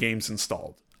all three games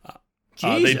installed.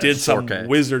 They did some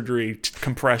wizardry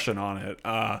compression on it.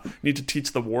 Need to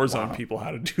teach the Warzone people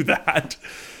how to do that.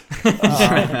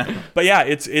 But yeah,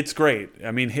 it's great.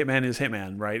 I mean, Hitman is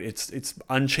Hitman, right? It's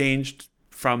unchanged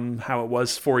from how it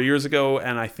was 4 years ago,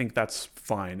 and I think that's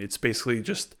fine. It's basically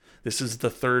just, this is the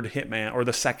third Hitman, or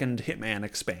the second Hitman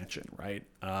expansion, right?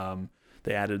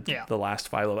 They added the last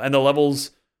 5 levels, and the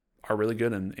levels are really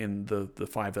good in the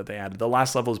 5 that they added. The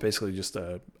last level is basically just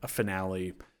a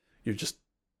finale. You're just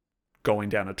going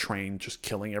down a train, just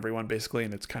killing everyone basically,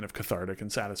 and it's kind of cathartic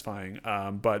and satisfying.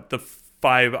 But the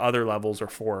 5 other levels, or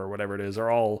 4 or whatever it is, are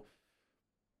all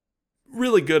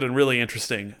really good and really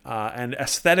interesting, and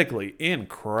aesthetically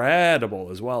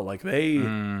incredible as well. Like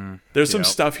there's some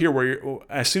stuff here where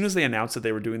as soon as they announced that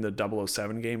they were doing the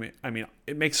 007 game,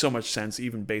 it makes so much sense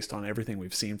even based on everything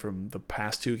we've seen from the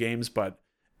past 2 games, but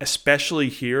especially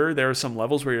here, there are some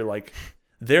levels where you're like,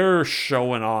 they're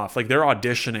showing off, like they're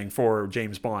auditioning for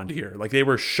James Bond here. Like they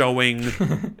were showing,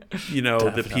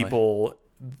 the people,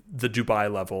 the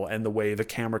Dubai level, and the way the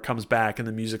camera comes back and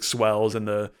the music swells and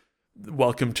the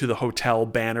welcome to the hotel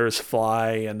banners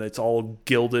fly, and it's all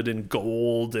gilded in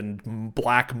gold and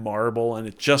black marble, and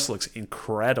it just looks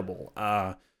incredible.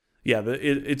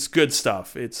 It's good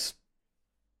stuff. It's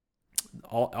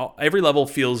every level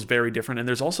feels very different, and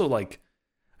there's also like,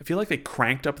 I feel like they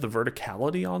cranked up the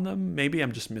verticality on them. Maybe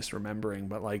I'm just misremembering,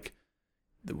 but like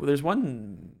there's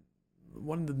one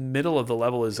in the middle of the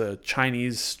level is a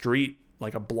Chinese street,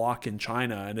 like a block in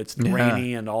China, and it's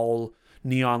rainy and all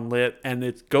neon lit, and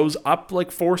it goes up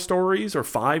like 4 stories or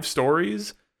 5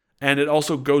 stories, and it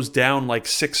also goes down like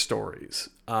 6 stories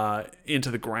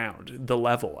into the ground, the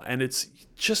level, and it's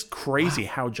just crazy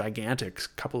how gigantic a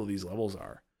couple of these levels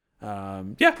are.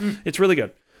 It's really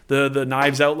good. The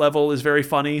Knives Out level is very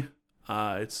funny.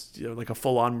 It's like a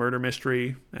full-on murder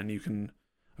mystery, and you can,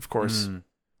 of course,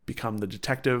 become the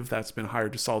detective that's been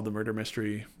hired to solve the murder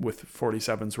mystery with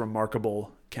 47's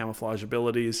remarkable camouflage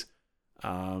abilities.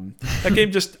 That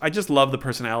game I just love the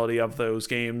personality of those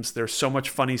games. There's so much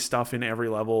funny stuff in every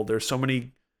level. There's so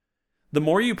many. The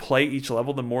more you play each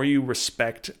level, the more you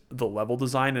respect the level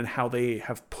design and how they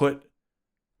have put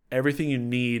everything you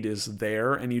need is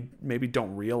there, and you maybe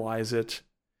don't realize it.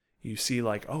 You see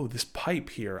like, oh, this pipe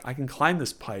here, I can climb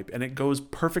this pipe, and it goes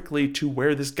perfectly to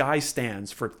where this guy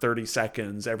stands for 30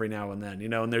 seconds every now and then,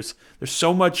 and there's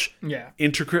so much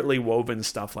intricately woven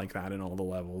stuff like that in all the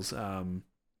levels.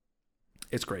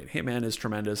 It's great. Hitman is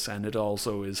tremendous, and it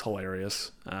also is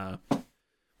hilarious.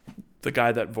 The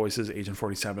guy that voices Agent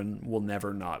 47 will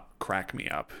never not crack me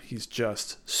up. He's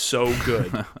just so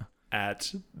good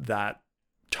at that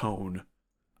tone.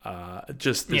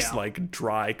 Just this like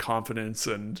dry confidence,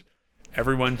 and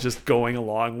everyone just going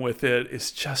along with it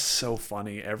is just so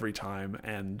funny every time.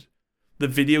 And the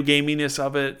video gaminess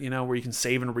of it, where you can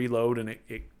save and reload, and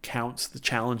it counts the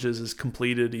challenges as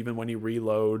completed even when you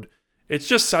reload. It's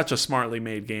just such a smartly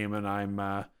made game,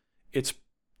 and it's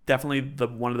definitely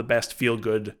one of the best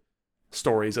feel-good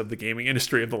stories of the gaming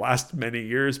industry of the last many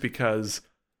years, because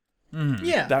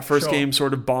that first game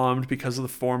sort of bombed because of the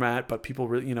format, but people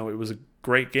really, it was a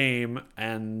great game,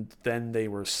 and then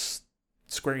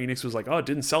Square Enix was like, oh, it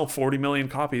didn't sell 40 million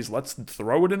copies, let's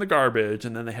throw it in the garbage,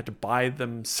 and then they had to buy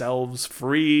themselves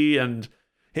free, and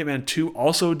Hitman 2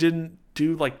 also didn't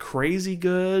do like crazy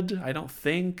good, I don't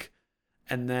think.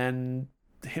 And then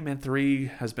Hitman 3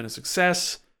 has been a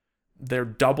success. They're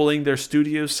doubling their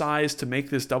studio size to make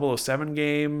this 007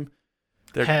 game.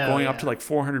 They're going up to like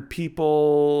 400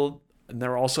 people. And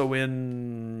they're also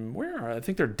in... Where I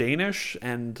think they're Danish,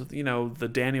 and the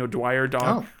Danny O'Dwyer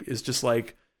doc is just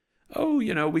like,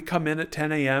 we come in at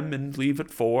 10 a.m. and leave at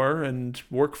 4 and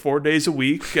work 4 days a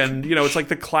week, and it's like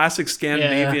the classic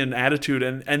Scandinavian attitude,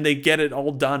 and they get it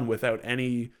all done without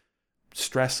any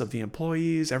stress of the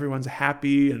employees. Everyone's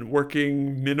happy and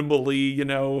working minimally.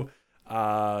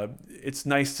 It's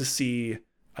nice to see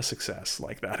a success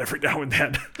like that every now and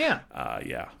then.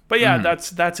 But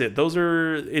that's it.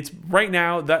 It's right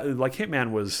now that, like,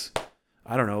 Hitman was,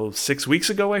 I don't know, 6 weeks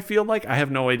ago. I feel like I have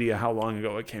no idea how long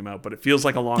ago it came out, but it feels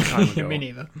like a long time ago. Me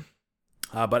neither.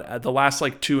 But the last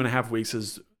like 2.5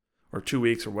 weeks or 2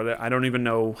 weeks or whatever, I don't even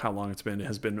know how long it's been. It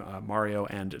has been Mario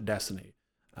and Destiny,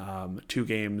 2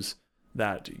 games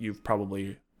that you've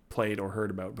probably played or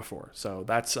heard about before. So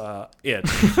that's it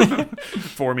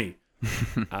for me.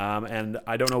 And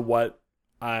I don't know what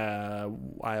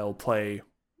I'll play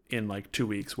in like 2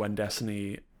 weeks when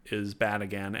Destiny is bad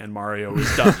again and Mario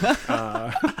is done.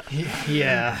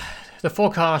 Yeah, the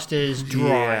forecast is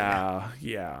dry.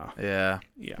 Yeah.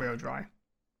 Real dry.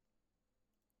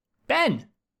 Ben,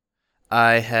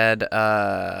 I had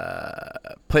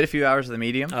played a few hours of the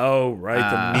Medium. Oh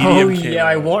right, the Medium. Oh yeah,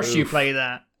 I watched you play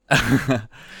that.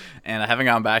 And I haven't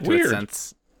gone back to it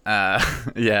since.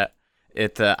 Yeah.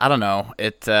 I don't know.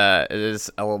 It is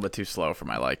a little bit too slow for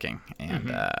my liking,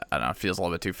 and I don't know. It feels a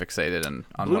little bit too fixated on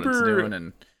what it's doing,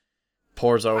 and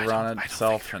pours over on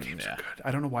itself. And yeah,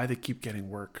 I don't know why they keep getting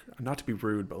work. Not to be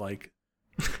rude, but like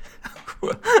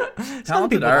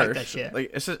talented art. Like that shit.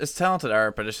 Like it's talented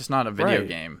art, but it's just not a video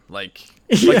game. Like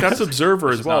that's Observer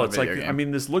as well. It's like game. I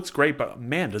mean, this looks great, but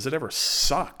man, does it ever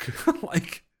suck?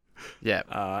 Like. Yeah.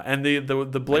 And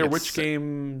the Blair Witch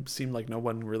game seemed like no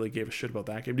one really gave a shit about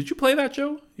that game. Did you play that,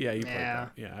 Joe? Yeah, you played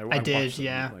that. Yeah, I did.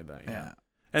 Yeah. Played that, yeah.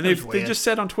 And they just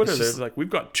said on Twitter, they're like, we've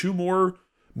got 2 more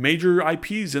major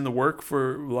IPs in the work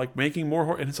for like making more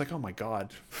horror. And it's like, oh my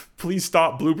god, please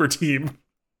stop, Bloober Team.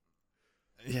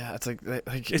 Yeah, it's like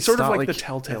it's sort of like the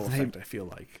Telltale effect. I feel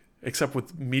like, except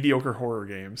with mediocre horror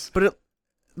games. But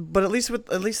at least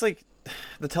like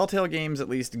the Telltale games, at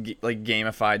least like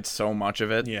gamified so much of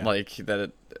it, like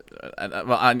that.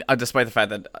 Despite the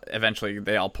fact that eventually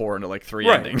they all pour into like 3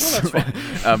 endings, well,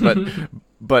 that's fine.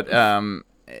 but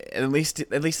at least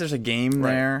there's a game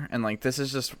there, and like this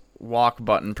is just walk,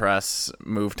 button press,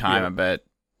 move time a bit.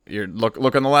 You look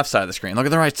on the left side of the screen, look at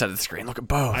the right side of the screen, look at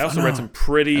both. I also read some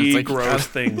pretty gross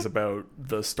things about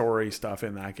the story stuff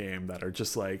in that game that are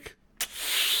just like,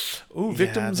 oh,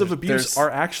 victims of abuse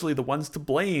are actually the ones to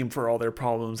blame for all their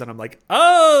problems, and I'm like,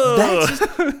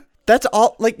 oh, that's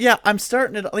all. Like, yeah, I'm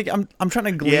starting to like, I'm trying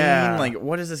to glean like,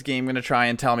 what is this game gonna try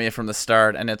and tell me from the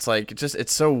start? And it's like,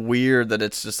 it's so weird that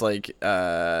it's just like,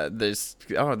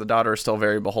 the daughter is still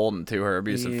very beholden to her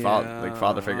abusive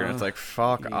father figure, and it's like,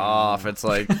 fuck off. It's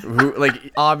like,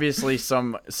 obviously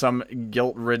some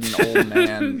guilt-ridden old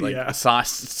man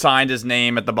signed his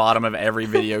name at the bottom of every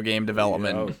video game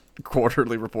development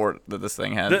quarterly report that this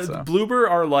thing had. Bloober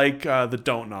are like the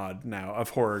Don't Nod now of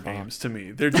horror games to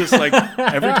me. They're just like,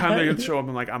 every time they show up,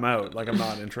 I'm like, I'm out. Like, I'm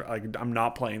not I'm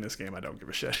not playing this game. I don't give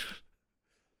a shit.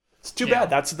 It's too bad.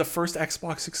 That's the first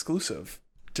Xbox exclusive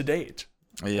to date.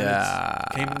 Yeah.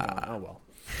 Came and gone. Oh well.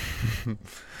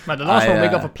 But the last one we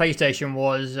got for PlayStation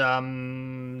was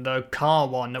the car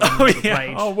one that we never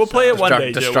played. Oh, we'll play it one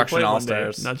day. Destruction All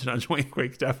Stars. Nudge, nudge, wink,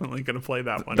 wink. Definitely gonna play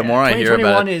that one. The more I hear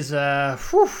about it, 2021 is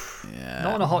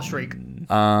not on a hot streak.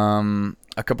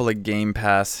 A couple of Game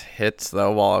Pass hits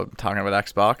though. While I'm talking about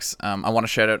Xbox, I want to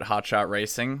shout out Hot Shot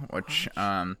Racing, which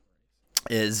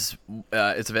is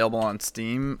it's available on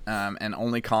Steam and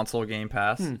only console Game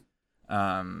Pass.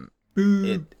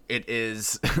 It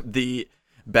is the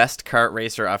best kart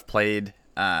racer I've played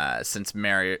since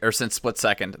Split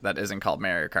Second that isn't called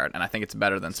Mario Kart, and I think it's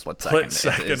better than Split Second.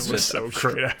 Split Second was so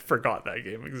great. I forgot that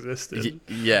game existed.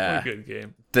 Yeah, what a good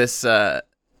game. This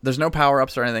there's no power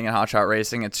ups or anything in Hot Shot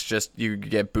Racing. It's just you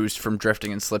get boost from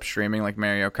drifting and slipstreaming like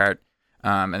Mario Kart,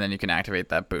 and then you can activate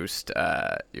that boost.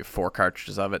 You have 4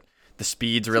 cartridges of it. The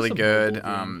speed's really good.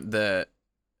 I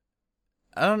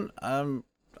don't know.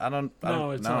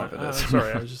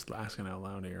 Sorry, I was just asking out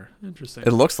loud here. Interesting.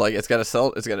 It looks like it's got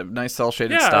a nice cell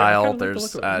shaded style.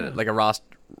 There's like a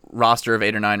roster of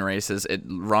 8 or 9 races. It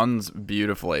runs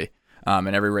beautifully,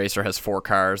 and every racer has 4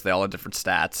 cars. They all have different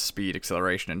stats: speed,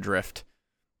 acceleration, and drift.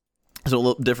 So a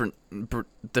little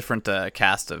different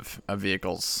cast of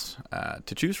vehicles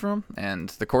to choose from, and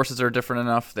the courses are different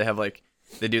enough.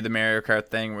 They do the Mario Kart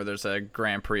thing where there's a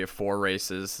Grand Prix of 4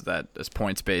 races that is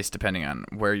points based depending on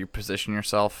where you position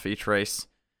yourself each race.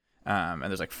 And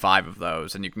there's like 5 of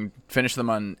those, and you can finish them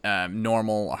on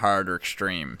normal, hard, or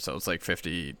extreme. So it's like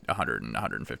 50, 100, and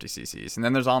 150 cc's. And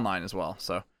then there's online as well.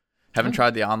 So haven't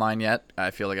tried the online yet.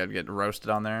 I feel like I'd get roasted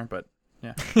on there, but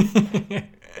yeah.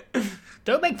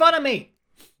 Don't make fun of me.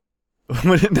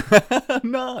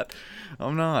 I'm not.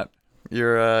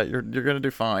 You're gonna do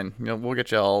fine. We'll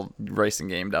get you all racing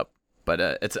gamed up.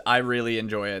 But I really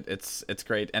enjoy it. It's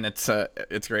great, and it's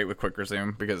great with quick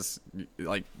resume because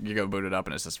like you go boot it up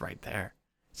and it's just right there.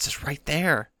 It's just right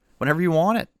there whenever you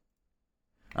want it.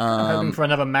 I'm hoping for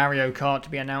another Mario Kart to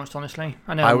be announced. Honestly,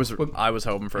 I know I was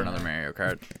hoping for another Mario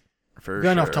Kart. For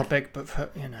going sure. off topic, but so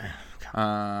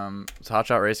Hot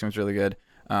Shot Racing was really good.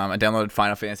 I downloaded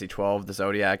Final Fantasy 12, the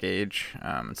Zodiac Age,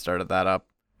 and started that up.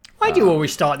 Why do you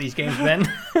always start these games, Ben?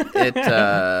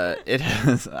 It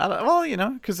has, well,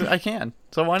 because I can.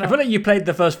 So why not? I feel like you played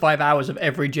the first 5 hours of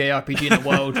every JRPG in the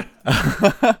world.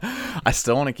 I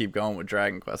still want to keep going with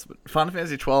Dragon Quest, but Final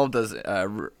Fantasy 12 does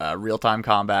real-time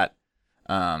combat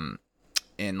in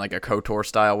like a KOTOR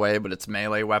style way, but it's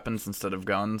melee weapons instead of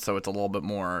guns, so it's a little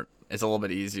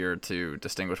bit easier to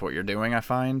distinguish what you're doing, I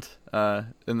find,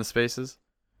 in the spaces.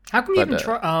 How come you even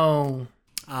try? Oh,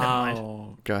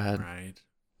 go ahead. Right.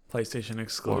 PlayStation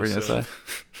exclusive. What were you gonna say?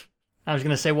 I was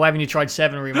going to say, why haven't you tried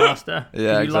 7 Remaster?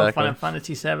 Yeah, you love exactly. Final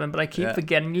Fantasy 7, but I keep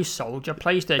forgetting you sold your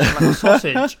PlayStation like a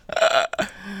sausage.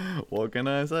 What can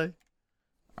I say?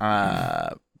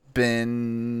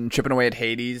 Been chipping away at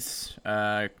Hades.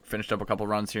 Finished up a couple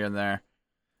runs here and there.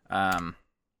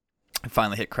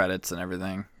 Finally hit credits and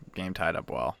everything. Game tied up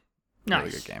well. Nice.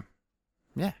 Really good game.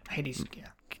 Yeah. Hades, yeah.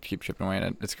 Keep chipping away at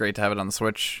it. It's great to have it on the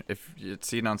Switch. If you'd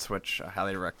seen it on Switch, I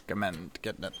highly recommend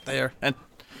getting it there. And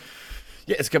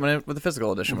yeah, it's coming in with the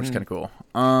physical edition, which is kind of cool.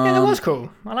 Yeah, that was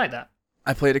cool. I like that.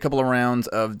 I played a couple of rounds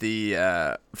of the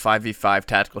 5v5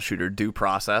 tactical shooter Due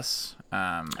Process.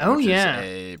 Which is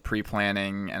a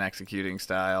pre-planning and executing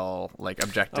style, like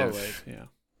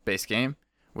objective-based game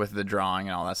with the drawing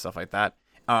and all that stuff like that.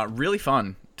 Really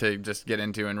fun to just get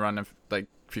into and run like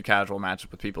a few casual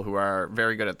matches with people who are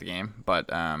very good at the game, but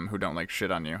who don't like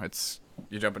shit on you.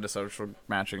 You jump into social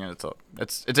matching and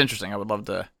it's interesting. I would love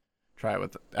to try it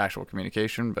with actual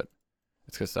communication, but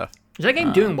it's good stuff. Is that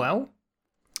game doing well?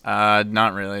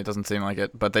 Not really. It doesn't seem like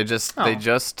it. But they just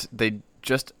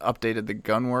updated the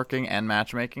gun working and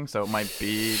matchmaking, so there might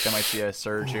be a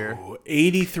surge here.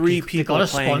 83 people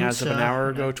playing as of an hour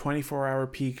ago. 24-hour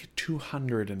peak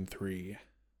 203.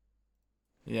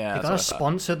 Yeah, you gotta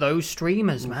sponsor those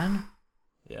streamers, man.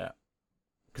 Yeah,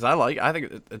 because I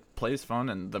think it plays fun,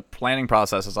 and the planning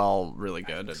process is all really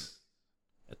good. And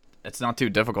it's not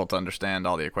too difficult to understand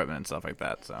all the equipment and stuff like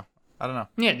that. So I don't know.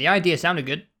 Yeah, the idea sounded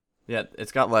good. Yeah,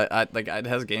 it's got it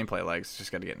has gameplay legs.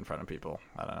 Just got to get in front of people.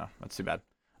 I don't know. That's too bad.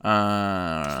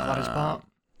 Part.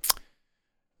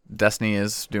 Destiny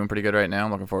is doing pretty good right now.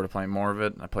 I'm looking forward to playing more of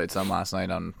it. I played some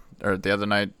the other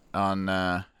night on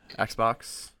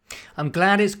Xbox. I'm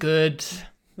glad it's good.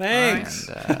 Thanks.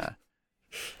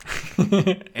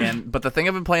 But the thing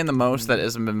I've been playing the most that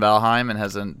hasn't been Valheim and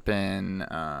hasn't been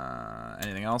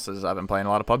anything else is I've been playing a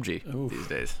lot of PUBG these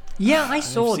days. Yeah, I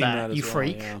saw that you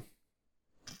freak. Yeah.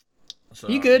 So,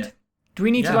 you good? Yeah. Do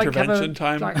we need to have intervention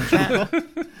time? Chat?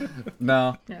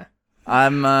 No. Yeah.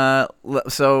 I'm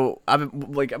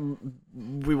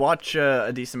we watch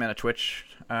a decent amount of Twitch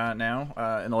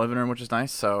now in the living room, which is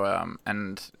nice. So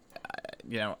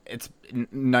it's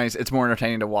nice. It's more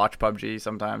entertaining to watch PUBG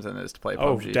sometimes than it is to play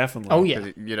PUBG. Oh, definitely. Oh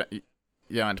yeah. You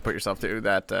don't have to put yourself through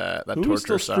that Who's torture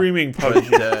still stuff. streaming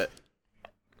PUBG?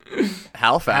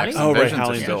 Halifax Oh, and right, Visions are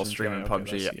Halifax still is streaming okay,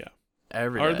 PUBG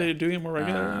every day. Are they doing it more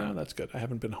regularly now? That's good. I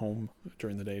haven't been home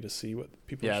during the day to see what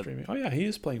people are streaming. Oh yeah, he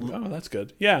is playing. Oh, that's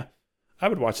good. Yeah, I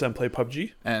would watch them play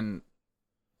PUBG. And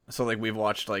so we've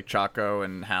watched Chaco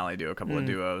and Hallie do a couple of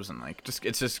duos, and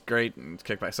it's just great and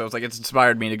kickback. So it's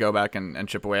inspired me to go back and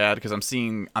chip away at it because I'm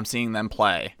seeing them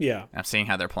play. Yeah, I'm seeing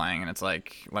how they're playing, and it's let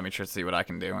me try to see what I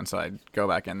can do. And so I go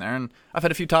back in there, and I've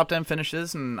had a few top 10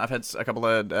 finishes, and I've had a couple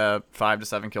of 5 to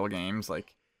 7 kill games,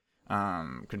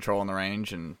 control in the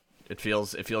range, and it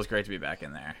feels great to be back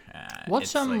in there.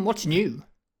 What's new?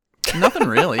 Nothing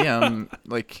really.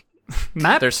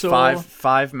 Maps. There's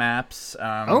five maps.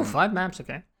 5 maps.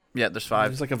 Okay. Yeah, there's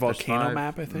 5. There's a volcano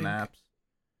map, I think. Maps.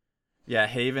 Yeah,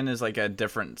 Haven is a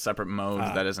different separate mode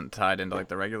that isn't tied into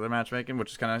the regular matchmaking,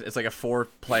 which is it's like a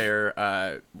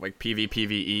 4-player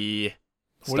PvPvE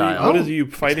style. What is you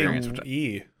fighting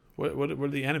E? What are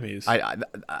the enemies? I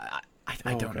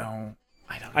don't know.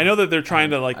 I know that they're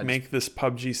trying to make this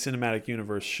PUBG cinematic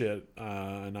universe shit,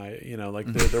 and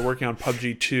they're working on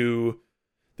PUBG 2.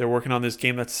 They're working on this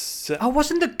game that's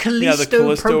wasn't the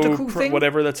Callisto Protocol thing?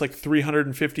 Whatever, that's like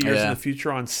 350 years in the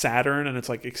future on Saturn, and it's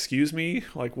like, excuse me,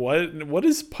 like what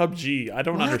is PUBG? I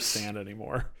don't understand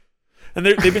anymore. And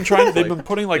they've been trying. They've been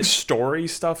putting like story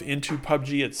stuff into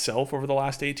PUBG itself over the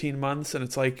last 18 months, and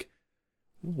it's like,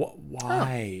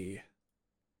 why?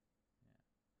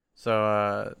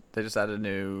 So they just added a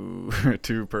new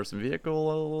 2-person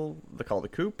vehicle. They call it the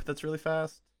Coupe. That's really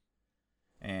fast.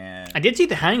 And I did see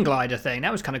the hang glider thing.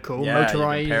 That was kind of cool. Yeah,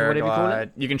 motorized, whatever you call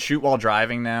it. You can shoot while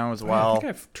driving now as well. I think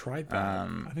I've tried that.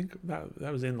 I think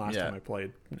that was in last time I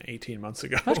played 18 months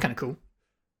ago. That's kind of cool.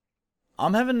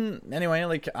 I'm having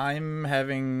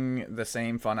the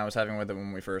same fun I was having with it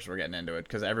when we first were getting into it,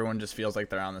 because everyone just feels like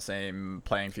they're on the same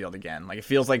playing field again. Like it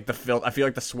feels like I feel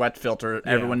like the sweat filter.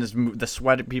 Yeah. Everyone is the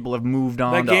sweat people have moved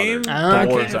on. That game,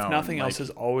 if nothing else,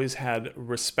 has always had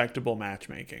respectable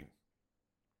matchmaking.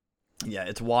 Yeah,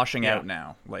 it's washing out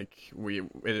now. Like what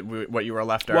you were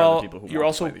left out. Well, of the people who you're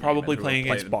also play probably playing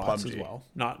against bots as well.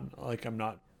 Not like I'm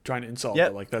not trying to insult,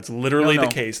 but like that's literally the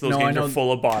case. Those games are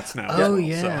full of bots now. Oh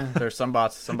yeah, so there's some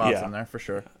bots in there for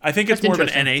sure. I think it's more of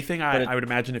an NA thing. I would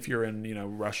imagine if you're in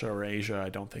Russia or Asia,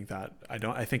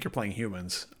 I think you're playing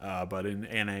humans. But in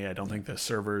NA, I don't think the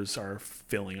servers are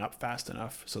filling up fast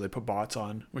enough, so they put bots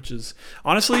on, which is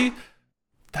honestly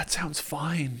that sounds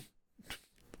fine.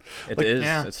 It is.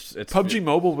 Yeah. It's PUBG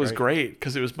Mobile was great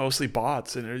because it was mostly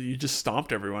bots, and you just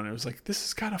stomped everyone. It was like, this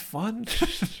is kind of fun.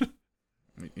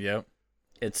 Yep.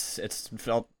 It's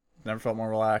never felt more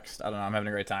relaxed. I don't know. I'm having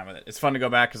a great time with it. It's fun to go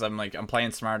back because I'm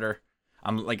playing smarter.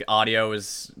 I'm like audio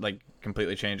is like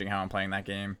completely changing how I'm playing that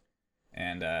game,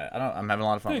 and I'm having a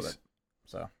lot of fun with it.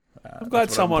 So I'm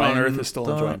glad someone on Earth is still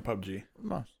enjoying PUBG.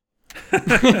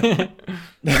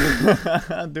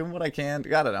 Doing what I can.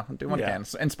 I don't know. Doing what I can.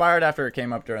 Inspired after it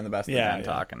came up during the best of the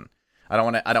talk, and I don't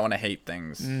want to hate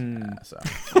things. So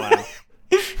wow.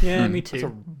 Yeah, me too. It's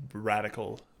a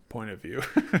radical point of view.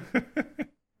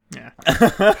 Yeah.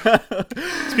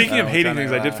 Speaking of hating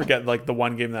things, I did forget like the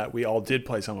one game that we all did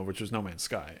play some of, which was No Man's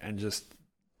Sky, and just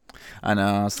I know.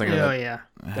 I was thinking. Oh yeah.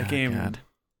 That game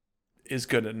is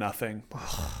good at nothing.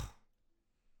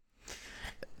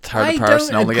 It's hard to parse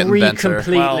and only getting denser.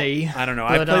 Completely. Well, I don't know.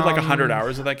 I played like 100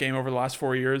 hours of that game over the last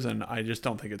 4 years, and I just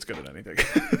don't think it's good at anything.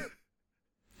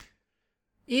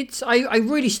 I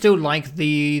really still like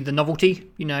the novelty.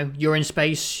 You're in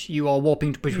space, you are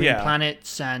warping between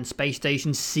planets and space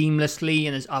stations seamlessly,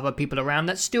 and there's other people around.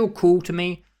 That's still cool to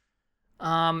me.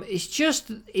 It's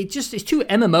too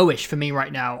MMO-ish for me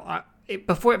right now.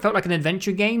 Before it felt like an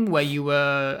adventure game where you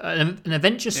were an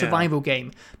adventure survival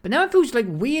game, but now it feels like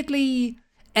weirdly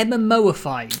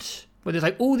MMO-ified, where there's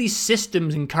like all these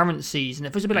systems and currencies, and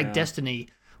it feels a bit like Destiny,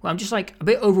 where I'm just like a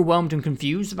bit overwhelmed and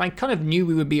confused, and I kind of knew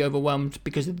we would be overwhelmed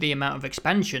because of the amount of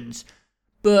expansions,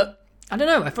 but I don't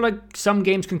know, I feel like some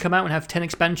games can come out and have 10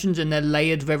 expansions and they're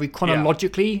layered very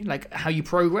chronologically, like how you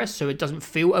progress, so it doesn't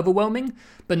feel overwhelming,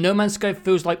 but No Man's Sky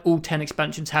feels like all 10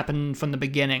 expansions happen from the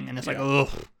beginning, and it's like, ugh,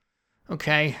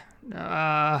 okay,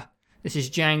 this is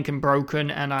jank and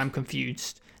broken, and I'm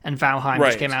confused. And Valheim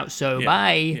just came out, so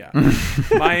bye. Yeah.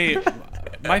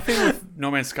 My thing with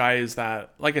No Man's Sky is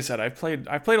that, like I said, I've played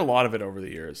a lot of it over the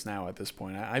years now at this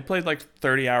point. I played like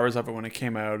 30 hours of it when it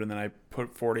came out, and then I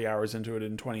put 40 hours into it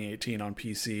in 2018 on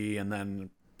PC, and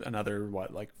then another,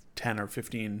 10 or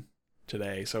 15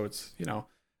 today. So it's,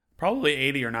 probably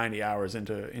 80 or 90 hours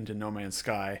into No Man's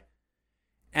Sky.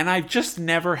 And I've just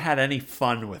never had any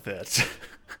fun with it.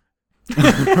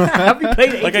 Have you played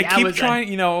 80 like I keep hours trying,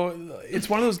 it's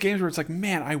one of those games where it's like,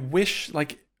 man, I wish,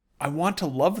 I want to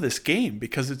love this game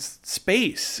because it's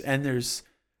space and there's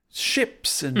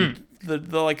ships and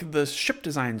the ship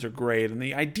designs are great and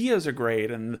the ideas are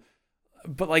great,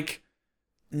 but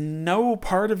no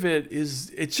part of it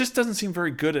just doesn't seem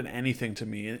very good at anything to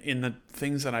me in the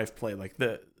things that I've played. Like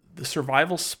the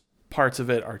survival parts of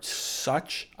it are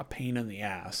such a pain in the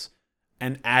ass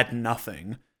and add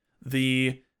nothing.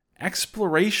 The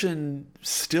exploration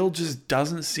still just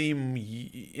doesn't seem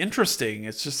interesting.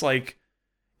 It's just like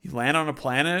you land on a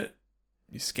planet,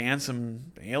 you scan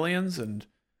some aliens and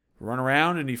run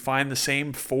around, and you find the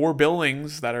same 4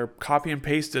 buildings that are copy and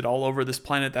pasted all over this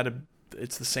planet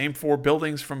it's the same 4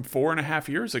 buildings from 4.5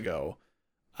 years ago.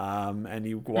 And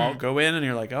you go in and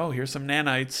you're like, oh, here's some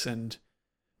nanites and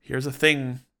here's a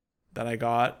thing that I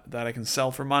got that I can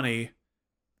sell for money.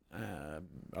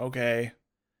 Okay.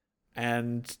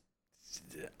 And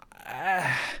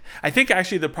I think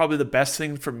actually probably the best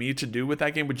thing for me to do with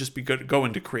that game would just be go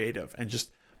into creative and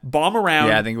just bomb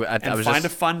around and find a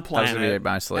fun planet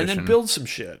and then build some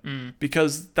shit.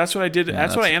 Because that's what I did.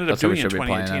 That's what I ended up doing in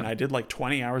 2018. I did like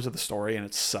 20 hours of the story and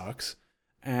it sucks.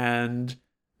 And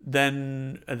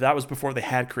then that was before they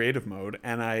had creative mode,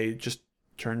 and I just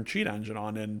turned Cheat Engine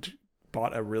on and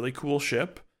bought a really cool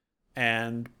ship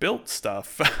and built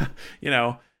stuff.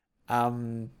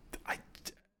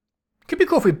 Could be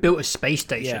cool if we built a space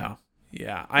station.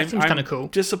 Yeah. I'm kind of cool.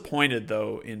 Disappointed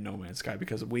though in No Man's Sky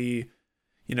because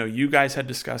you guys had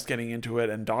discussed getting into it,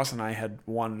 and Dawson and I had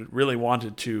really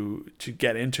wanted to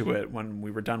get into it when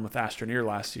we were done with Astroneer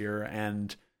last year.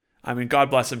 And I mean, God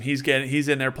bless him. He's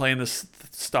in there playing the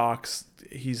stocks.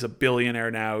 He's a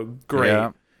billionaire now. Great.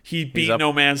 Yeah. He beat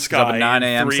No Man's Sky. He's up at 9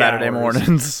 a.m. Saturday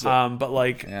mornings.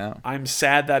 I'm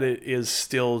sad that it is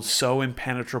still so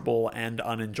impenetrable and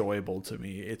unenjoyable to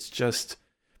me. It's just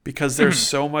because there's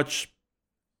so much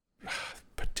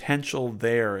potential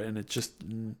there, and it just.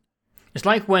 It's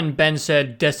like when Ben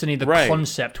said Destiny, the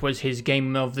concept was his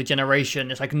game of the generation.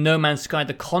 It's like No Man's Sky,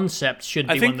 the concept should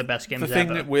be one of the best games ever.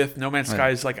 The thing with No Man's Sky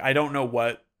is, like, I don't know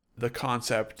what the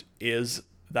concept is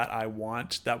that I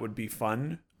want that would be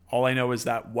fun. All I know is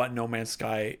that what No Man's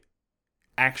Sky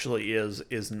actually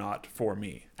is not for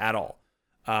me at all.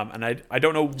 And I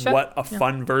don't know what a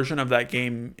fun version of that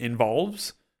game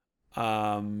involves.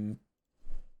 I'm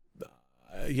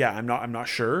not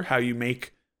sure how you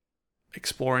make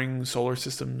exploring solar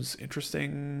systems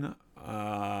interesting,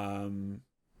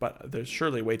 but there's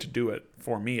surely a way to do it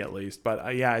for me at least. But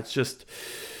it's just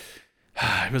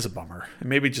it was a bummer. I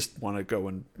maybe just want to go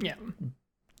and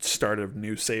start a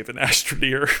new save in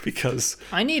Astroneer because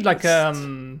I need like a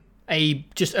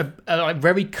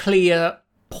very clear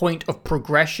point of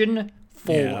progression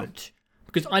forward.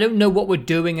 Because I don't know what we're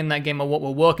doing in that game or what we're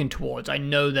working towards. I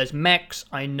know there's mechs.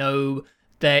 I know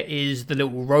there is the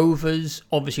little rovers,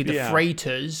 obviously the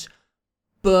freighters,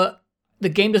 but the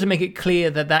game doesn't make it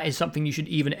clear that that is something you should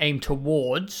even aim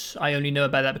towards. I only know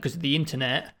about that because of the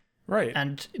internet. Right.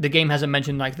 And the game hasn't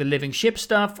mentioned like the living ship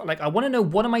stuff. Like, I want to know,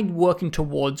 what am I working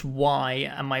towards? Why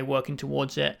am I working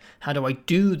towards it? How do I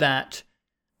do that?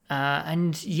 I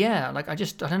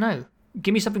don't know.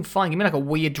 Give me something fun. Give me like a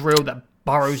weird drill that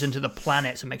burrows into the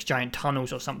planets and makes giant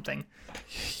tunnels or something.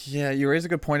 Yeah, you raise a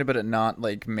good point about it not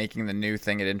like making the new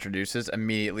thing it introduces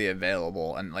immediately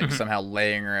available and like somehow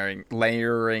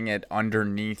layering it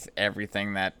underneath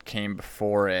everything that came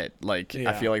before it. Like,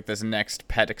 I feel like this next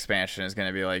pet expansion is going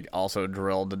to be like also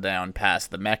drilled down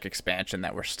past the mech expansion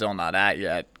that we're still not at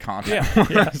yet. Content.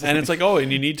 And it's like,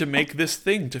 and you need to make this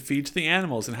thing to feed to the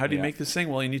animals. And how do you make this thing?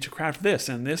 Well, you need to craft this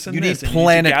and this and this. You need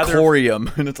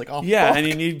planetarium. And it's like, fuck. And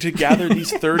you need to gather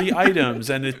these 30 items,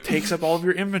 and it takes up all of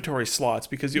your inventory slots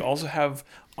because you also have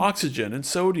oxygen and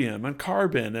sodium and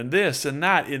carbon and this and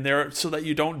that in there so that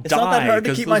you don't die. It's not that hard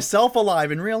to keep myself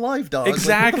alive in real life, dog.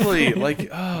 Exactly. Like,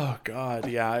 oh god,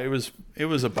 it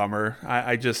was a bummer.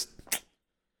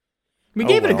 We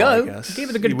gave it a go. We gave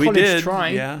it a good college try.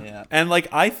 Yeah. And like,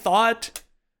 I thought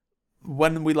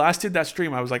when we last did that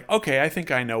stream, I was like, okay, I think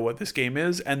I know what this game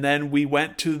is. And then we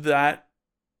went to that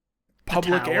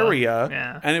public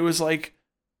area, and it was like,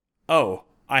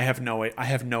 I have no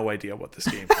idea what this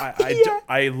game.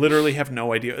 I literally have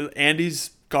no idea.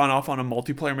 Andy's gone off on a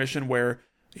multiplayer mission where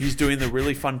he's doing the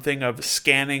really fun thing of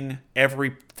scanning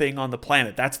everything on the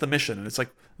planet. That's the mission, and it's like,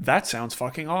 that sounds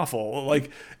fucking awful. Like,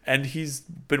 and he's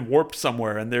been warped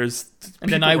somewhere, and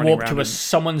then I warped to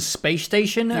someone's space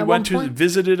station.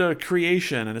 Visited a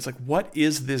creation, and it's like, what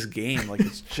is this game? Like,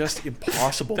 it's just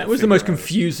impossible. That was the most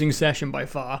confusing session by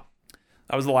far.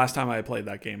 That was the last time I played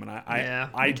that game, and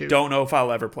I don't know if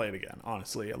I'll ever play it again.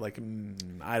 Honestly, like,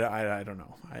 I don't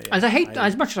know.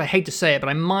 As much as I hate to say it, but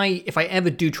I might, if I ever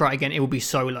do try again, it will be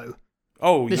solo.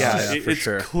 Oh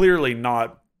it's clearly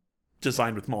not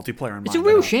designed with multiplayer in mind. It's a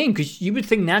real shame because you would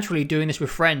think naturally doing this with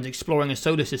friends, exploring a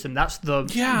solar system, that's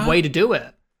the way to do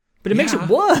it, but it makes it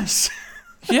worse.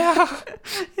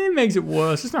 It makes it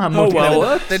worse. It's not how multiplayer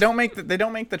works. They don't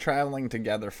make the traveling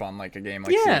together fun like a game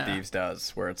like Sea of Thieves does,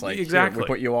 where it's like, we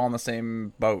put you all in the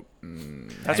same boat.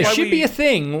 There should be a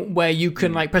thing where you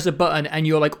can like press a button and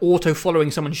you're like auto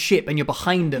following someone's ship and you're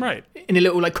behind them in a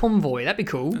little like convoy. That'd be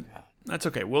cool. That's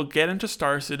okay. We'll get into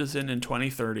Star Citizen in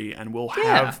 2030, and we'll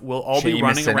all be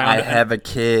running around. I have a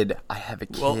kid.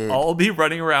 We'll all be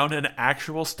running around an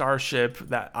actual starship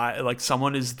that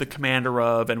someone is the commander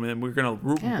of, and then we're gonna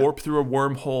warp through a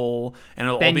wormhole, and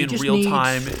it'll all be in real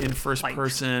time in first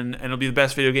person, and it'll be the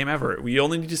best video game ever. We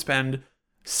only need to spend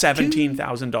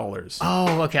 $17,000.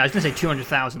 Oh, okay. I was gonna say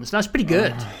 200,000. So that's pretty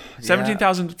good.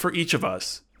 17,000 for each of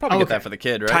us. Probably get that for the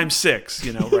kid, right? Times 6,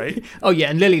 right?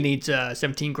 And Lily needs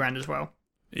 17 grand as well.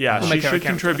 Yeah, she should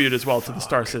contribute as well to the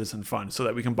Star Citizen Fund so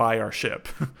that we can buy our ship.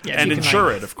 And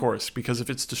insure it, of course, because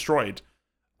if it's destroyed,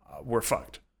 we're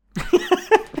fucked.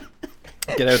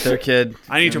 Get out there, kid.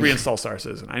 I need to reinstall Star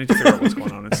Citizen. I need to figure out what's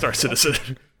going on in Star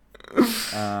Citizen.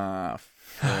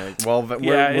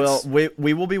 Well,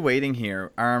 we will be waiting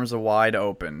here, arms wide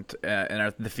open,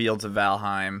 in the fields of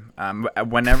Valheim.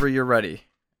 Whenever you're ready.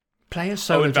 Play a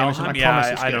solo game.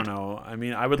 I don't know. I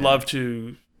mean, I would love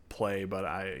to play, but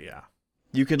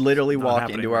You could literally walk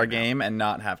into our game and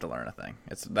not have to learn a thing.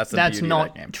 That's beauty of that game.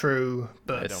 That's not true,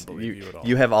 but I don't believe you at all.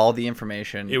 You have all the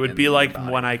information. It would be like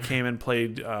when I came and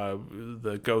played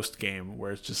the Ghost game,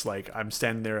 where it's just like I'm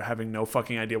standing there having no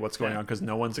fucking idea what's going on because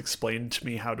no one's explained to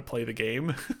me how to play the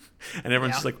game, and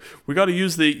everyone's just like, "We got to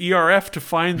use the ERF to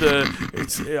find the."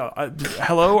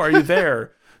 Hello, are you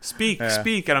there? Speak.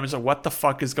 And I'm just like, what the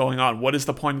fuck is going on? What is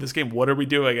the point of this game? What are we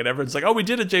doing? And everyone's like, oh, we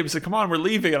did it, Jameson. Come on, we're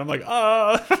leaving. And I'm like,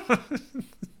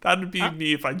 that would be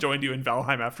me if I joined you in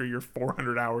Valheim after your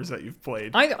 400 hours that you've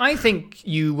played. I think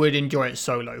you would enjoy it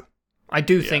solo. I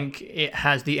do think it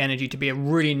has the energy to be a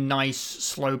really nice,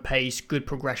 slow-paced, good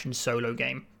progression solo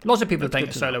game. Lots of people are playing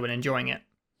it solo and enjoying it.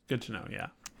 Good to know, yeah.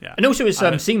 And also it's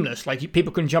seamless. Like,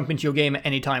 people can jump into your game at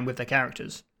any time with their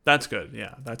characters. That's good,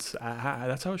 yeah. That's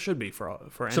how it should be for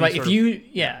any so like if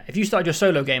you started your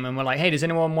solo game and were like, hey, does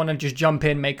anyone want to just jump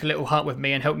in, make a little hut with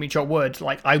me and help me chop wood?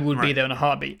 Like, I would be there in a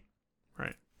heartbeat.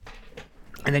 Right.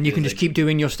 And then you can just keep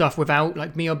doing your stuff without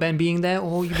like me or Ben being there,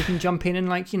 or you can jump in and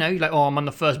like, oh, I'm on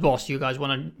the first boss, you guys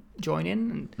want to join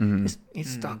in? And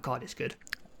oh god, it's good.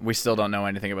 We still don't know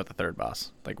anything about the third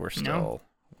boss. Like we still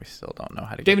don't know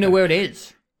how to don't even know where it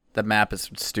is. The map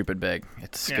is stupid big.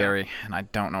 It's scary and I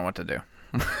don't know what to do.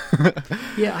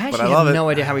 Yeah, I actually have no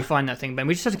idea how we find that thing, Ben.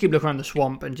 We just have to keep looking around the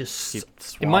swamp and just it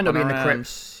might not be in the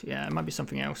crypts. Yeah, it might be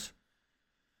something else.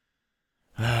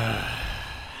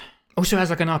 Also has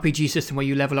like an RPG system where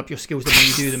you level up your skills when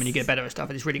you do them and you get better at stuff,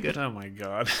 and it's really good. Oh my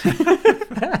god.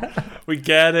 We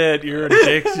get it, you're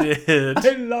addicted.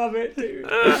 I love it, dude.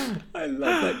 I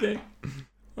love that game.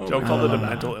 Joe called it a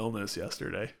mental illness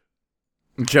yesterday.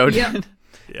 Joe did?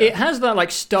 Yeah. It has that like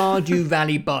Stardew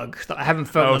Valley bug that I haven't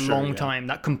felt in a long time.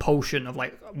 That compulsion of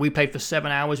like we played for 7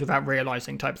 hours without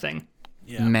realizing type thing.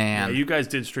 Yeah, man. Yeah, you guys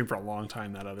did stream for a long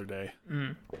time that other day.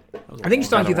 I think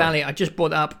Stardew Valley. I just brought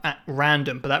that up at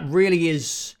random, but that really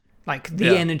is like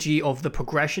the energy of the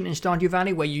progression in Stardew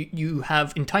Valley, where you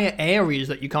have entire areas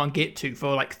that you can't get to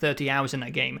for like 30 hours in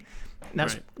that game.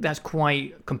 That's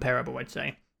quite comparable, I'd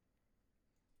say.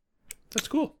 That's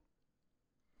cool.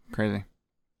 Crazy.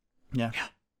 Yeah.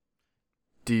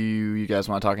 Do you guys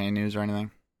want to talk any news or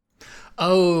anything?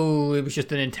 Oh, it was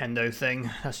just a Nintendo thing.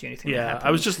 That's the only thing that happened.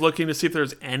 I was just looking to see if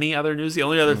there's any other news. The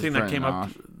only other thing that came up,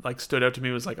 like stood out to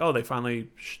me was like, oh, they finally,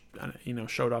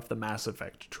 showed off the Mass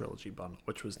Effect trilogy bundle,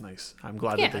 which was nice. I'm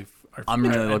glad that they are. I'm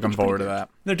really looking forward to that.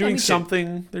 They're doing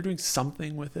something. They're doing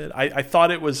something with it. I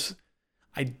thought it was.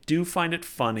 I do find it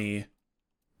funny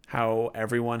how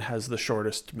everyone has the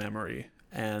shortest memory,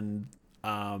 and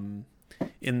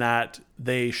in that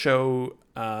they show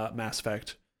Mass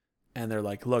Effect. And they're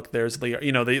like, look, there's the,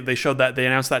 they showed that, they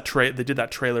announced that they did that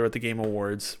trailer at the Game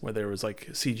Awards where there was like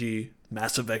CG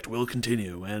Mass Effect will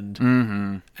continue. And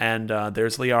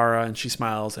there's Liara and she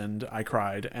smiles and I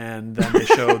cried. And then they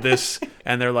show this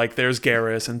and they're like, there's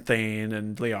Garrus and Thane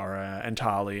and Liara and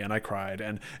Tali and I cried.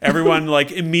 And everyone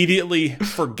like immediately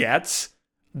forgets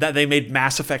that they made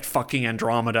Mass Effect fucking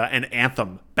Andromeda and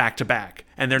Anthem back to back.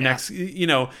 And their next,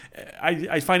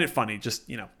 I find it funny, just,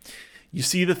 you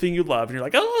see the thing you love and you're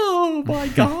like, oh my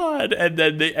god, and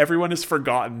then everyone has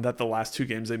forgotten that the last two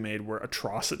games they made were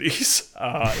atrocities,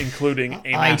 including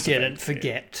a Mass I didn't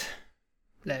forget.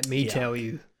 Let me tell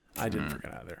you. I didn't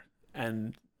forget either.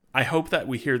 And I hope that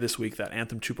we hear this week that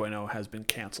Anthem 2.0 has been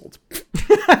canceled.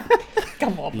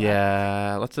 Come on, man.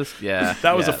 Yeah, let's just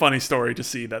That was a funny story to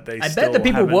see that they I bet the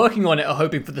people working on it are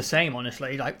hoping for the same,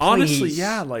 honestly. Like, please, honestly,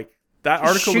 yeah, like that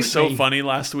article was so funny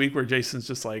last week where Jason's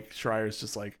just like, Schreier's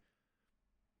just like,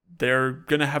 they're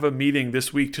going to have a meeting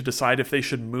this week to decide if they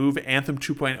should move Anthem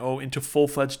 2.0 into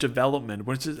full-fledged development.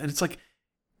 And it's like,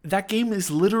 that game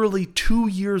is literally 2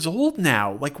 years old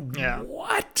now. Like,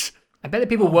 what? I bet the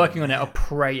people working on it are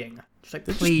praying. Just like,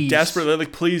 please. Just desperately,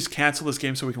 like, please cancel this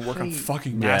game so we can work on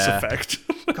fucking Mass Effect.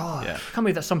 God, I can't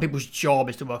believe that some people's job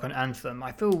is to work on Anthem.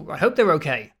 I hope they're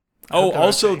okay.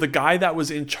 The guy that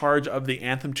was in charge of the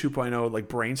Anthem 2.0, like,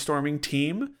 brainstorming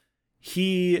team,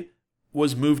 he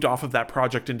was moved off of that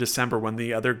project in December when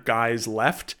the other guys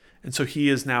left. And so he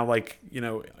is now like,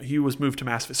 he was moved to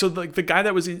Mass Effect. So like the guy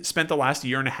that spent the last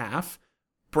year and a half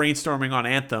brainstorming on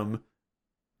Anthem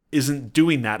isn't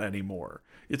doing that anymore.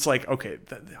 It's like, okay,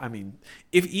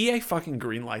 if EA fucking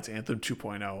greenlights Anthem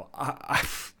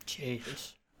 2.0,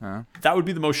 Jesus. That would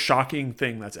be the most shocking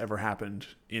thing that's ever happened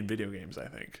in video games, I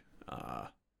think.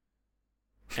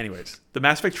 Anyways, the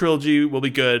Mass Effect trilogy will be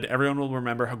good. Everyone will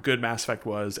remember how good Mass Effect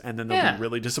was, and then they'll be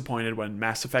really disappointed when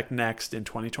Mass Effect Next in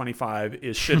 2025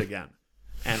 is shit again.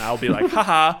 And I'll be like,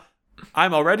 haha,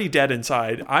 I'm already dead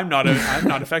inside. I'm not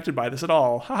affected by this at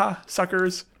all. Haha,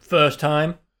 suckers. First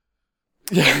time.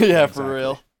 Yeah, exactly. For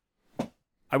real.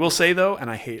 I will say though, and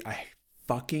I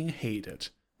fucking hate it.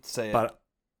 Say it. But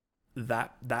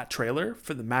that trailer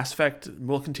for the Mass Effect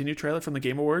Will Continue trailer from the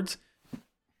Game Awards,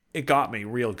 it got me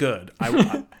real good.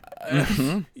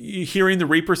 Hearing the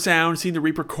Reaper sound, seeing the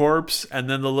Reaper corpse, and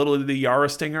then the Yara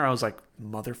stinger, I was like,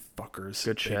 motherfuckers.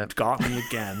 Good shit. They got me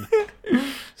again.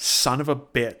 Son of a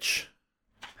bitch.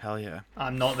 Hell yeah.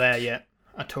 I'm not there yet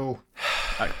at all.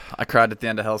 I cried at the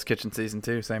end of Hell's Kitchen Season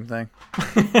 2. Same thing.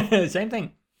 Same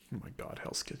thing. Oh my God,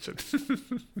 Hell's Kitchen.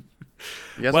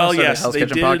 Well, yes, Hell's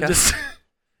Kitchen did. podcast?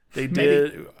 They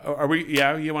did. Are we?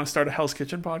 Yeah, you want to start a Hell's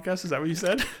Kitchen podcast? Is that what you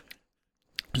said?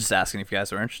 Just asking if you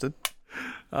guys are interested.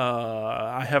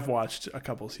 I have watched a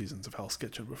couple seasons of Hell's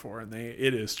Kitchen before, and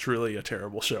it is truly a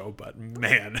terrible show. But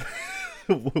man,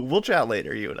 we'll chat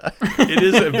later, you and I. It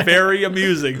is very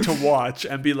amusing to watch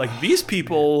and be like, these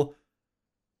people.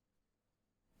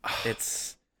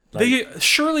 It's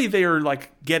surely they are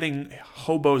like getting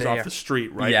hobos off the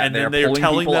street, right? Yeah, and then they are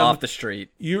telling people them off the street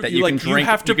that you can drink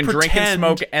and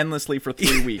smoke endlessly for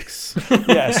 3 weeks.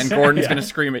 Yes, and Gordon's gonna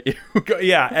scream at you.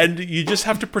 Yeah, and you just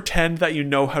have to pretend that you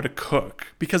know how to cook,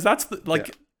 because that's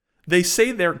they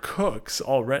say they're cooks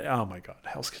already. Oh my God,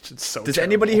 Hell's Kitchen's so. Does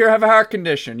terrible. anybody here have a heart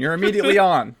condition? You're immediately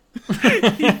on.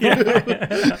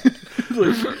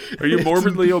 Are you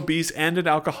morbidly obese and an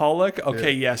alcoholic?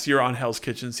 Okay, yes, you're on Hell's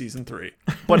Kitchen Season 3.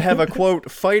 But have a, quote,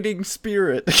 fighting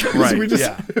spirit. Right, we need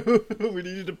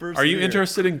you to persevere. Are you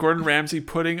interested in Gordon Ramsay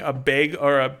putting a bag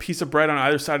or a piece of bread on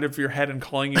either side of your head and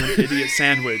calling you an idiot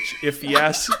sandwich? If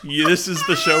yes, this is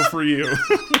the show for you.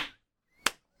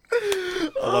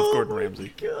 I love Gordon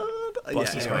Ramsay. God.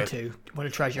 Bless his heart. Too. What a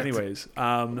treasure. Anyways,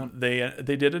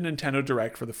 they did a Nintendo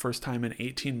Direct for the first time in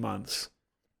 18 months.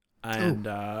 And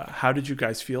how did you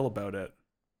guys feel about it?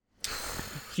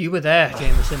 You were there,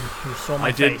 Jameson. You saw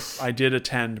my face. I did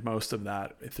attend most of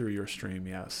that through your stream,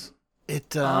 yes.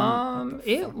 It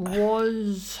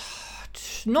was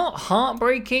not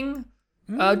heartbreaking,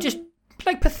 just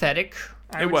like pathetic.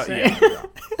 I would say. Yeah.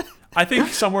 I think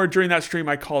somewhere during that stream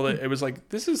I called it. It was like,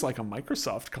 this is like a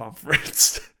Microsoft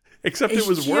conference, except it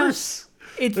was worse.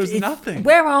 There's nothing.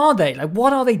 Where are they? Like,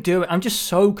 what are they doing? I'm just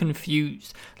so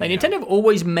confused. Like, Nintendo have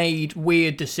always made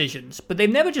weird decisions, but they've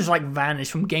never just like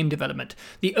vanished from game development.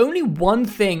 The only one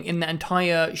thing in the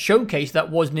entire showcase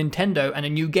that was Nintendo and a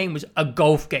new game was a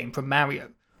golf game from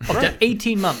Mario. After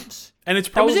 18 months. And it's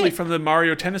probably from the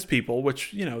Mario Tennis people,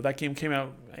 which, that game came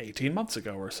out 18 months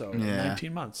ago or so. Yeah.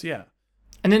 19 months, yeah.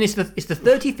 And then it's the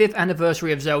 35th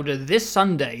anniversary of Zelda this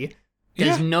Sunday.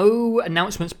 There's no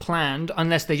announcements planned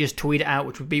unless they just tweet it out,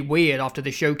 which would be weird after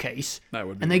the showcase. That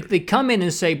would be weird. They come in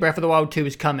and say Breath of the Wild 2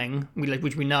 is coming,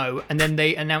 which we know, and then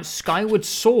they announce Skyward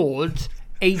Sword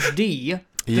HD,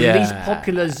 the least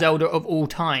popular Zelda of all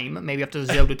time, maybe after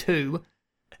the Zelda 2.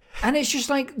 And it's just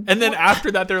like... And then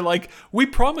after that, they're like, we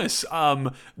promise,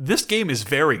 this game is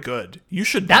very good. You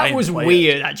should buy That was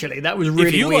weird, actually. That was really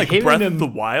weird. If you like Breath of the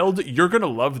Wild, you're going to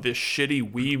love this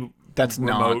shitty Wii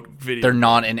remote video. They're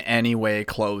not in any way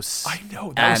close. I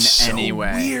know. That's so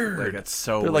weird. Like, it's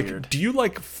so they're weird. Like, do you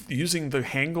like using the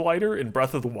hang glider in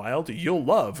Breath of the Wild? You'll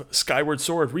love Skyward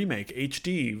Sword Remake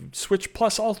HD Switch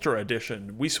Plus Ultra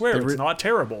Edition. We swear it's not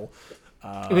terrible.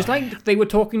 It was like they were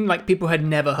talking like people had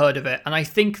never heard of it, and I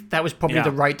think that was probably the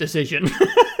right decision.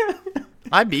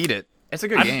 I beat it. It's a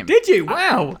good game. Did you?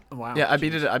 Wow. Yeah, I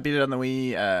beat it. I beat it on the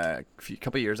Wii a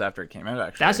couple years after it came out.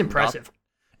 Actually, that's impressive.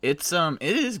 It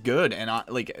is good, and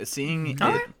seeing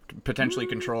it potentially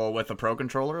control with a Pro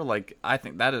controller, like I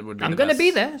think that it would be. I'm going to be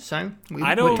there, so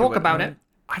we'll talk about it.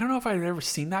 I don't know if I've ever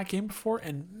seen that game before,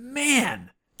 and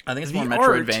man. I think it's more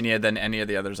Metroidvania than any of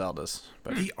the other Zeldas.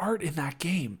 But the art in that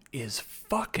game is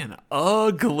fucking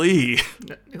ugly.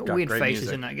 Weird faces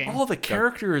in that game. All the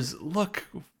characters look...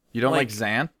 You don't like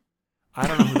Zan? I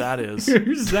don't know who that is.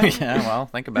 Who's Zan? Yeah, well,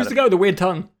 think about it. Who's the guy with the weird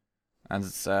tongue?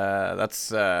 That's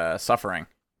Suffering.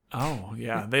 Oh,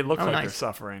 yeah. They look like they're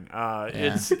suffering.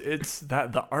 It's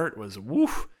that the art was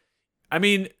woof. I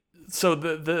mean... So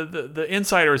the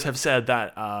insiders have said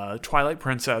that Twilight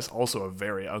Princess, also a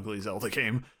very ugly Zelda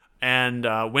game, and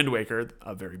Wind Waker,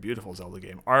 a very beautiful Zelda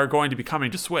game, are going to be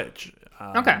coming to Switch.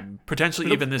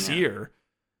 Potentially even this year.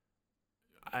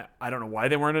 I don't know why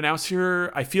they weren't announced here.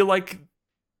 I feel like,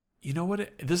 you know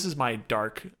what? This is my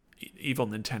dark, evil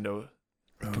Nintendo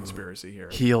conspiracy here.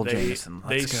 Jason.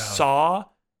 They saw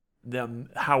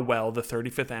how well the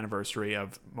 35th anniversary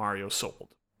of Mario sold.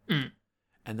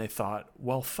 And they thought,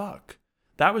 well, fuck.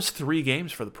 That was 3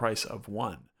 games for the price of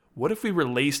 1. What if we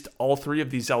released all 3 of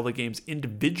these Zelda games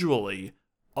individually,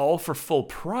 all for full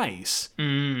price,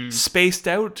 spaced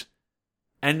out,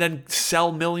 and then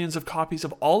sell millions of copies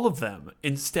of all of them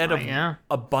instead of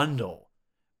a bundle?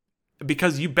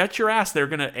 Because you bet your ass they're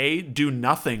going to A, do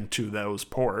nothing to those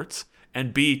ports,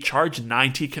 and B, charge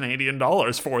 90 Canadian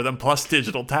dollars for them plus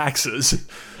digital taxes.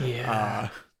 Yeah.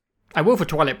 I will for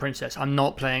Twilight Princess. I'm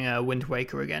not playing Wind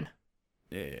Waker again.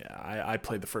 Yeah, I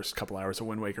played the first couple hours of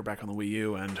Wind Waker back on the Wii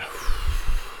U, and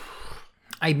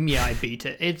I beat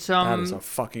it. It's that is a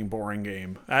fucking boring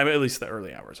game. I mean, at least the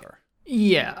early hours are.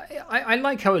 Yeah, I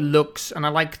like how it looks, and I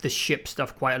like the ship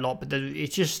stuff quite a lot. But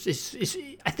it's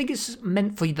I think it's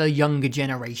meant for the younger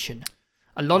generation.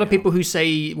 A lot of people who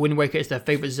say Wind Waker is their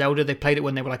favorite Zelda, they played it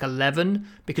when they were like 11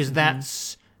 because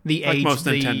that's the like age most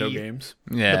Nintendo games.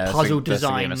 Yeah, the puzzle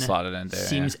design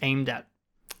seems aimed at.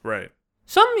 Right.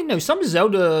 Some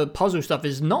Zelda puzzle stuff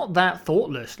is not that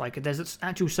thoughtless. Like there's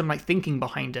actual some like thinking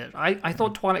behind it. I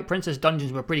thought Twilight Princess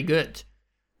dungeons were pretty good.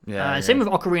 Yeah. Same with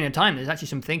Ocarina of Time. There's actually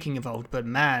some thinking involved. But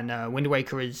man, Wind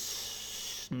Waker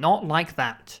is not like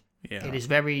that. Yeah. It is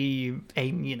very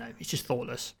it's just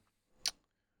thoughtless.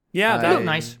 Yeah, that looked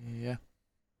nice. Yeah.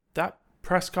 That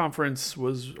press conference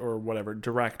or whatever,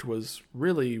 direct was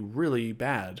really, really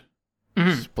bad.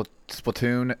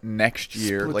 Splatoon next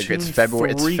year. Splatoon like it's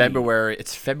February. 3.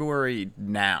 It's February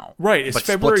now. Right. It's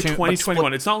February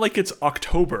 2021. It's not like it's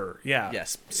October. Yeah.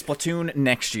 Yes. Splatoon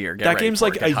next year. That game's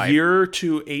like a year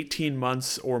to 18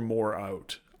 months or more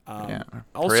out. Hurry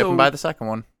up and buy the second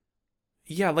one.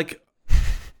 Yeah, like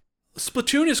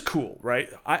Splatoon is cool, right?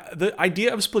 The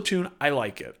idea of Splatoon, I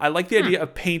like it. I like the idea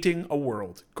of painting a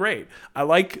world. Great. I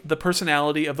like the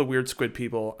personality of the weird squid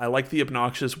people. I like the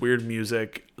obnoxious weird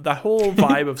music. The whole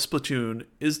vibe of Splatoon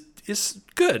is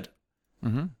good.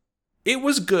 Mm-hmm. It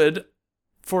was good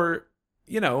for,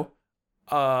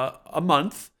 a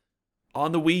month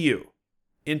on the Wii U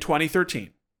in 2013.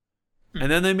 And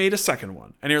then they made a second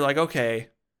one. And you're like, okay,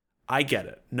 I get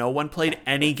it. No one played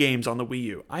any games on the Wii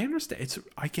U. I understand.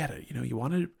 I get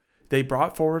it. They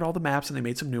brought forward all the maps and they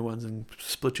made some new ones in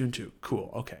Splatoon 2.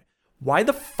 Cool. Okay. Why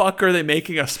the fuck are they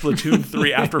making a Splatoon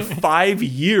 3 after 5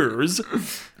 years?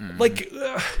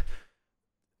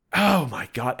 Oh my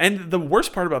God. And the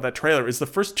worst part about that trailer is the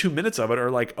first 2 minutes of it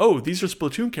are like, oh, these are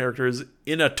Splatoon characters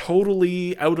in a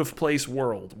totally out of place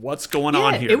world. What's going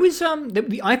on here? It was,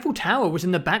 the Eiffel Tower was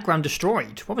in the background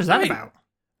destroyed. What was that about?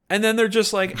 And then they're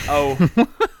just like, oh,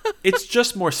 it's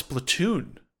just more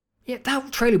Splatoon. Yeah,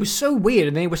 that trailer was so weird.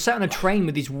 And they were sat on a train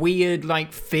with these weird,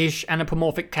 like, fish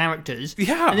anthropomorphic characters.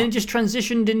 Yeah. And then it just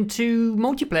transitioned into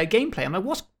multiplayer gameplay. I'm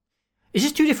like, is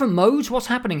this 2 different modes? What's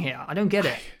happening here? I don't get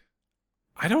it.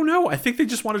 I don't know. I think they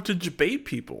just wanted to debate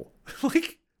people.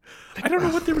 I don't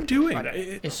know what they were doing.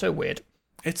 It's so weird.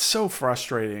 It's so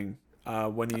frustrating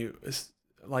when you... a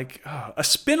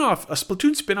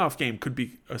Splatoon spin-off game could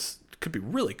be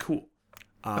really cool.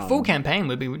 A full campaign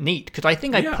would be neat because I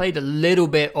think I played a little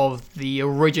bit of the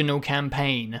original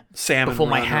campaign before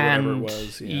my hand.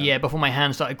 Before my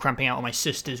hand started cramping out on my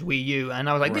sister's Wii U, and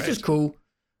I was like, "This is cool."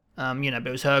 But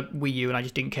it was her Wii U, and I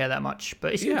just didn't care that much.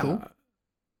 But it's cool.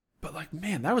 But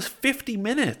man, that was 50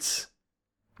 minutes.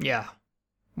 Yeah.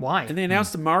 Why? And they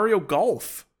announced the Mario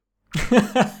Golf.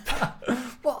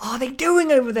 What are they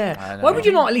doing over there? Why would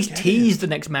you not at least tease the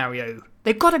next Mario?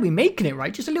 They've got to be making it,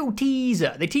 right? Just a little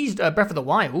teaser. They teased Breath of the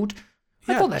Wild.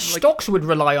 I thought their stocks would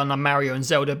rely on Mario and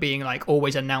Zelda being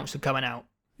always announced and coming out.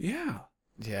 Yeah.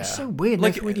 Yeah. It's so weird.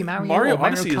 Like 3D Mario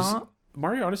Kart.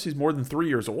 Mario Odyssey is more than 3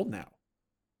 years old now.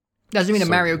 Doesn't mean a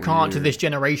Mario Kart to this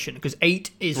generation because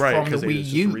 8 is from the Wii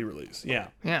U. Re-release. Yeah.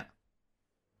 Yeah.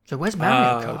 So where's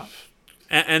Mario Kart?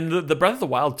 And the Breath of the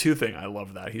Wild 2 thing, I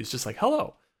love that. He's just like,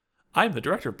 hello, I'm the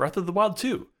director of Breath of the Wild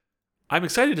 2. I'm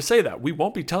excited to say that we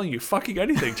won't be telling you fucking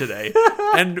anything today.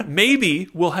 And maybe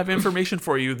we'll have information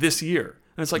for you this year.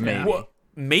 And it's like,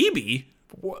 maybe?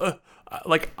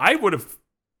 I would have,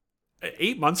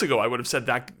 8 months ago, I would have said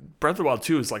that Breath of the Wild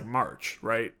 2 is like March,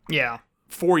 right? Yeah.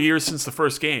 4 years since the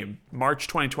first game, March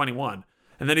 2021.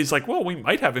 And then he's like, well, we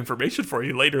might have information for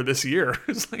you later this year.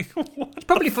 It's like, what? It's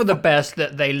probably for the best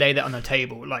that they lay that on the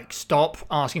table. Like, stop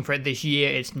asking for it this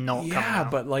year. It's not coming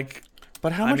out.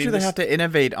 But how much do they have to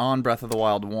innovate on Breath of the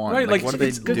Wild 1? Right, what do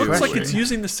they do? It looks like it's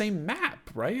using the same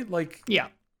map, right? Yeah.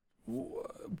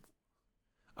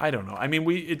 I don't know. I mean,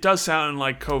 it does sound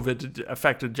like COVID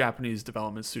affected Japanese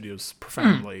development studios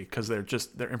profoundly because their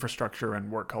infrastructure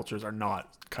and work cultures are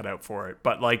not cut out for it.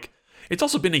 But it's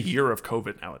also been a year of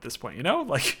COVID now at this point,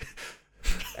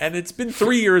 and it's been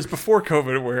 3 years before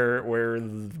COVID where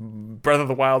Breath of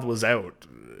the Wild was out.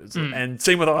 And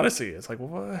same with Odyssey. It's like,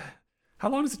 what? How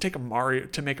long does it take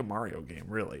to make a Mario game?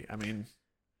 Really? I mean,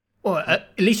 well, at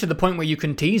least to the point where you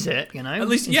can tease it. At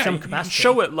least in some capacity.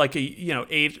 Show it like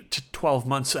 8 to 12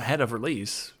 months ahead of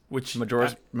release. Which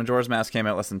Majora's Mask came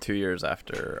out less than 2 years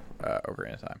after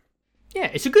Ocarina of Time. Yeah,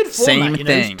 it's a good format. Same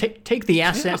thing. Take the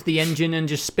assets, the engine, and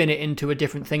just spin it into a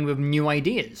different thing with new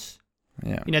ideas.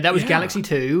 Yeah. That was Galaxy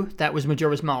 2. That was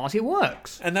Majora's Mask. It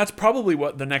works. And that's probably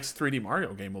what the next 3D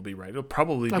Mario game will be, right? It'll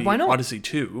probably be why not? Odyssey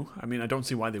 2. I mean, I don't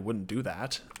see why they wouldn't do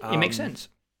that. It makes sense.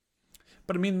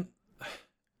 But I mean,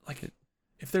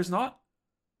 if there's not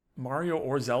Mario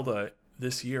or Zelda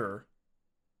this year,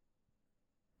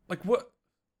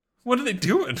 what are they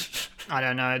doing? I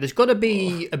don't know. There's got to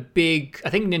be a big...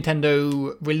 I think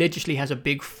Nintendo religiously has a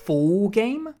big fall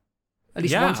game. At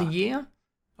least once a year.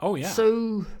 Oh, yeah.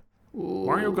 So...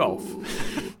 Mario Golf.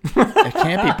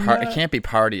 It can't be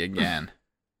Party again.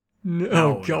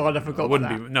 No, God, I forgot about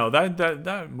that. No,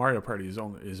 that Mario Party is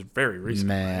very recent.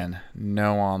 Man, right?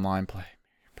 no online play.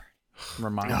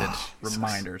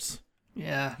 Reminders.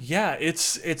 Yeah. Yeah,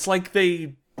 it's like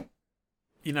they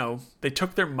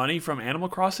took their money from Animal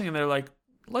Crossing and they're like,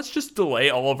 let's just delay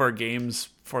all of our games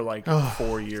for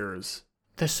 4 years.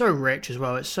 They're so rich as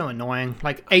well. It's so annoying.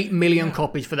 8 million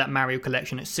copies for that Mario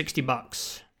collection at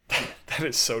 $60. That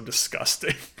is so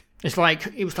disgusting. It was like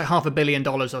 $500 million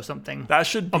or something. That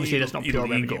should be obviously that's not pure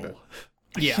illegal. revenue.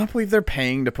 I can't believe they're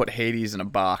paying to put Hades in a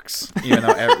box. Even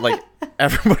though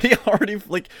everybody already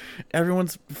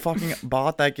everyone's fucking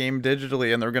bought that game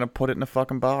digitally, and they're gonna put it in a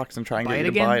fucking box and try and get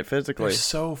you to buy it physically. It's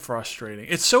so frustrating.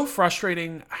 It's so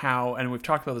frustrating how, and we've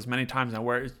talked about this many times now,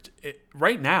 where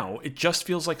right now it just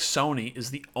feels like Sony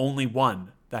is the only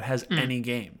one that has any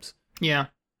games. Yeah,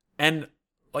 and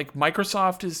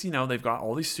Microsoft is, they've got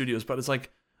all these studios, but it's like,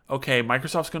 okay,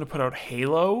 Microsoft's gonna put out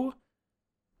Halo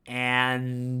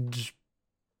and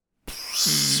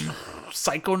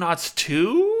Psychonauts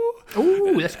 2?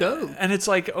 Ooh, let's go. And it's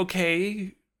like,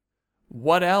 okay,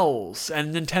 what else?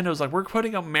 And Nintendo's like, we're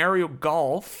putting out Mario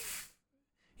Golf.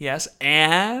 Yes,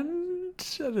 and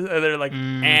they're like,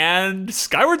 and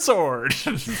Skyward Sword.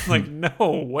 Like, no,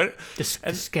 what? The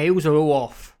scales are all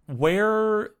off.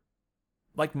 Where,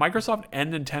 Microsoft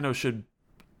and Nintendo should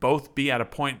both be at a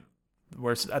point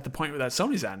where it's at the point that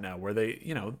Sony's at now, where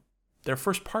they, their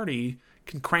first party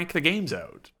can crank the games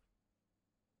out.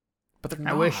 But they're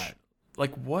not. I wish.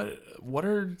 What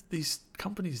are these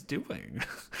companies doing?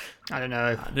 I don't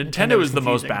know. Nintendo is the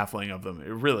most baffling of them. It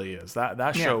really is.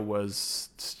 That show was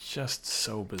just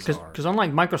so bizarre. Because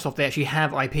unlike Microsoft, they actually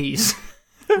have IPs.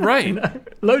 Right.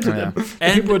 Loads of them.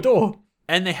 And people adore.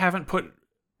 And they haven't put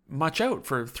much out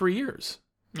for 3 years.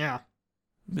 Yeah. I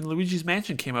mean, Luigi's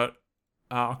Mansion came out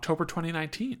October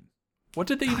 2019. What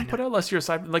did they even put out last year?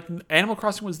 Aside, Animal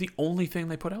Crossing was the only thing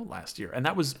they put out last year, and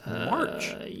that was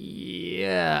March.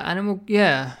 Yeah.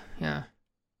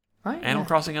 Right. Animal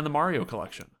Crossing and the Mario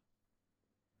collection.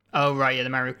 Oh right, yeah, the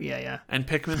Mario, yeah. And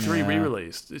Pikmin 3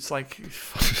 re-released. It's like,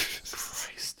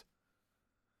 Christ.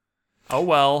 Oh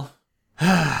well.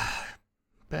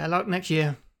 Better luck next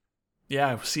year.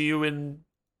 Yeah, see you in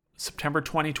September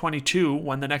 2022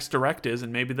 when the next Direct is,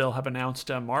 and maybe they'll have announced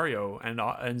Mario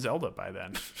and Zelda by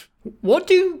then. What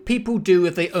do people do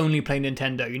if they only play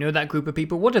Nintendo? That group of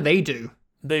people? What do they do?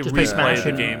 They replay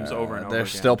the games over and over They're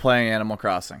again. still playing Animal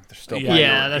Crossing. They're still playing.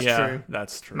 Yeah, that's true.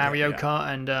 That's true. Mario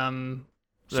Kart and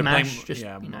Smash.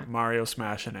 Mario,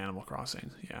 Smash, and Animal Crossing.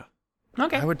 Yeah.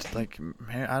 Okay. I would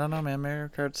I don't know, man. Mario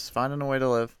Kart's finding a way to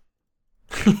live.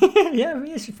 Yeah,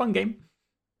 it's a fun game.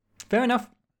 Fair enough.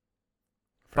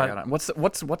 But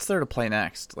what's there to play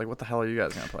next? What the hell are you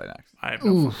guys gonna play next? I have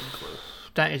no fucking clue.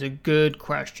 That is a good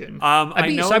question. I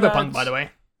beat know Cyberpunk, by the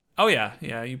way. Oh yeah.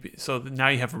 So now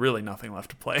you have really nothing left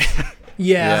to play.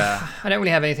 Yeah, I don't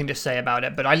really have anything to say about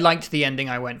it, but I liked the ending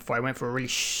I went for. I went for a really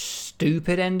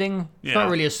stupid ending. It's not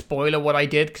really a spoiler what I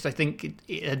did, because I think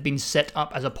it had been set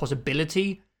up as a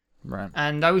possibility. Right.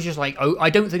 And I was just like, I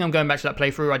don't think I'm going back to that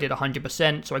playthrough. I did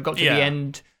 100%, so I got to the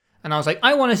end, and I was like,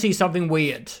 I want to see something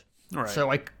weird. Right.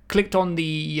 So I clicked on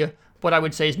what I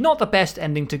would say is not the best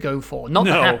ending to go for, not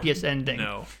the happiest ending.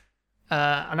 No.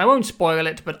 And I won't spoil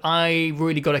it, but I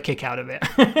really got a kick out of it.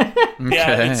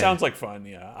 Yeah, it sounds like fun.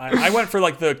 Yeah, I went for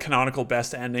the canonical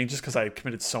best ending just because I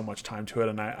committed so much time to it,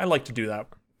 and I like to do that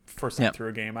first time through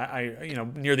a game. I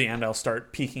near the end I'll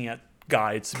start peeking at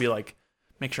guides to be like,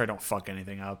 make sure I don't fuck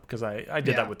anything up, because I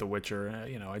did that with The Witcher.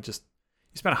 You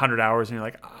spend 100 hours and you're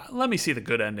like, let me see the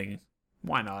good ending.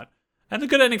 Why not? And the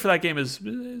good ending for that game is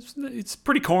it's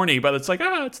pretty corny, but it's like,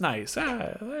 it's nice.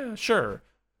 Sure.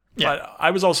 Yeah. But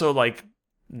I was also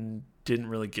didn't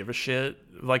really give a shit.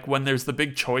 When there's the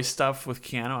big choice stuff with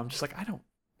Keanu, I'm just like, I don't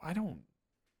I don't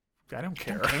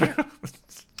care.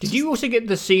 Did you also get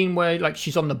the scene where like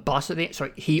she's on the bus at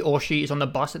the he or she is on the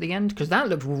bus at the end? Because that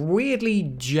looked weirdly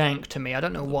jank to me. I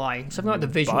don't know why. Something like the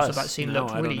visuals of that scene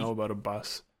looked really. I don't know about a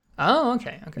bus. Oh,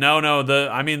 okay. No.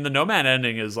 The Nomad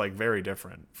ending is like very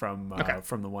different from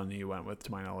the one that you went with,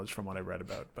 to my knowledge, from what I read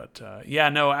about. But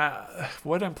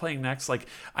what I'm playing next, like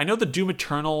I know the Doom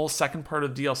Eternal second part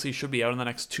of the DLC should be out in the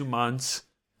next 2 months,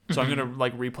 so I'm gonna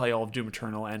like replay all of Doom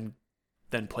Eternal and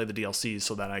then play the DLCs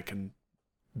so that I can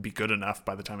be good enough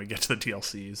by the time I get to the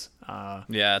DLCs.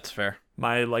 Yeah, that's fair.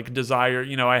 My like desire,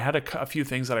 I had a few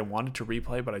things that I wanted to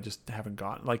replay, but I just haven't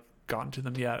gotten to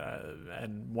them yet.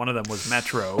 And one of them was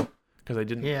Metro, because I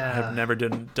didn't. Yeah. I have never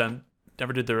did the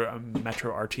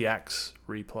Metro RTX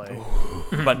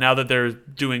replay. But now that they're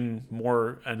doing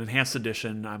an enhanced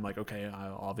edition, I'm like, okay,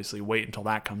 I'll obviously wait until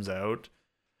that comes out.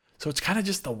 So it's kind of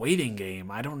just the waiting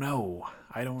game. I don't know.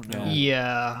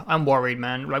 Yeah, I'm worried,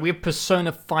 man. Like, we have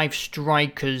Persona 5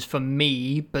 Strikers for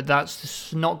me, but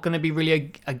that's not going to be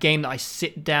really a game that I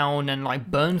sit down and, like,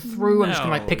 burn through. I'm just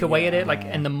going to, like, pick away at it, like,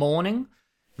 in the morning.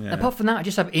 Yeah. Apart from that, I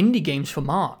just have indie games for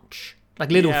March.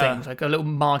 Like, little things, like a little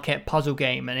Marquette puzzle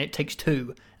game, and It Takes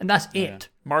Two. And that's it.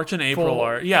 March and April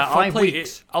are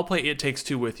I'll play It Takes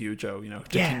Two with you, Joe.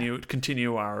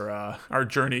 Continue our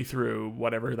journey through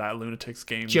whatever that Lunatics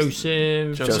game.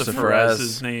 Joseph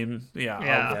Perez's name.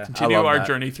 I'll continue our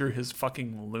journey through his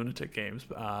fucking lunatic games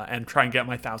and try and get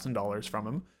my $1,000 from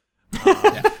him.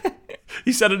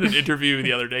 He said in an interview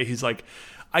the other day, he's like,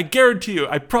 I guarantee you,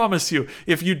 I promise you,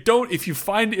 if you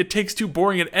find It Takes Two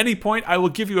boring at any point, I will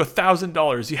give you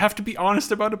 $1,000. You have to be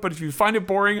honest about it, but if you find it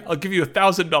boring, I'll give you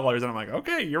 $1,000. And I'm like,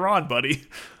 okay, you're on, buddy.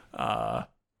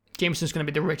 Jameson's going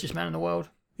to be the richest man in the world.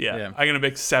 Yeah. I'm going to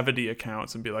make 70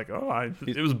 accounts and be like,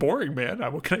 it was boring, man.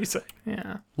 What can I say?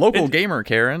 Yeah. Local gamer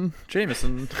Karen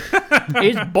Jameson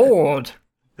is bored.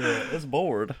 Yeah, is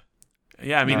bored.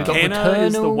 Yeah, I mean, Kena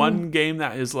is the one game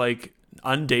that is like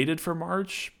undated for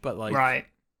March, but like right.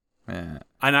 Yeah.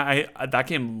 And I that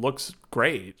game looks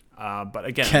great, but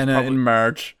again, Kena in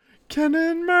March.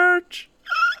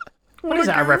 What is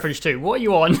that a reference to? What are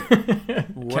you on?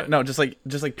 No, just like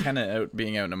Kena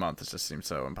being out in a month. It just seems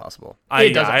so impossible.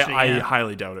 I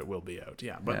highly doubt it will be out.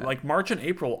 Yeah, but like March and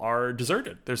April are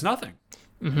deserted. There's nothing.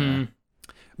 Mm-hmm.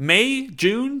 May,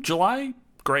 June, July,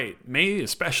 great. May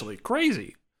especially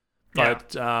crazy,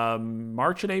 but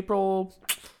March and April.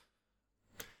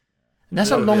 That's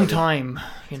a long time,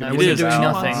 when you're doing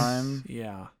nothing.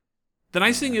 Yeah. The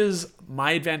nice thing is,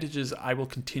 my advantage is I will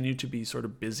continue to be sort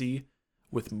of busy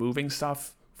with moving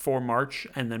stuff for March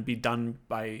and then be done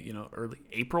by, early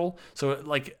April. So,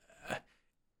 like,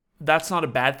 that's not a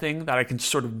bad thing that I can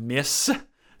sort of miss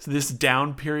this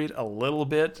down period a little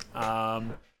bit.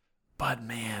 But,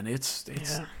 man, it's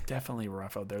definitely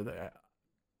rough out there.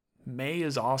 May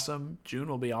is awesome. June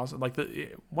will be awesome. Like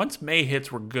once May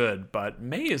hits, we're good. But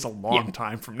May is a long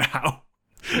time from now.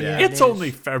 Yeah, it's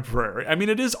only February. I mean,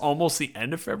 it is almost the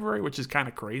end of February, which is kind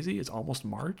of crazy. It's almost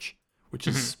March, which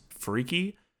is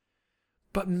freaky.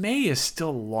 But May is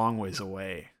still a long ways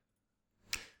away.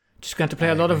 Just going to play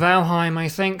a lot of Valheim, I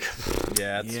think.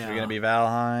 Yeah, it's going to be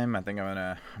Valheim. I think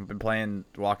I've been playing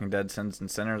Walking Dead Sins and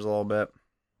Sinners a little bit.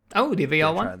 Oh, the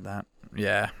VR one? Tried that.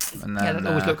 Yeah. And then, that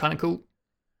always looked kind of cool.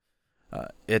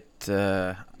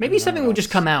 Maybe something will just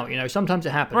come out, sometimes it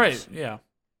happens. Right, yeah.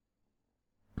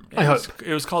 I hope.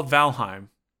 It was called Valheim.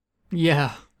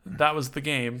 Yeah. That was the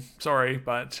game. Sorry,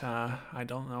 but I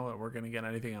don't know that we're going to get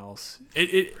anything else.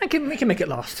 We can make it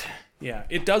last. Yeah,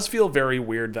 it does feel very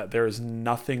weird that there is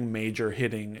nothing major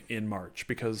hitting in March,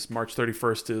 because March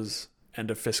 31st is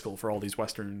end of fiscal for all these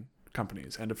Western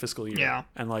companies, end of fiscal year. Yeah.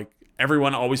 And like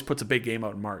everyone always puts a big game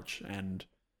out in March, and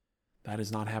that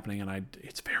is not happening, and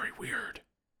it's very weird.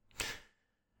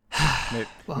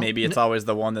 Maybe it's always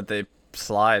the one that they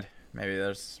slide. Maybe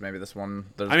this one.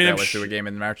 They always do a game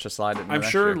in March to slide it. I'm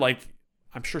sure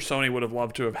Sony would have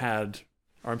loved to have had,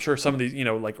 or I'm sure some of these,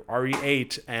 like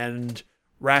RE8 and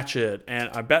Ratchet, and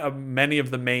I bet many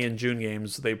of the May and June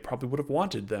games, they probably would have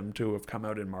wanted them to have come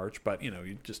out in March, but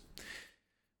you just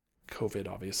COVID,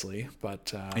 obviously.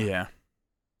 But yeah.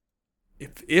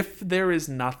 If there is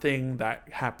nothing that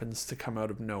happens to come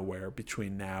out of nowhere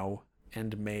between now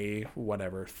and May,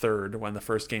 whatever, 3rd, when the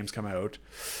first games come out,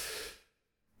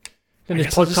 then this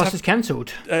podcast is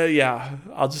cancelled. Yeah,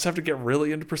 I'll just have to get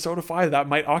really into Persona 5. That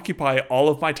might occupy all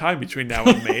of my time between now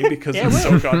and May, because it's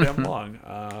so goddamn long.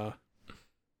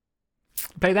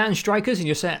 Play that in Strikers and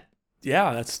you're set.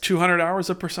 Yeah, that's 200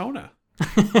 hours of Persona.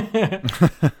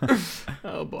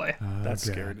 Oh boy. That's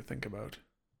scary to think about.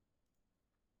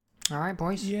 All right,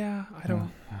 boys. Yeah, I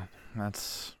don't.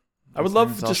 That's I would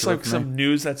love just like some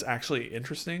news that's actually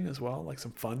interesting as well, like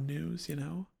some fun news, you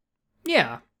know?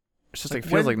 Yeah. It's just like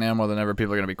feels like now more than ever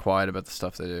people are gonna be quiet about the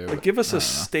stuff they do. Like give us a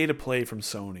state of play from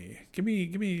Sony. Give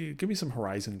me some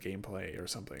Horizon gameplay or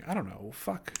something. I don't know.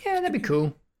 Fuck. Yeah, that'd be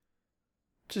cool.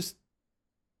 Just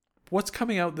what's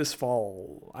coming out this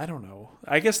fall? I don't know.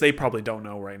 I guess they probably don't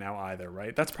know right now either,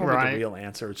 right? That's probably the real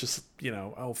answer. It's just, you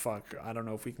know, oh fuck, I don't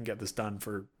know if we can get this done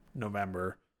for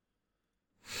November.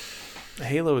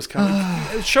 Halo is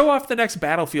coming. Show off the next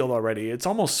Battlefield already. It's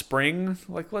almost spring.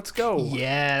 Like, let's go.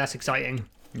 Yeah, that's exciting.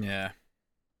 Yeah.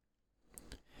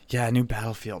 Yeah, a new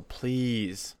Battlefield,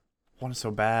 please. I want it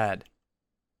so bad.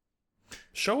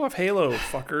 Show off Halo,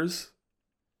 fuckers.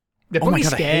 They're probably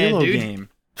scared, a Halo dude. game.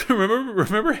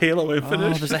 remember Halo Infinite?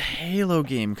 Oh, there's a Halo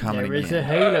game coming again. There is a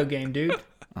Halo game, dude.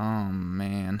 Oh,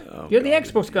 man. Oh, you're the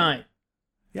Xbox guy.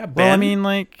 Yeah, Ben. Well, I mean,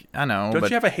 like, I know. Don't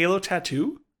you have a Halo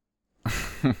tattoo?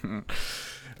 He's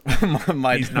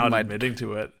not admitting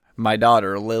to it. My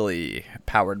daughter, Lily,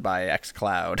 powered by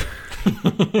xCloud.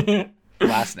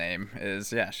 Last name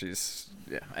is, it's,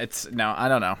 no, I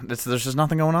don't know. There's just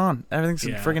nothing going on. Everything's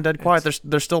freaking dead quiet.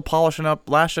 They're still polishing up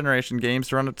last generation games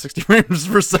to run at 60 frames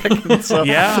per second. So, I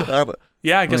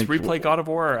guess replay God of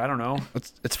War. I don't know.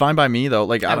 It's fine by me though.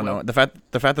 Like I don't know the fact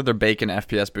that they're baking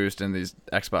FPS boost in these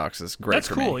Xbox is great. That's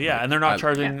cool. Me. Yeah, and they're not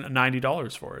charging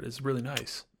 $90 for it. It's really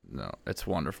nice. No, it's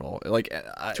wonderful. Like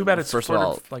too bad it's first of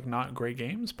all like not great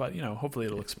games, but you know, hopefully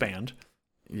it'll expand.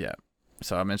 Yeah.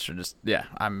 So I'm interested.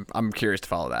 I'm curious to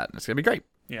follow that. It's gonna be great.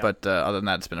 Yeah. But other than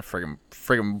that, it's been a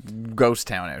friggin' ghost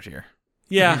town out here.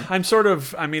 Yeah, I'm sort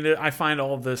of. I mean, I find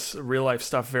all of this real life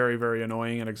stuff very, very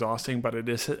annoying and exhausting. But it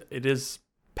is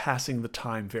passing the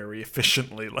time very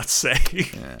efficiently. Let's say.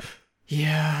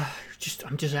 Yeah.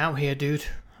 I'm just out here, dude.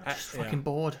 I'm just fucking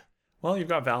bored. Well, you've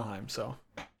got Valheim, so.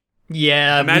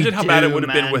 Yeah. Imagine how bad it would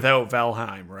have been without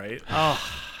Valheim, right? Oh,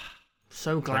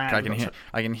 so glad.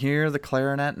 I can hear the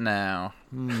clarinet now.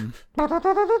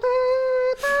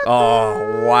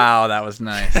 Oh wow, that was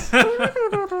nice.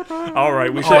 All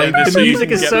right, we should end this. The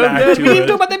music is so good. We didn't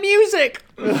talk about the music.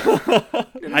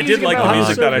 I did like the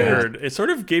music that I heard. It sort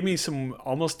of gave me some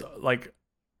almost like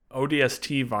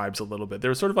ODST vibes a little bit. There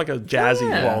was sort of like a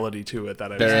jazzy quality to it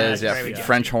that I was. There is,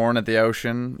 French horn at the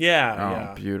ocean.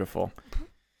 Yeah, beautiful.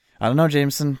 I don't know,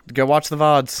 Jameson. Go watch the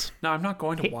VODs. No, I'm not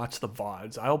going to watch the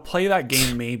VODs. I'll play that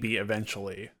game maybe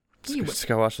eventually. Just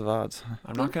go watch the VODs.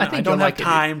 I'm not gonna. I don't have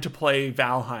time to play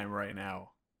Valheim right now.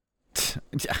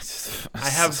 I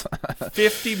have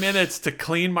 50 minutes to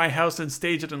clean my house and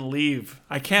stage it and leave.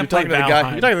 I can't play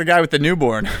Valheim. You're talking to the guy with the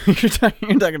newborn. You're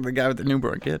talking to the guy with the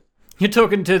newborn kid. You're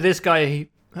talking to this guy.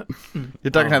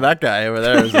 You're talking to that guy over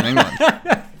there who's in England.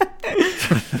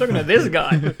 You're talking to this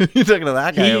guy. You're talking to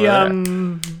that guy over there.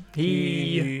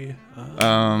 He plays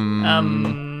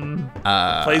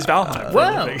Valheim.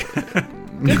 Wow.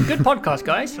 Good podcast,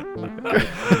 guys.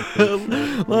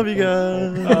 Love you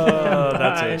guys.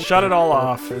 That's it. Shut it all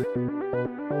off.